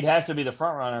 he'd have to be the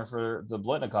front runner for the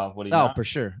Blitnikoff. Would he? Oh, not? For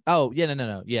sure. Oh, yeah,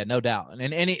 no, yeah, no doubt,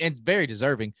 and very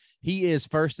deserving. He is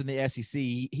first in the SEC.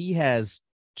 He has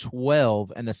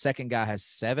 12, and the second guy has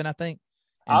 7, I think.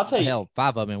 And I'll tell you,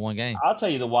 5 of them in one game. I'll tell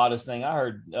you the wildest thing I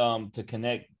heard to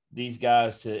connect these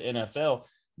guys to NFL.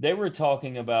 They were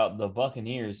talking about the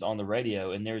Buccaneers on the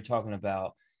radio, and they were talking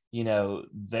about, you know,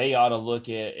 they ought to look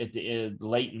at the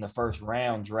late in the first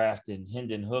round drafting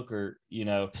Hendon Hooker, you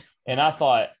know. And I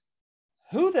thought,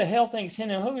 who the hell thinks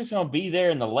Hendon Hooker's going to be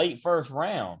there in the late first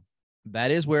round?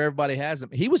 That is where everybody has him.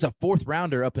 He was a 4th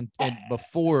rounder up and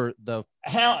before the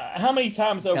how many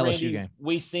times though, LSU Randy, game.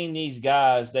 We've seen these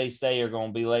guys they say are going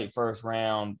to be late first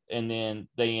round, and then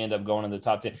they end up going in the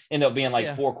top 10. End up being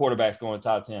like 4 quarterbacks going to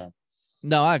top 10.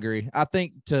 No, I agree. I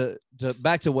think to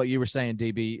back to what you were saying,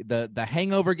 DB, the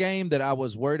hangover game that I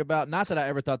was worried about, not that I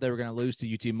ever thought they were going to lose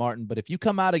to UT Martin, but if you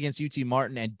come out against UT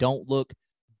Martin and don't look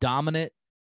dominant,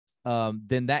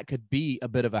 then that could be a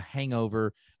bit of a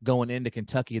hangover going into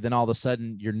Kentucky. Then all of a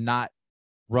sudden you're not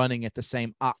running at the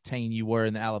same octane you were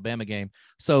in the Alabama game.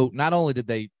 So not only did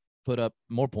they put up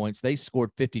more points, they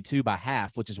scored 52 by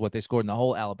half, which is what they scored in the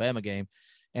whole Alabama game.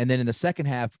 And then in the second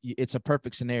half, it's a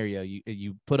perfect scenario.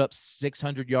 You put up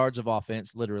 600 yards of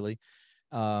offense, literally.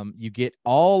 You get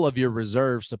all of your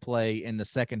reserves to play in the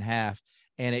second half.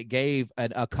 And it gave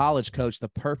a college coach the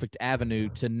perfect avenue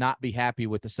to not be happy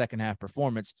with the second half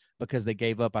performance, because they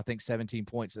gave up, I think, 17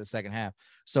 points in the second half.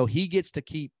 So he gets to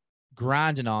keep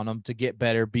grinding on them to get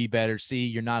better, be better, see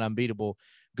you're not unbeatable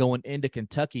going into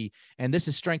Kentucky. And this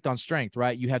is strength on strength,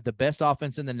 right? You have the best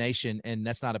offense in the nation, and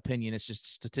that's not opinion, it's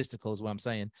just statistical is what I'm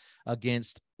saying,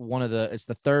 against it's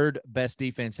the 3rd best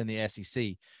defense in the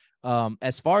SEC.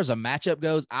 As far as a matchup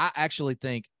goes, I actually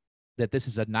think that this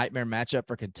is a nightmare matchup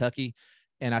for Kentucky.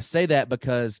 And I say that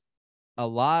because a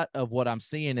lot of what I'm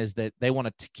seeing is that they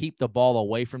want to keep the ball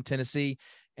away from Tennessee.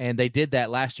 And they did that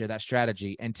last year, that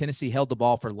strategy. And Tennessee held the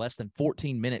ball for less than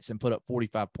 14 minutes and put up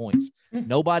 45 points.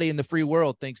 Nobody in the free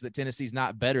world thinks that Tennessee's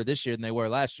not better this year than they were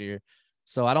last year.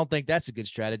 So I don't think that's a good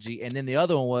strategy. And then the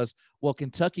other one was, well,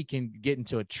 Kentucky can get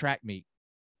into a track meet.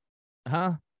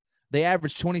 They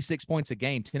average 26 points a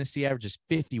game. Tennessee averages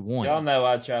 51. Y'all know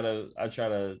I try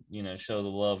to, you know, show the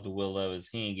love to Will Levis.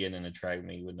 He ain't getting in a track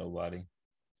meet with nobody.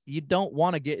 You don't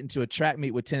want to get into a track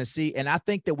meet with Tennessee. And I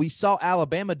think that we saw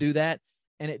Alabama do that,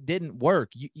 and it didn't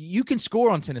work. You can score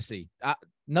on Tennessee,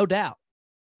 no doubt.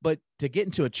 But to get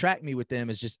into a track meet with them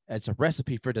it's a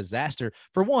recipe for disaster.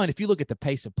 For one, if you look at the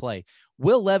pace of play,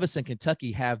 Will Levis and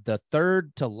Kentucky have the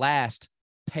 3rd to last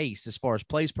pace as far as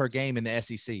plays per game in the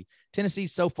SEC.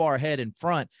 Tennessee's so far ahead in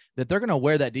front that they're going to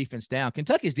wear that defense down.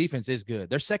 Kentucky's defense is good.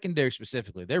 Their secondary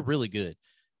specifically, they're really good.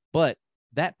 But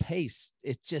that pace,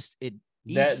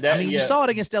 you saw it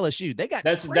against LSU. They got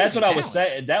that's what I was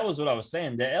saying. That was what I was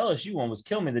saying. The LSU one was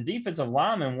killing me. The defensive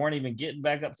linemen weren't even getting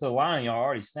back up to the line. Y'all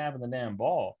already snapping the damn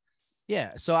ball.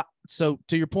 Yeah. So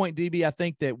to your point, DB, I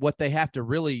think that what they have to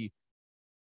really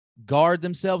guard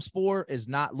themselves for is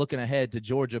not looking ahead to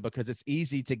Georgia, because it's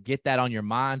easy to get that on your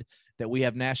mind that we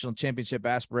have national championship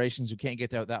aspirations. We can't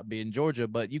get there without being Georgia,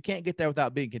 but you can't get there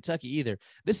without being Kentucky either.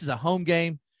 This is a home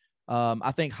game.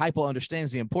 I think Heupel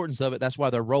understands the importance of it. That's why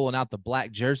they're rolling out the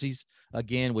black jerseys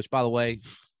again, which, by the way,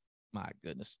 my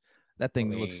goodness, that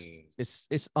thing looks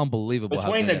it's unbelievable.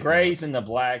 Between the grays and the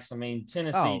blacks, I mean,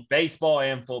 Tennessee baseball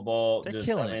and football, they're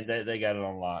killing it. They got it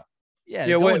on lock.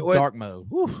 Yeah, what dark mode.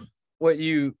 Whew. What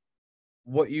you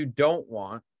don't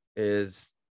want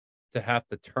is to have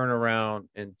to turn around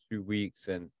in 2 weeks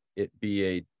and it be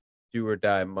a do or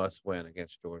die must win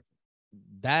against Georgia.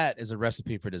 That is a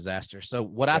recipe for disaster. So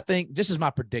what I think, this is my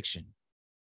prediction.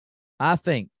 I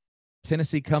think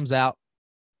Tennessee comes out,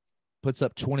 puts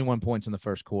up 21 points in the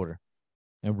first quarter,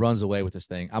 and runs away with this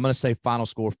thing. I'm going to say final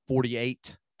score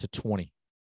 48-20.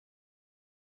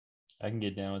 I can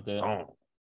get down with that. Oh.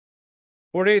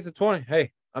 48-20.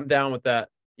 Hey, I'm down with that.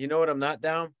 You know what I'm not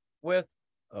down with?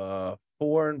 4-4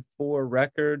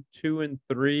 record,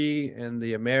 2-3 in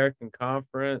the American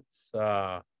Conference.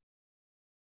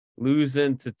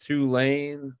 Losing to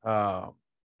Tulane,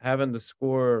 having to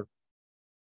score,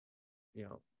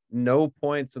 no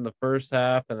points in the first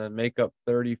half and then make up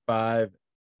 35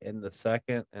 in the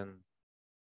second. And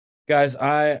guys,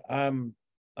 I'm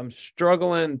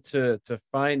struggling to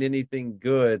find anything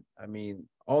good. I mean,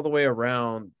 all the way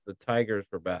around, the Tigers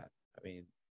were bad. I mean,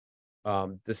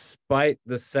 despite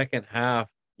the second half,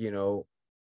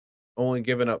 only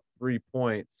giving up 3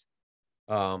 points,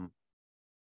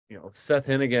 Seth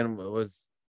Hennigan was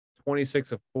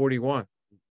 26 of 41,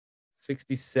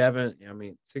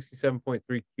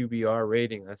 67.3 QBR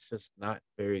rating. That's just not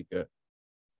very good.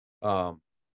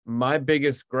 My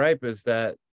biggest gripe is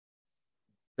that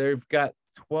they've got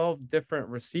 12 different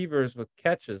receivers with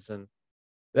catches, and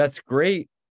that's great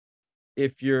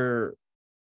if you're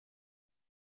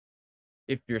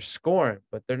scoring,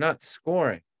 but they're not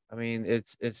scoring. I mean,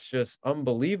 it's just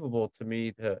unbelievable to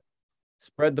me to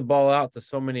spread the ball out to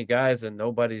so many guys and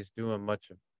nobody's doing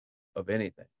much of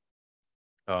anything.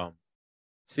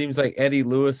 Seems like Eddie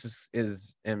Lewis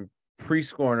is in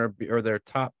pre-scoring or their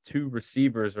top 2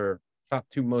 receivers or top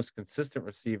 2 most consistent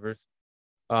receivers.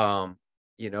 And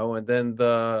then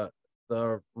the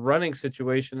running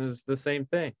situation is the same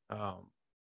thing.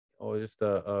 Just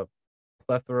a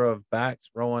plethora of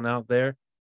backs rolling out there.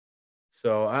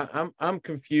 So I'm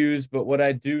confused, but what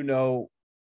I do know,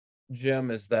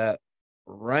 Jim, is that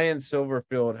Ryan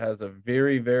Silverfield has a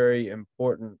very, very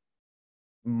important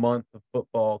month of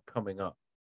football coming up.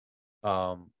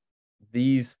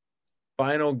 These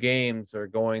final games are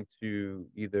going to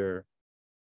either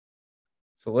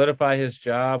solidify his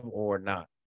job or not.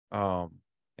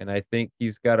 And I think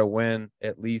he's got to win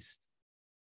at least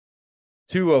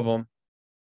 2 of them.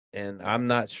 And I'm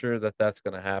not sure that that's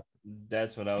going to happen.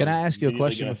 That's what I was. Can I ask you a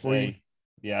question before you?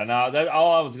 Yeah, no, that's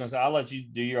all I was going to say. I'll let you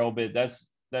do your own bit. That's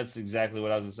exactly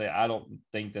what I was going to say. I don't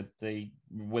think that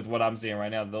with what I'm seeing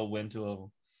right now, they'll win 2 of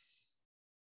them.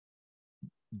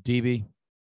 DB,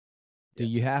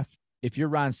 if you're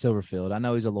Ryan Silverfield, I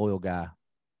know he's a loyal guy,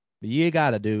 but you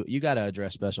got to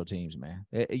address special teams, man.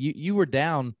 You were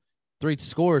down 3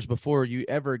 scores before you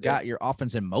ever got your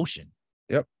offense in motion.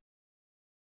 Yep.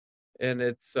 And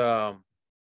it's,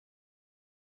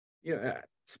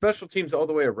 special teams all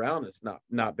the way around has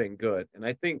not been good. And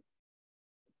I think,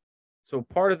 so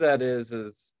part of that is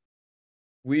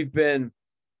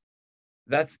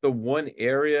that's the one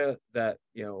area that,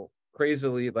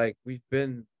 crazily, like, we've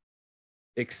been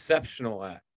exceptional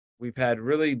at. We've had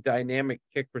really dynamic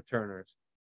kick returners.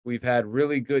 We've had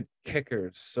really good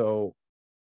kickers. So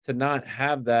to not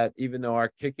have that, even though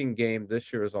our kicking game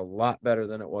this year is a lot better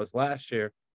than it was last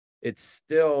year, it's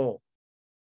still,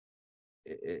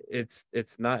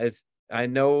 I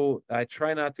know I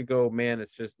try not to go, man,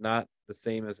 it's just not the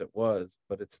same as it was,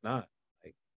 but it's not.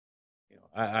 Like,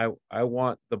 I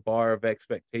want the bar of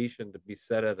expectation to be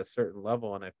set at a certain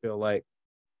level. And I feel like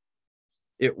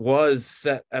it was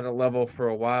set at a level for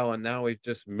a while, and now we've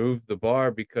just moved the bar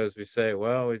because we say,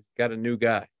 well, we've got a new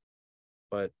guy.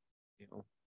 But,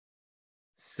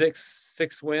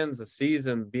 six wins a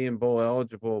season, being bowl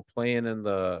eligible, playing in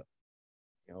the,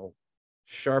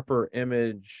 sharper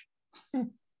image,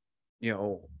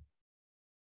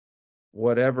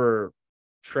 whatever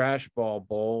trash ball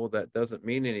bowl that doesn't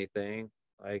mean anything,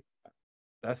 like,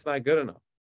 that's not good enough.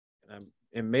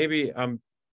 And maybe I'm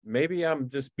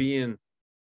just being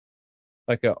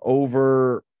like a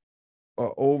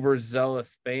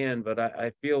overzealous fan, but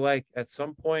I feel like at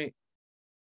some point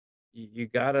you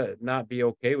gotta not be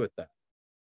okay with that.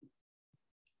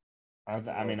 I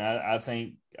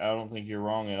don't think you're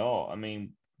wrong at all. I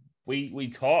mean, we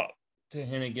talked to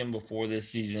Hennigan before this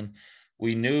season.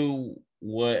 We knew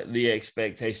what the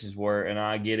expectations were, and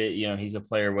I get it. He's a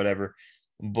player, whatever.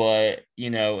 But,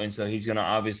 and so he's going to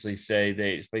obviously say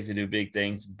they expect to do big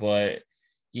things. But,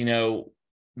 we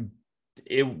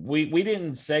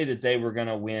didn't say that they were going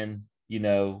to win,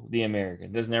 the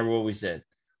American. That's never what we said.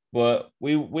 But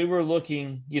we were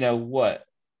looking, what?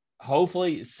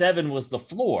 Hopefully 7 was the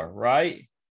floor, right?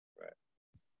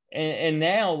 And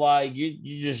now, like,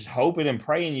 you just hoping and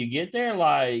praying you get there.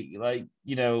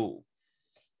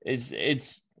 It's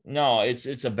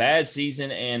a bad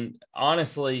season. And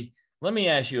honestly, let me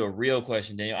ask you a real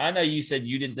question, Daniel. I know you said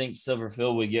you didn't think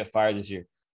Silverfield would get fired this year,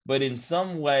 but in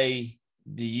some way,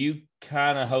 do you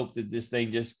kind of hope that this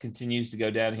thing just continues to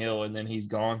go downhill and then he's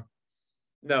gone?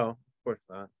 No, of course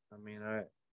not. I mean,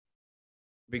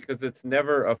 because it's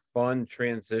never a fun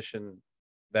transition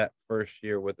that first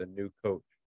year with a new coach.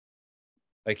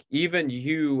 Like, even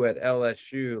you at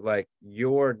LSU, like,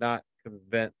 you're not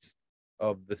convinced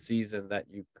of the season that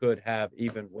you could have,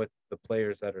 even with the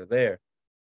players that are there.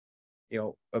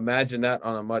 Imagine that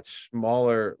on a much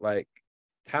smaller, like,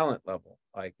 talent level.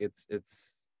 Like, it's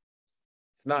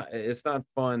not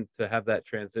fun to have that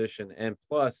transition. And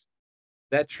plus,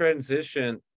 that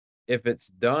transition, if it's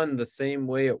done the same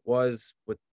way it was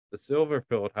with the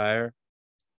Silverfield hire,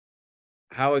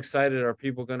 how excited are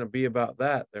people going to be about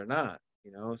that? They're not.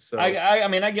 So I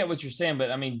mean, I get what you're saying, but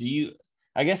I mean,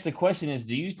 I guess the question is,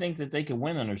 do you think that they could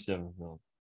win under Silverfield?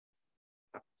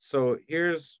 So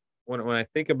here's when I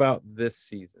think about this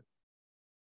season,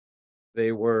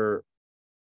 they were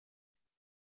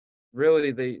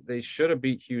really, they should have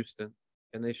beat Houston,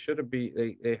 and they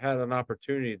had an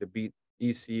opportunity to beat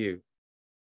ECU.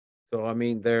 So I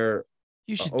mean,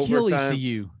 you should kill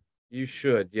ECU. You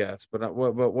should, yes, but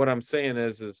what I'm saying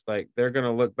is like, they're going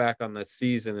to look back on the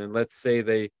season, and let's say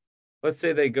they go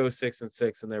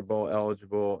 6-6 and they're bowl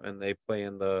eligible, and they play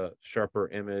in the Sharper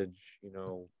Image,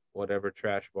 whatever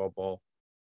trash ball.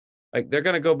 Like, they're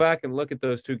going to go back and look at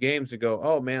those 2 games and go,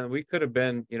 oh man, we could have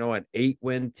been, an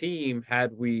 8-win team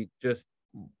had we just.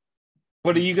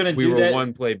 But are you going to do that? We were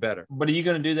one play better. But are you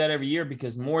going to do that every year?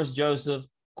 Because Morris Joseph,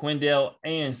 Quindell,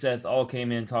 and Seth all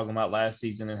came in talking about last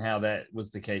season and how that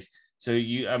was the case. So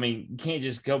you can't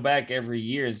just go back every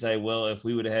year and say, well, if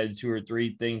we would have had 2 or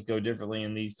 3 things go differently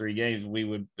in these 3 games, we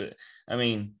would. I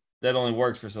mean, that only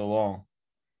works for so long.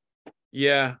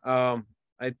 Yeah,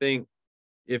 I think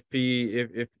if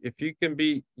you can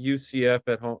beat UCF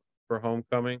at home for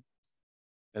homecoming,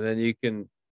 and then you can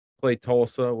play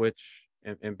Tulsa,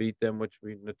 and beat them, which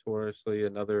we notoriously,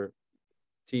 another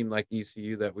team like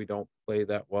ECU that we don't play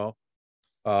that well.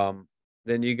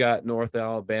 Then you got North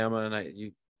Alabama,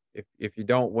 and if you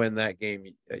don't win that game,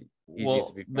 he needs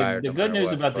to be fired. The good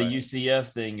news about the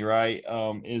UCF thing, right,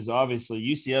 is obviously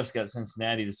UCF's got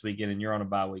Cincinnati this weekend, and you're on a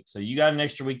bye week, so you got an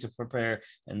extra week to prepare,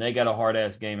 and they got a hard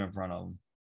ass game in front of them.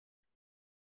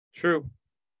 True.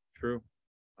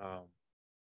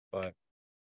 But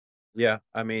yeah,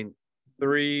 I mean,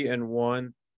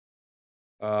 3-1.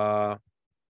 Yeah,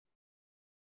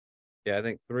 I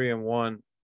think 3-1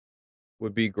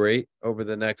 would be great over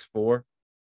the next 4,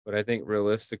 but I think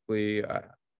realistically, I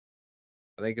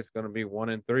think it's going to be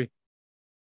 1-3,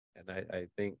 and I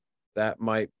think that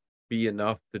might be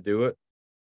enough to do it,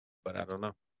 but I don't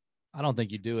know. I don't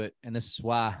think you do it, and this is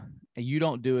why. And you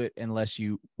don't do it unless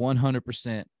you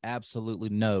 100% absolutely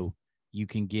know you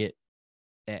can get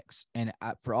X. And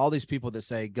for all these people that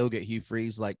say go get Hugh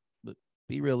Freeze, like,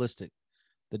 be realistic.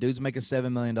 The dude's making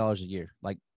 $7 million a year.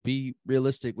 Like, be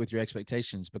realistic with your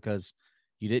expectations, because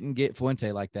you didn't get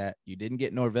Fuente like that. You didn't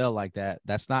get Norvell like that.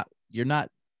 That's not, you're not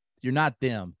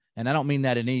them. And I don't mean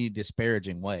that in any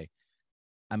disparaging way.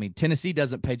 I mean, Tennessee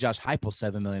doesn't pay Josh Heupel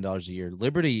 $7 million a year.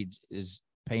 Liberty is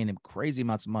paying him crazy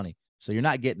amounts of money. So you're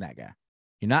not getting that guy.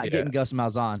 You're not getting Gus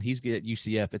Malzahn. He's getting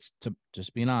UCF. It's, to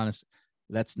just being honest,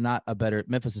 Memphis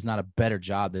is not a better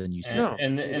job than UCF. No.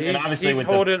 And obviously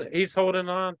he's holding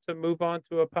on to move on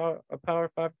to a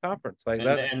Power 5 conference. Like,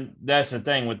 and that's the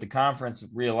thing with the conference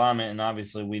realignment. And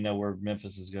obviously we know where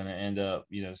Memphis is going to end up,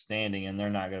 standing, and they're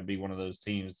not going to be one of those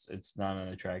teams. It's not an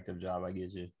attractive job. I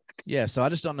get you. Yeah. So I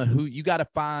just don't know who you got to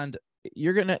find.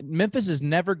 Memphis is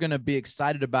never going to be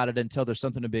excited about it until there's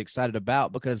something to be excited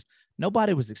about, because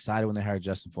nobody was excited when they hired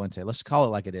Justin Fuente. Let's call it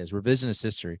like it is. Revisionist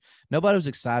history. Nobody was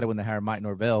excited when they hired Mike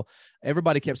Norvell.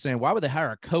 Everybody kept saying, why would they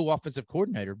hire a co-offensive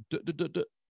coordinator?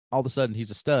 All of a sudden he's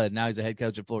a stud. Now he's a head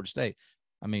coach at Florida State.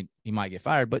 I mean, he might get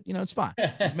fired, but it's fine.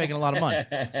 He's making a lot of money.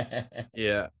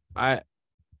 Yeah. I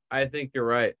think you're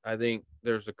right. I think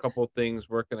there's a couple things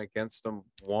working against them.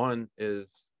 One is,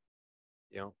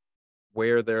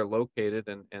 where they're located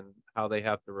and how they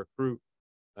have to recruit.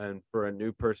 And for a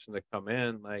new person to come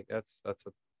in, like that's a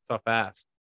tough ask.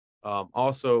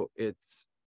 Also,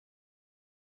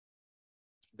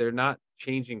 they're not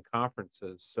changing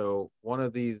conferences. So one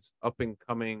of these up and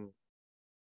coming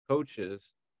coaches,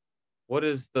 what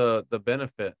is the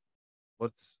benefit?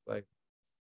 What's like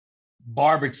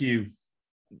barbecue?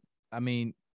 I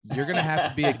mean, you're gonna have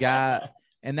to be a guy,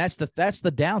 and that's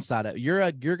the downside of it.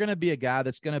 You're gonna be a guy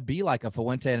that's gonna be like a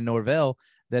Fuente and Norvell,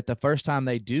 that the first time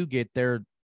they do get their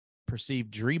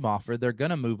perceived dream offer, they're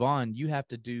gonna move on. You got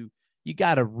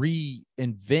to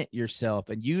reinvent yourself,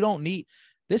 and you don't need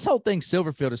this whole thing.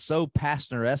 Silverfield is so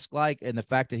Pastner-esque, like, and the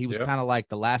fact that he was kind of like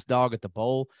the last dog at the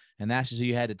bowl, and that's just who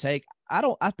you had to take.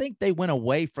 I think they went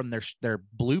away from their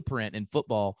blueprint in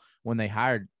football when they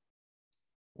hired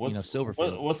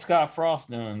Silverfield. What's Scott Frost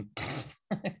doing?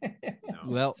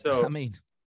 Well, so, I mean,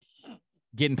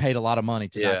 getting paid a lot of money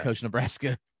to not coach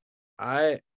Nebraska.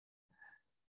 I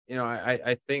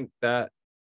think that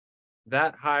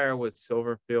hire with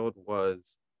Silverfield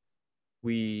was,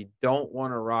 we don't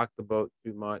want to rock the boat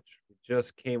too much. We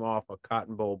just came off a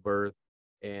Cotton Bowl berth,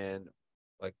 and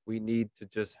like we need to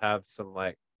just have some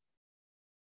like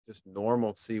just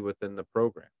normalcy within the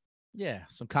program. Yeah,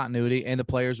 some continuity, and the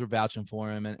players were vouching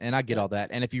for him, and I get all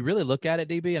that. And if you really look at it,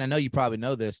 DB, and I know you probably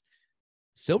know this,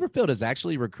 Silverfield is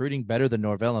actually recruiting better than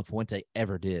Norvell and Fuente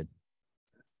ever did.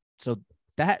 So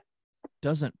that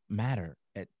doesn't matter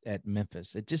at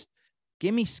Memphis. It just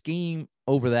give me scheme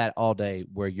over that all day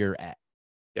where you're at.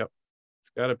 Yep, it's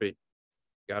gotta be.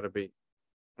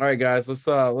 All right, guys,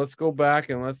 let's go back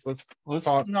and let's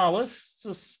talk. No, let's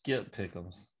just skip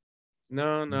Pick'ems.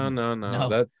 No.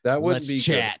 That wouldn't be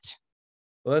chat. Good.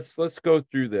 Let's go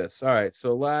through this. All right.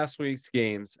 So last week's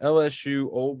games, LSU,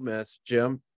 Ole Miss.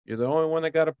 Jim, you're the only one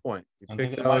that got a point. I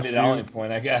think that might be the only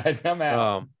point I got. I'm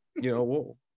out.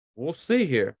 We'll see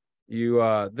here.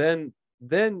 You then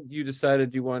you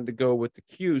decided you wanted to go with the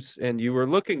Cuse, and you were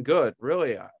looking good.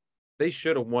 Really, they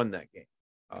should have won that game.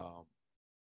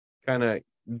 Kind of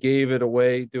gave it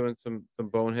away doing some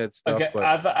bonehead stuff. Okay, but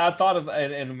I thought of,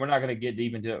 and we're not going to get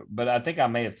deep into it, but I think I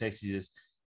may have texted you this.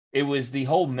 It was the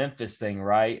whole Memphis thing,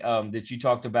 right? That you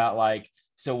talked about, like,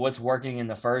 so what's working in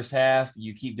the first half,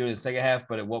 you keep doing the second half,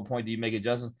 but at what point do you make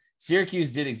adjustments?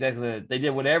 Syracuse did exactly that. They did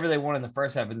whatever they wanted in the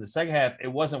first half. In the second half, it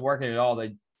wasn't working at all.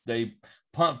 They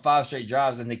pumped 5 straight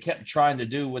drives, and they kept trying to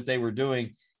do what they were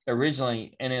doing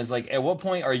originally. And it's like, at what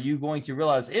point are you going to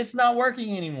realize it's not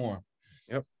working anymore?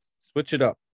 Yep. Switch it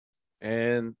up.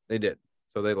 And they did.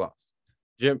 So they lost.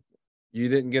 Jim, you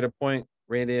didn't get a point.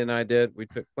 Randy and I did. We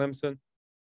took Clemson.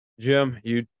 Jim,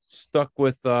 you stuck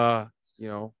with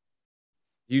UCLA.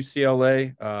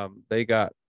 They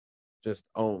got just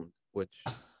owned, which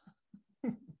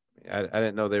I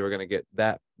didn't know they were going to get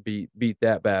that beat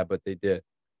that bad, but they did.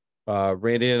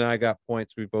 Randy and I got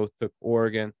points. We both took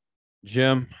Oregon.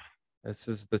 Jim, this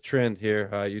is the trend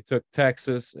here. You took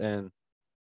Texas, and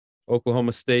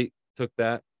Oklahoma State took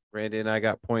that. Randy and I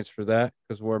got points for that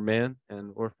because we're men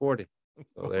and we're 40.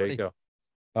 So there you go.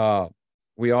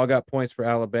 We all got points for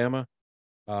Alabama.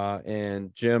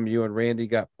 And Jim, you and Randy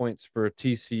got points for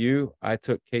TCU. I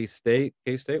took K-State.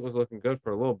 K-State was looking good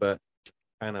for a little bit.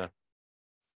 Kind of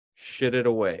shit it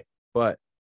away. But,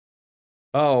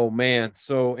 oh, man.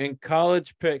 So in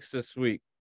college picks this week,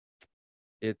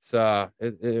 it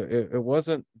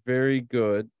wasn't very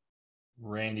good.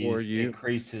 Randy's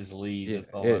increased his lead.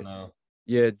 That's all I know.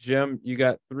 Yeah, Jim, you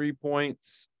got 3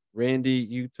 points. Randy,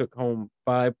 you took home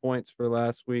 5 points for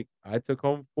last week. I took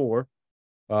home 4.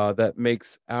 That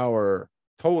makes our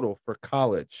total for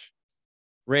college.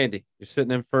 Randy, you're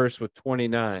sitting in first with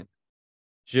 29.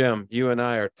 Jim, you and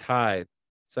I are tied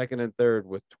second and third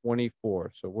with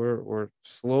 24. So we're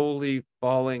slowly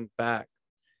falling back.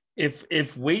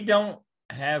 If we don't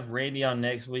have Randy on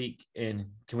next week, and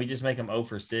can we just make him 0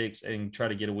 for 6 and try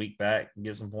to get a week back and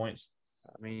get some points?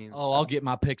 I mean, I'll get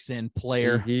my picks in,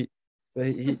 player.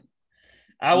 I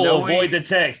will avoid the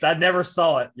text. I never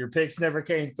saw it. Your picks never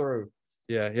came through.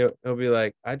 Yeah, he'll be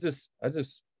like, I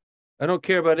don't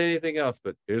care about anything else,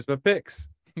 but here's my picks.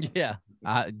 Yeah,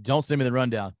 don't send me the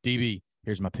rundown. DB,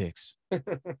 here's my picks. All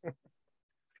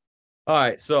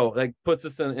right, so that puts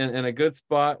us in a good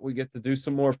spot. We get to do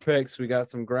some more picks. We got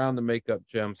some ground to make up,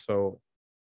 Jim. So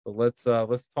let's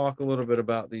talk a little bit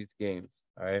about these games.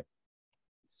 All right.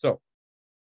 So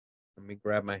let me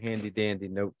grab my handy dandy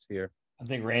notes here. I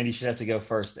think Randy should have to go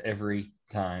first every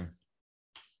time.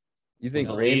 You think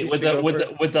with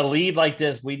the lead like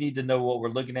this, we need to know what we're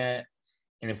looking at,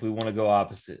 and if we want to go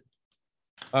opposite.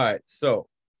 All right. So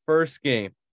first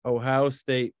game, Ohio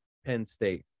State, Penn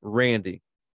State. Randy,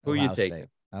 who are you taking?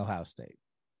 Ohio State.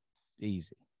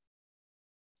 Easy.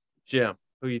 Jim,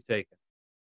 who you taking?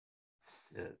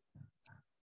 Shit.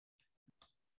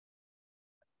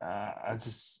 I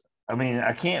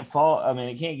can't fall. I mean,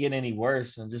 it can't get any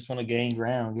worse. I just want to gain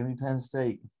ground. Give me Penn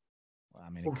State. Well, I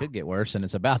mean, it could get worse, and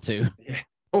it's about to.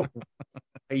 Oh,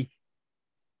 hey.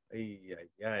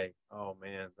 Oh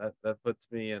man, that puts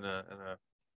me in a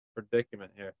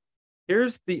predicament here.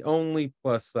 Here's the only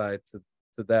plus side to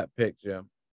that pick, Jim.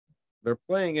 They're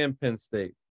playing in Penn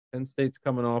State. Penn State's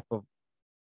coming off of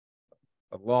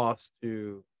a loss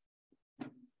to a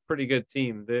pretty good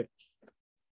team. I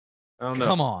don't know.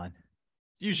 Come on.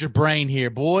 Use your brain here,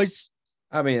 boys.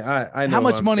 I mean, I know how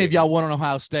much money have y'all won on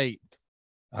Ohio State?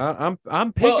 I'm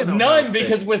picking none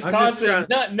because Wisconsin.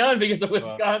 None because of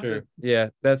Wisconsin. Well, yeah,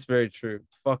 that's very true.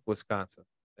 Fuck Wisconsin.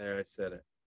 There, I said it.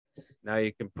 Now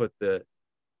you can put the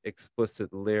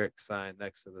explicit lyric sign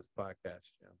next to this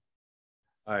podcast, Jim.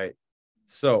 All right.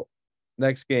 So,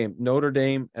 next game, Notre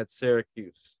Dame at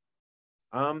Syracuse.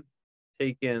 I'm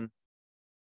taking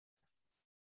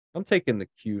the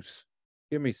Cuse.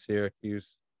 Give me Syracuse,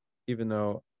 even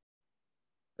though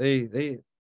they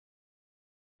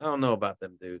I don't know about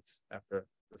them dudes after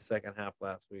the second half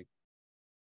last week.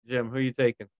 Jim, who you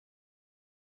taking?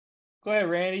 Go ahead,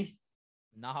 Randy.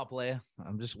 Nah, player.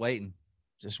 I'm just waiting.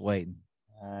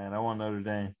 And I want Notre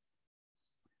Dame.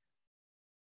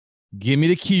 Give me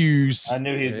the Qs. I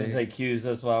knew he was going to take Qs.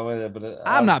 That's why I went there. But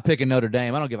I'm not picking Notre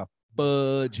Dame. I don't give a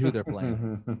fudge who they're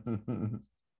playing.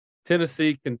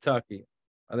 Tennessee, Kentucky.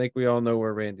 I think we all know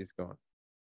where Randy's going.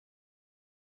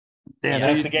 Yeah,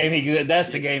 that's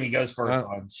the game he goes first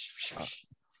on.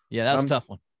 Yeah, that was a tough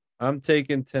one. I'm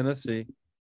taking Tennessee.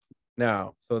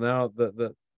 Now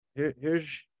here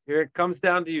it comes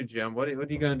down to you, Jim. What are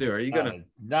you going to do? Are you going to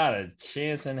not a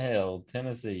chance in hell,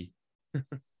 Tennessee?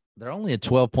 They're only a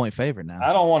 12-point favorite now.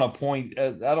 I don't want to point.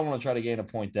 I don't want to try to gain a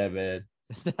point that bad.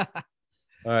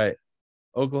 All right,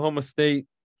 Oklahoma State,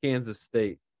 Kansas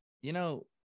State. You know,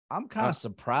 I'm kind of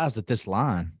surprised at this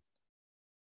line.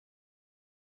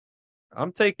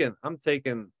 I'm taking. I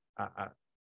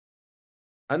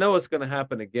know it's going to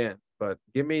happen again, but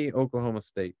give me Oklahoma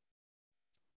State.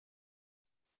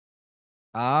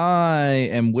 I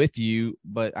am with you,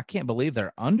 but I can't believe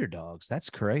they're underdogs. That's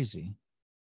crazy.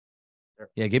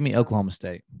 Yeah, give me Oklahoma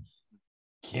State.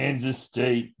 Kansas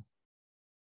State.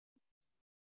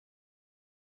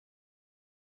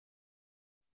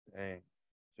 Dang,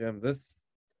 Jim,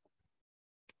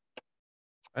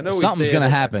 I know something's going to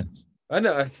happen. I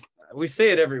know. We say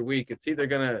it every week. It's either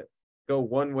going to go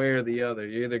one way or the other.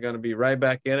 You're either going to be right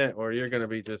back in it or you're going to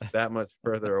be just that much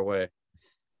further away.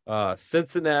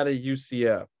 Cincinnati,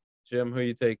 UCF. Jim, who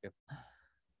you taking?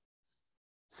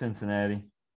 Cincinnati.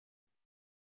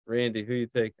 Randy, who you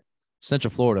taking?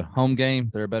 Central Florida. Home game.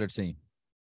 They're a better team.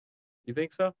 You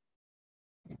think so?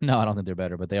 No, I don't think they're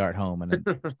better, but they are at home,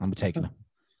 and I'm taking them.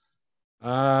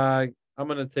 I'm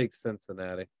going to take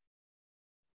Cincinnati.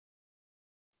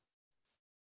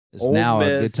 Is now a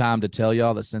good time to tell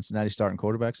y'all that Cincinnati's starting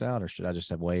quarterbacks out, or should I just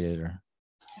have waited? Or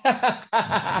no,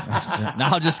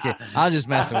 I'm just kidding. I'm just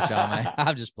messing with y'all, man.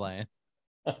 I'm just playing.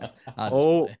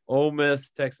 Ole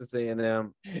Miss, Texas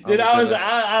A&M. Dude,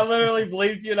 I literally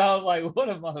believed you, and I was like, "What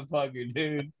a motherfucker,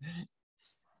 dude!"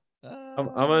 I'm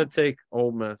gonna take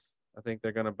Ole Miss. I think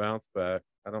they're gonna bounce back.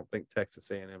 I don't think Texas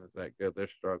A&M is that good. They're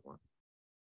struggling.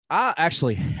 I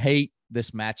actually hate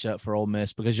this matchup for Ole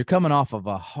Miss because you're coming off of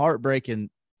a heartbreaking,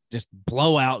 just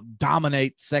blowout,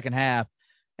 dominate second half,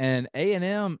 and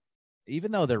A&M,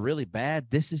 even though they're really bad,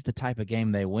 this is the type of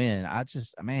game they win. I'm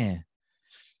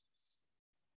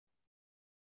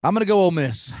going to go Ole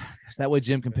Miss. That way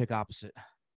Jim can pick opposite.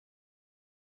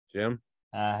 Jim?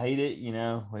 I hate it. You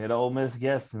know, we had an Ole Miss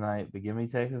guest tonight, but give me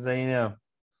Texas A&M.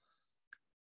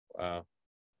 Wow.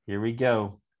 Here we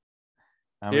go.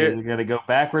 I'm either going to go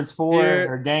backwards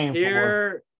or game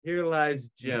four. Here lies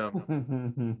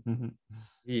Jim.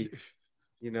 He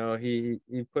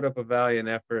put up a valiant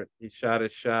effort. He shot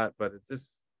his shot, but it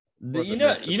just you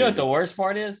know what the worst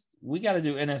part is? We got to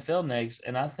do NFL next,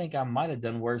 and I think I might have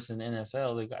done worse in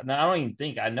NFL. No, I don't even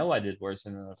think. I know I did worse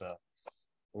in NFL.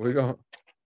 We're going.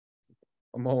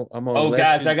 I'm on. Oh,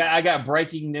 guys, I got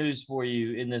breaking news for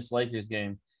you in this Lakers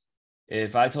game.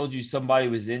 If I told you somebody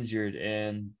was injured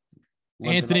and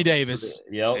Anthony Davis.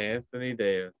 Yep. Anthony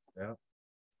Davis. Yep. Of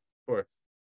course.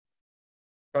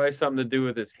 Probably something to do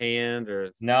with his hand or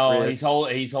his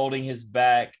wrist. He's holding his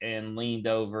back and leaned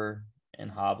over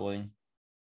and hobbling.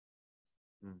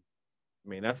 I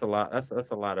mean, that's a lot.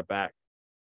 That's a lot of back.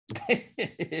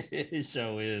 It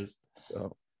sure is.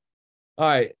 So, all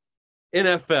right,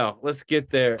 NFL. Let's get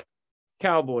there.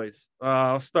 Cowboys.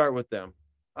 I'll start with them.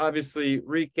 obviously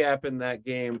recapping that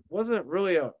game wasn't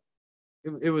really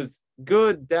it was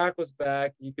good. Dak was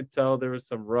back. You could tell there was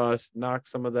some rust, knocked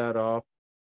some of that off.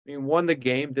 I mean, won the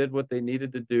game, did what they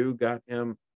needed to do, got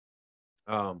him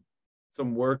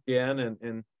some work in,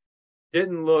 and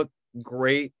didn't look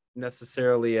great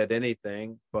necessarily at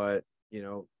anything, but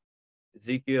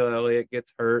Ezekiel Elliott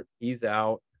gets hurt, he's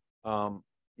out.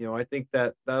 I think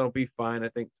that'll be fine. I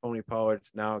think Tony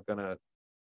Pollard's now gonna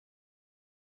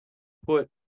put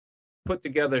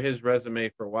together his resume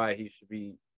for why he should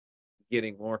be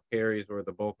getting more carries or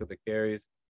the bulk of the carries.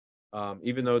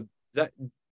 Even though that,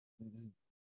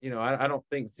 I don't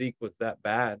think Zeke was that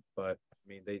bad, but I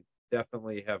mean they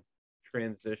definitely have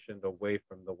transitioned away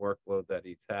from the workload that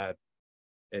he's had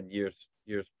in years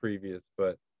previous.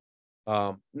 But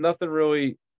nothing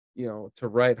really, to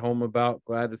write home about.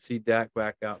 Glad to see Dak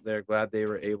back out there. Glad they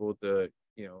were able to,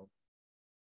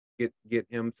 get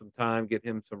him some time, get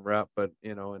him some rep, but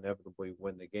inevitably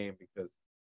win the game because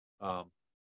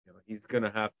he's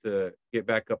gonna have to get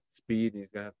back up to speed and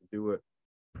he's gonna have to do it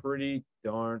pretty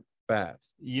darn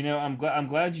fast. I'm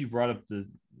glad you brought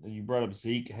up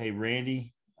Zeke. Hey,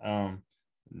 Randy,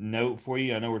 note for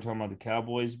you. I know we're talking about the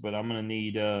Cowboys, but I'm gonna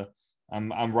need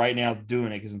I'm right now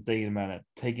doing it because I'm thinking about it.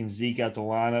 Taking Zeke out the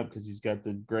lineup because he's got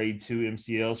the grade 2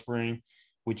 MCL sprain,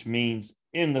 which means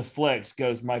in the flex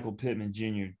goes Michael Pittman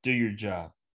Jr. Do your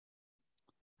job.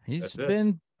 He's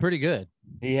been pretty good.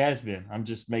 He has been. I'm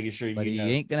just making sure but he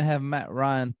ain't gonna have Matt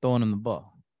Ryan throwing him the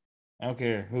ball. I don't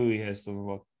care who he has throwing the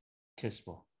ball. Kiss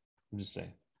ball. I'm just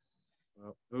saying.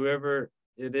 Well, whoever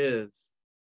it is,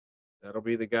 that'll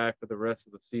be the guy for the rest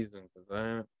of the season because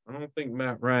I don't think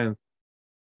Matt Ryan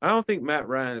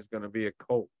is going to be a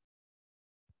Colt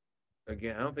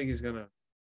again. I don't think he's going to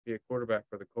be a quarterback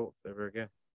for the Colts ever again.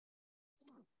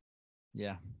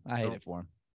 Yeah, I hate it for him.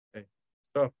 Hey,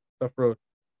 tough road.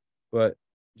 But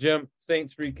Jim,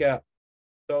 Saints recap.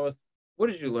 Tell us, what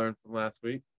did you learn from last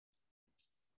week?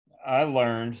 I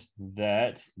learned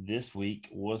that this week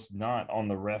was not on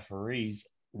the referees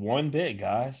one bit,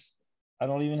 guys. I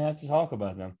don't even have to talk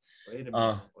about them. Wait a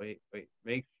minute. Wait.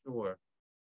 Make sure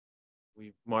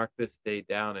we mark this day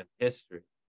down in history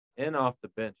and off the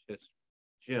bench history.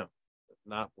 Jim does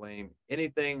not blame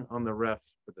anything on the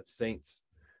refs for the Saints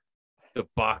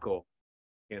debacle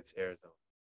against Arizona.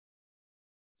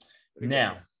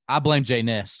 Now, I blame Jay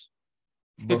Ness.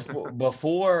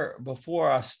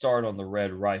 Before I start on the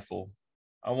red rifle,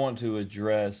 I want to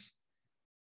address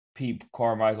Pete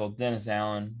Carmichael, Dennis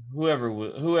Allen, whoever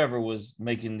was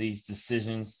making these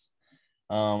decisions.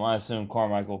 I assume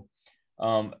Carmichael.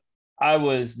 I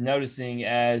was noticing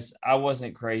as I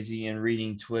wasn't crazy in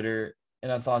reading Twitter,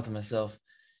 and I thought to myself,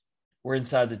 we're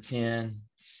inside the 10,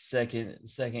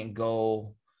 second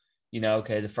goal.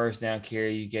 Okay, the first down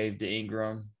carry you gave to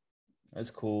Ingram. That's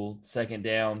cool. Second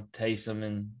down, Taysom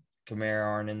and Kamara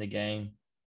aren't in the game.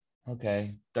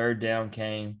 Okay. Third down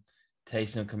came.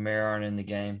 Taysom and Kamara aren't in the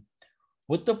game.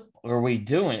 What the are we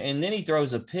doing? And then he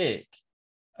throws a pick.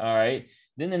 All right.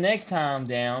 Then the next time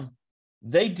down,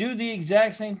 they do the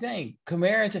exact same thing.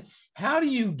 Kamara, how do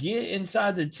you get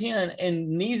inside the 10 and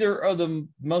neither of the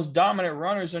most dominant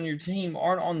runners on your team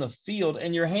aren't on the field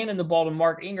and you're handing the ball to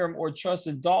Mark Ingram or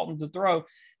Trusted Dalton to throw?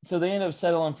 So they end up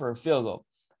settling for a field goal.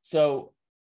 So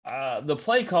the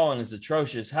play calling is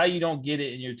atrocious. How you don't get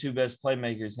it in your two best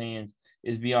playmakers' hands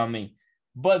is beyond me.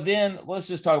 But then let's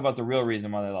just talk about the real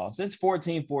reason why they lost. It's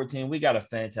 14-14. We got a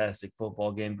fantastic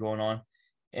football game going on.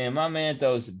 And my man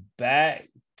throws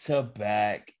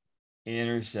back-to-back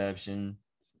interception,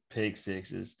 pick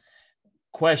sixes.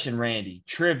 Question, Randy,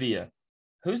 trivia.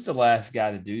 Who's the last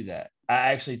guy to do that? I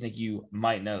actually think you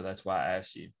might know. That's why I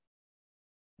asked you.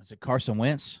 Is it Carson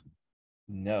Wentz?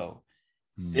 No.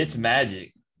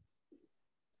 Fitzmagic.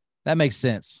 That makes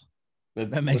sense.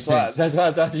 That makes sense. That's why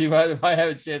I thought you might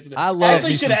have a chance. I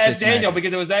actually should have asked Daniel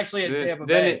because it was actually at Tampa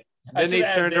Bay. Then he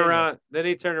turned around. Then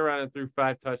he turned around and threw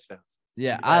 5 touchdowns.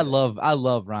 Yeah, I love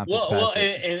Ryan Fitzpatrick. Well,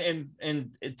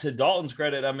 and to Dalton's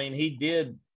credit, I mean, he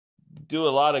did do a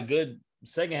lot of good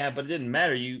second half, but it didn't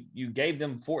matter. You gave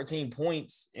them 14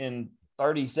 points in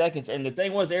 30 seconds. And the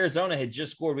thing was, Arizona had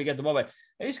just scored. We got the ball back.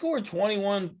 They scored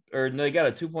 21, or they got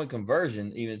a 2-point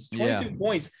conversion. Even it's 22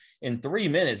 points in 3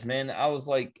 minutes, man. I was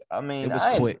like, I mean, it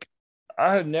was quick.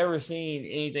 I have never seen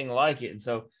anything like it. And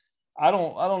so I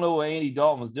don't know what Andy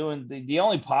Dalton was doing. The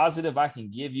only positive I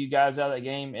can give you guys out of that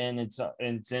game, and it's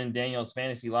in Daniel's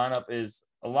fantasy lineup, is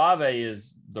Olave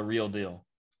is the real deal.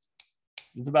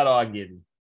 That's about all I can give you.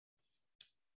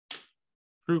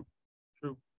 True.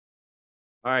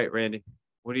 All right, Randy,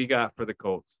 what do you got for the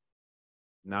Colts?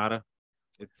 Nada.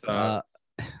 It's I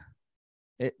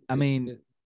mean,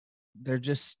 their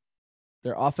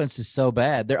offense is so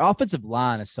bad. Their offensive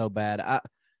line is so bad.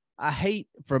 I hate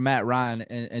for Matt Ryan,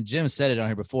 and Jim said it on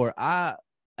here before. I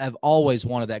have always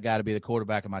wanted that guy to be the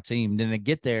quarterback of my team. And then to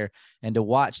get there and to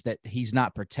watch that he's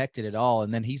not protected at all,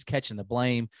 and then he's catching the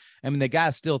blame. I mean, the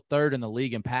guy's still third in the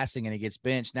league in passing, and he gets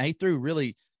benched. Now he threw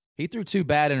 2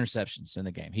 bad interceptions in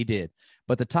the game. He did.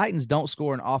 But the Titans don't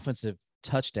score an offensive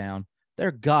touchdown.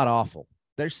 They're god awful.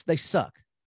 They suck,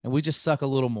 and we just suck a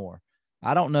little more.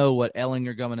 I don't know what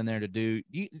Ellinger coming in there to do.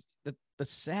 The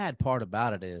sad part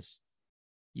about it is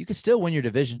you can still win your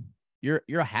division. You're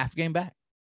a half game back.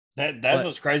 That's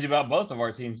what's crazy about both of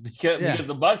our teams because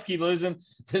the Bucks keep losing,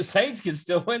 the Saints can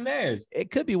still win theirs. It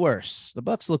could be worse. The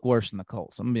Bucks look worse than the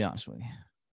Colts. I'm gonna be honest with you.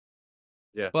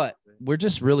 Yeah, but we're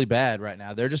just really bad right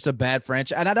now. They're just a bad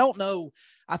franchise, and I don't know.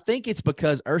 I think it's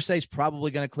because Irsay's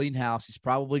probably going to clean house. He's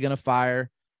probably going to fire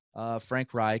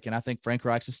Frank Reich, and I think Frank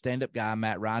Reich's a stand-up guy.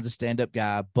 Matt Ryan's a stand-up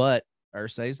guy, but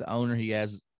Irsay's the owner. He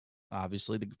has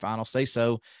obviously the final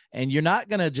say-so, and you're not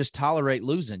going to just tolerate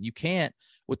losing. You can't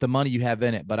with the money you have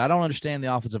in it. But I don't understand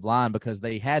the offensive line because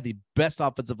they had the best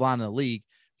offensive line in the league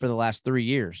for the last 3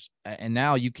 years, and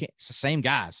now you can't. It's the same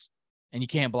guys, and you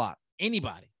can't block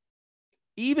anybody.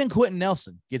 Even Quentin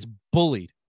Nelson gets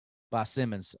bullied by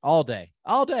Simmons all day.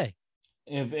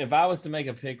 If I was to make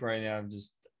a pick right now,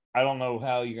 I don't know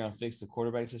how you're going to fix the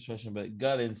quarterback situation, but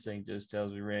gut instinct just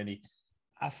tells me, Randy,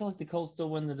 I feel like the Colts still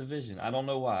win the division. I don't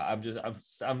know why.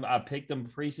 I picked them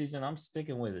preseason. I'm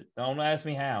sticking with it. Don't ask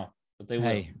me how, but they will.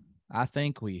 Hey, I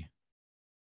think we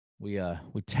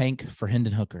tank for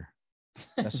Hendon Hooker.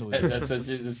 That's what that's what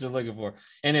you're looking for.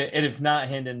 And if not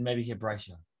Hendon, maybe get Bryce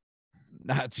Young.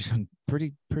 Not just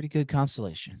pretty good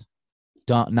consolation.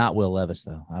 Not Will Levis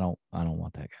though. I don't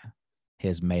want that guy.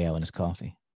 His mayo in his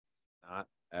coffee. Not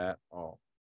at all.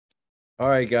 All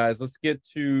right, guys, let's get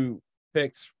to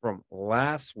picks from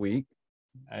last week.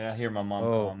 I hear my mom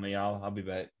calling me. I'll be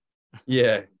back.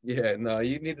 Yeah. No,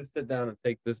 you need to sit down and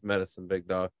take this medicine, big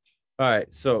dog. All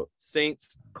right, so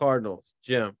Saints, Cardinals.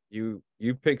 Jim, you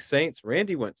picked Saints.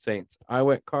 Randy went Saints. I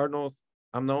went Cardinals.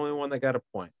 I'm the only one that got a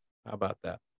point. How about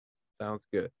that? Sounds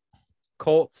good.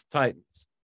 Colts, Titans.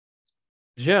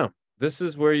 Jim, this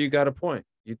is where you got a point.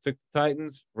 You took the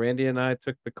Titans. Randy and I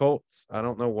took the Colts. I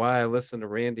don't know why I listen to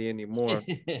Randy anymore.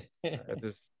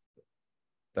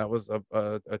 That was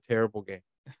a terrible game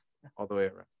all the way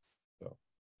around. So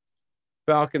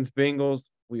Falcons, Bengals.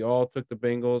 We all took the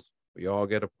Bengals. We all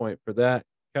get a point for that.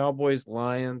 Cowboys,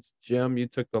 Lions. Jim, you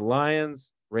took the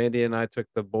Lions. Randy and I took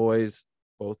the boys.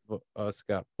 Both of us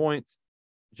got points.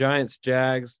 Giants,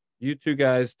 Jags. You two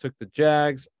guys took the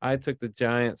Jags. I took the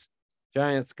Giants.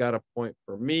 Giants got a point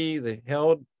for me. They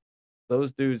held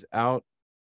those dudes out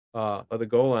of the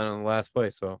goal line on the last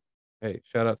play. So, hey,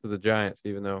 shout out to the Giants,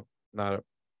 even though not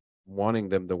wanting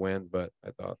them to win, but I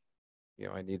thought,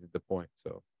 I needed the point.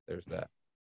 So there's that.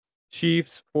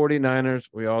 Chiefs, 49ers.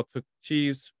 We all took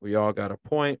Chiefs. We all got a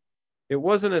point. It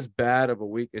wasn't as bad of a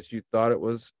week as you thought it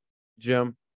was,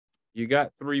 Jim. You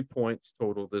got 3 points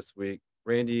total this week.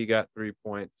 Randy, you got 3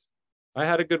 points. I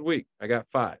had a good week. I got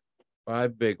 5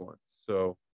 big ones.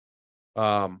 So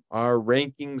our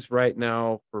rankings right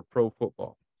now for pro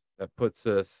football, that puts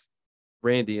us,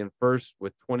 Randy, in first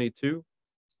with 22.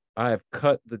 I have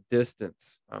cut the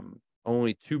distance. I'm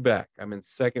only 2 back. I'm in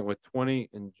second with 20,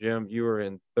 and Jim, you are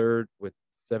in third with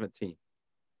 17.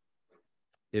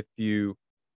 If you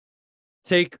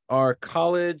take our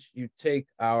college, you take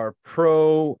our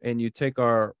pro, and you take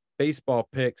our baseball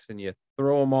picks, and you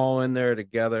throw them all in there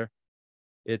together,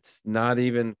 it's not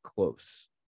even close.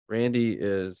 Randy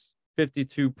is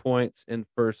 52 points in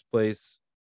first place.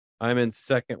 I'm in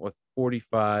second with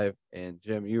 45, and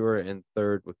Jim, you are in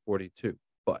third with 42.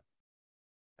 But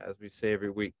as we say every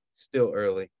week, still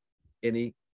early.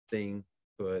 Anything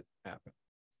could happen.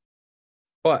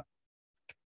 But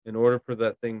in order for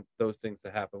those things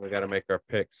to happen, we got to make our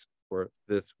picks for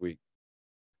this week.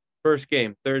 First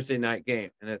game, Thursday night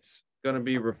game, and it's going to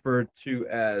be referred to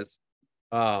as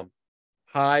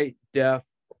high def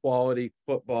quality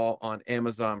football on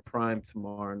Amazon Prime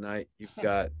tomorrow night. You've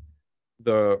got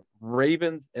the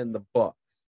Ravens and the Bucks.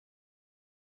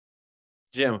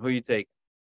 Jim, who you take?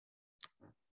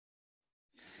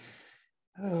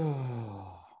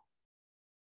 Oh,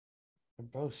 they're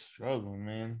both struggling,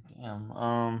 man.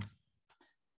 Damn.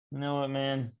 You know what,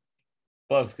 man?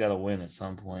 Bucks got to win at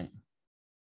some point.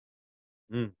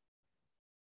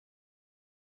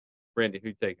 Randy, who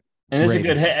you taking? And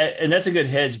that's a good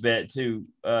hedge bet too,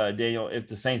 Daniel. If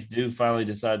the Saints do finally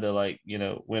decide to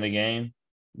win a game,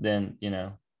 then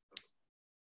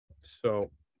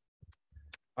So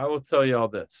I will tell you all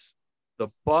this: the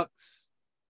Bucks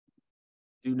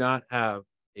do not have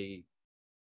a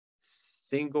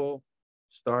single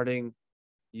starting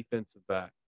defensive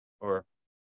back or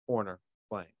corner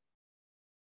playing.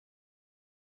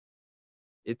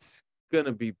 It's going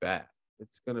to be bad.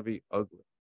 It's going to be ugly.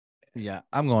 Yeah,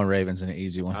 I'm going Ravens in an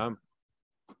easy one.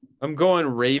 I'm going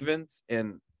Ravens,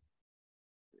 and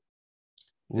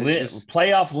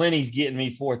playoff Lenny's getting me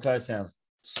 4 touchdowns.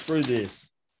 Screw this.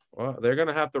 Well, they're going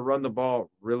to have to run the ball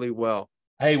really well.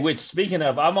 Hey, which speaking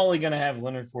of, I'm only going to have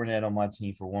Leonard Fournette on my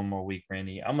team for one more week,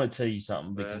 Randy. I'm going to tell you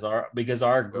something because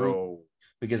our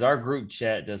group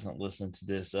chat doesn't listen to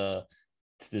this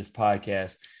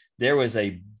podcast. There was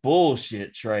a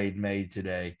bullshit trade made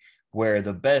today where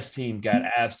the best team got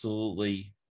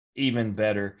absolutely even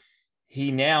better.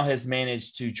 He now has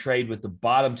managed to trade with the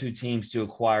bottom 2 teams to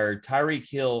acquire Tyreek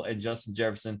Hill and Justin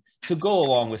Jefferson to go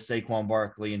along with Saquon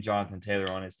Barkley and Jonathan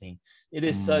Taylor on his team. It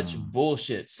is such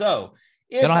bullshit. So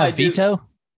they don't have veto?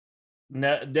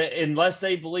 No, unless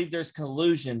they believe there's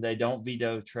collusion, they don't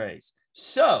veto trades.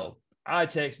 So I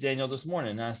texted Daniel this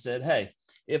morning and I said, hey,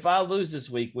 if I lose this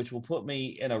week, which will put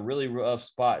me in a really rough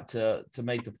spot to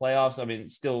make the playoffs, I mean,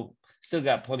 still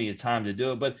got plenty of time to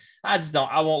do it, but I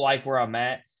won't like where I'm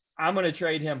at. I'm going to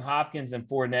trade him Hopkins and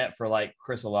Fournette for like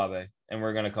Chris Olave, and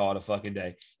we're going to call it a fucking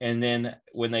day. And then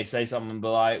when they say something, be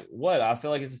like, what? I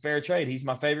feel like it's a fair trade. He's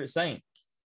my favorite Saint.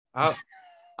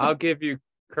 I'll give you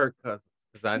Kirk Cousins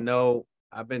because I know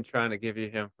I've been trying to give you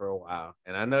him for a while,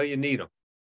 and I know you need him.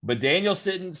 But Daniel's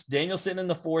sitting in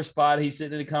the 4 spot. He's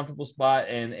sitting in a comfortable spot,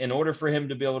 and in order for him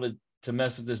to be able to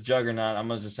mess with this juggernaut, I'm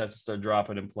gonna just have to start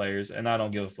dropping in players, and I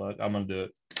don't give a fuck. I'm gonna do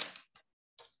it.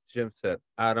 Jim said,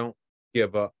 "I don't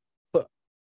give a fuck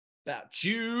about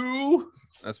you."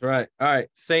 That's right. All right,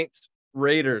 Saints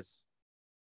Raiders.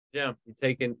 Jim, you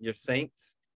taking your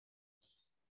Saints?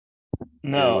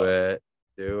 No.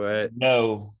 Do it.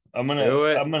 No. I'm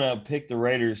gonna pick the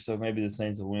Raiders, so maybe the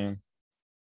Saints will win.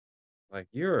 Like,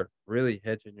 you're really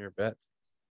hedging your bet.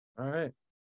 All right.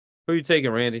 Who are you taking,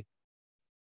 Randy?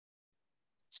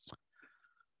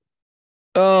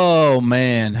 Oh,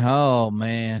 man.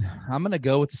 I'm going to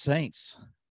go with the Saints.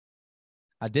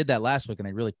 I did that last week, and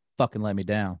they really fucking let me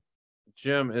down.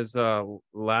 Jim, is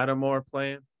Lattimore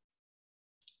playing?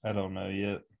 I don't know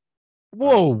yet.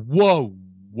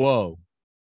 Whoa.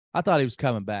 I thought he was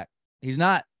coming back. He's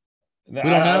not. We don't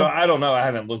know. I don't know. I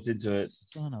haven't looked into it.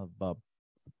 Son of a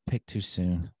pick too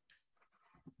soon.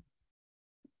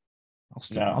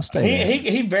 I'll stay.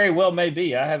 He very well may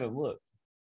be. I haven't looked.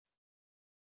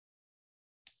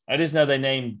 I just know they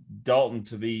named Dalton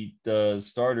to be the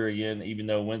starter again, even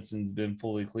though Winston's been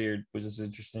fully cleared, which is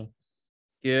interesting.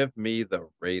 Give me the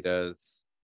Raiders.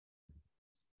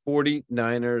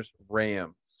 49ers,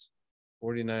 Rams.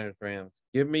 49ers, Rams.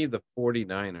 Give me the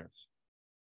 49ers.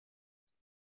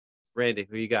 Randy,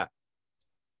 who you got?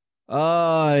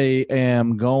 I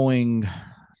am going,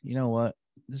 you know what?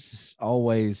 This is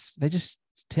always, they just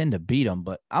tend to beat them,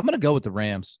 but I'm going to go with the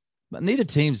Rams. But neither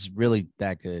team's really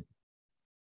that good.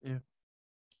 Yeah.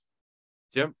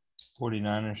 Jim?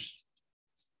 49ers.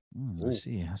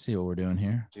 I see what we're doing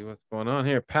here. See what's going on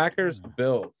here. Packers,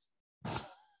 Bills.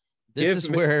 This is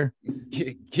where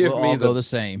we'll all go the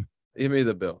same. Give me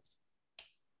the Bills.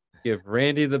 Give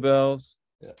Randy the Bills.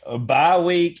 A bye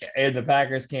week and the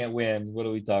Packers can't win. What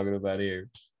are we talking about here?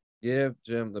 Give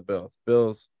Jim the Bills.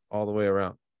 Bills all the way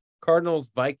around. Cardinals,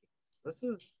 Vikings. This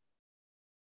is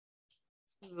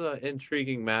an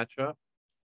intriguing matchup.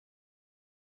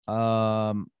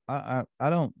 I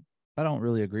don't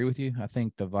really agree with you. I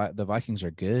think the Vikings are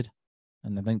good,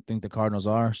 and I think the Cardinals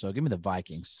are. So give me the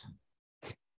Vikings.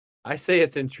 I say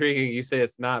it's intriguing. You say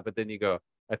it's not, but then you go,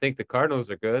 I think the Cardinals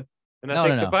are good. And I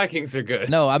think the Vikings are good.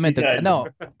 No, I meant I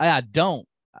don't.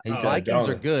 The Vikings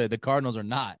are good. The Cardinals are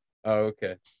not. Oh,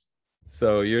 okay.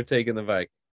 So you're taking the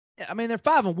Vikings. Yeah, I mean, they're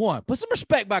 5-1. Put some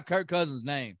respect by Kirk Cousins'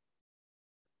 name.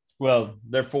 Well,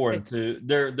 they're 4-2.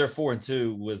 They're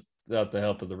 4-2 without the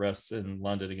help of the refs in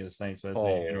London against Saints. But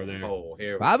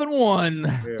here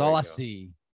 5-1. That's all I see.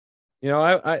 You know,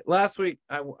 I last week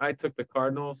I took the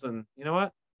Cardinals, and you know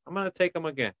what? I'm gonna take them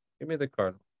again. Give me the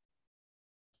Cardinals.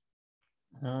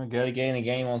 Got to gain a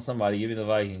game on somebody. Give me the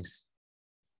Vikings.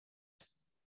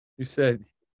 You said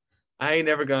I ain't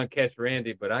never gonna catch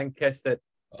Randy, but I can catch that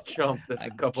chump that's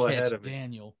a couple ahead of me.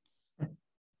 Daniel.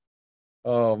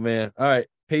 Oh man! All right,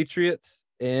 Patriots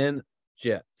and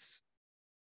Jets.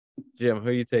 Jim, who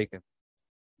are you taking?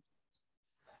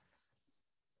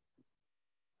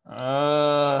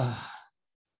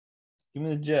 Give me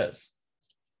the Jets.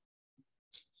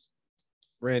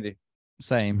 Randy.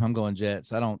 Same. I'm going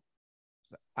Jets.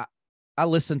 I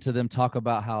listened to them talk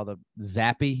about how the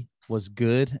Zappy was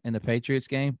good in the Patriots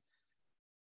game.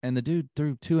 And the dude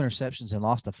threw 2 interceptions and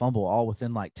lost a fumble all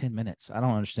within like 10 minutes. I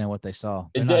don't understand what they saw.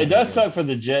 It does suck for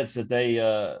the Jets that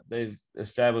they've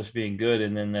established being good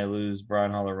and then they lose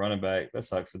Brian Holler running back. That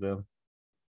sucks for them.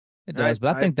 It does,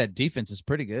 but I think that defense is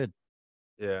pretty good.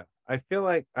 Yeah. I feel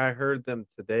like I heard them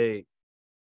today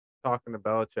talking to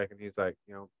Belichick, and he's like,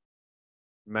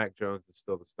 Mac Jones is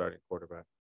still the starting quarterback.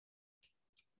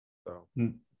 So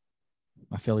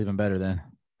I feel even better then.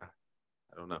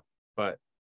 I don't know. But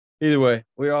either way,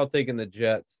 we're all taking the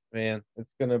Jets, man.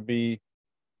 It's gonna be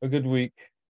a good week.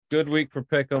 Good week for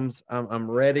Pick'ems.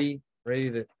 I'm ready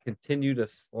to continue to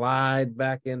slide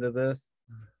back into this.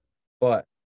 But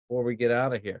before we get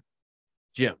out of here,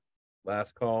 Jim,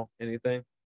 last call, anything?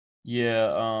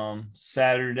 Yeah,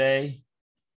 Saturday,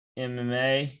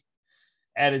 MMA,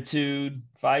 Attitude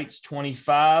Fights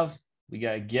 25. We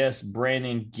got guest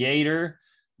Brandon Gator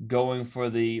going for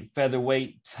the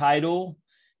featherweight title.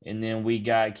 And then we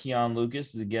got Keon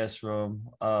Lucas, the guest from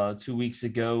 2 weeks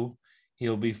ago.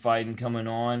 He'll be fighting coming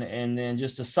on. And then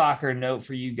just a soccer note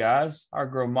for you guys. Our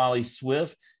girl Molly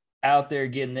Swift out there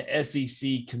getting the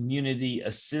SEC Community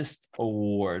Assist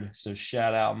Award. So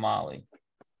shout out Molly.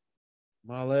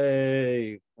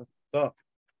 Molly, what's up?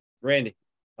 Randy,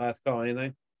 last call,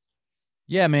 anything?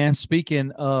 Yeah, man. Speaking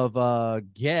of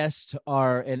guests, in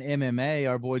MMA,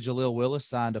 our boy Jaleel Willis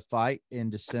signed a fight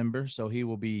in December, so he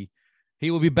will be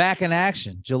back in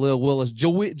action. Jaleel Willis,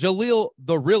 Jaleel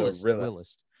the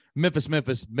realest. Memphis.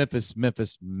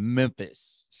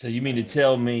 So you mean to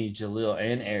tell me Jaleel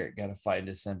and Eric got a fight in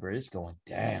December? It's going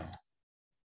down.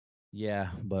 Yeah,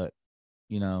 but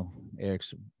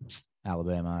Eric's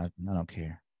Alabama. I don't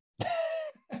care.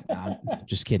 I'm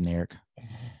just kidding, Eric.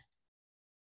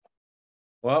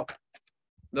 Well,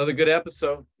 another good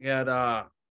episode. We had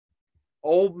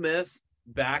Ole Miss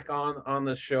back on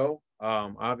the show.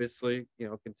 Obviously,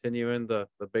 continuing the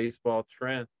baseball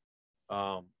trend.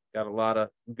 Got a lot of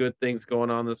good things going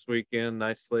on this weekend.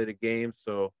 Nice slate of games.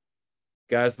 So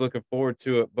guys, looking forward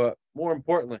to it. But more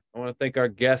importantly, I want to thank our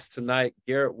guest tonight,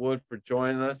 Garrett Wood, for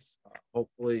joining us.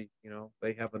 Hopefully,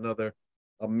 they have another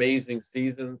amazing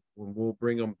season when we'll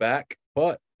bring them back.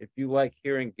 But if you like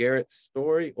hearing Garrett's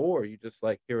story, or you just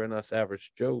like hearing us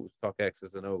average Joes talk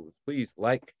X's and O's, please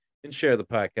like and share the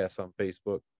podcast on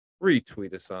Facebook,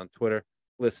 retweet us on Twitter,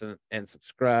 listen and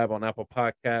subscribe on Apple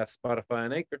Podcasts, Spotify,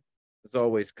 and Anchor. As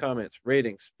always, comments,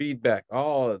 ratings, feedback,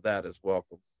 all of that is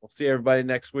welcome. We'll see everybody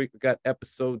next week. We got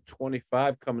episode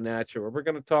 25 coming at you, where we're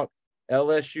going to talk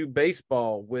LSU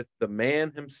baseball with the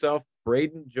man himself,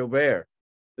 Braden Jobert.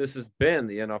 This has been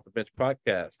the Off the Bench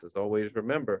podcast. As always,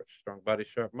 remember, strong body,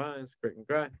 sharp minds, grit and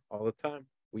grind all the time.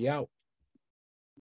 We out.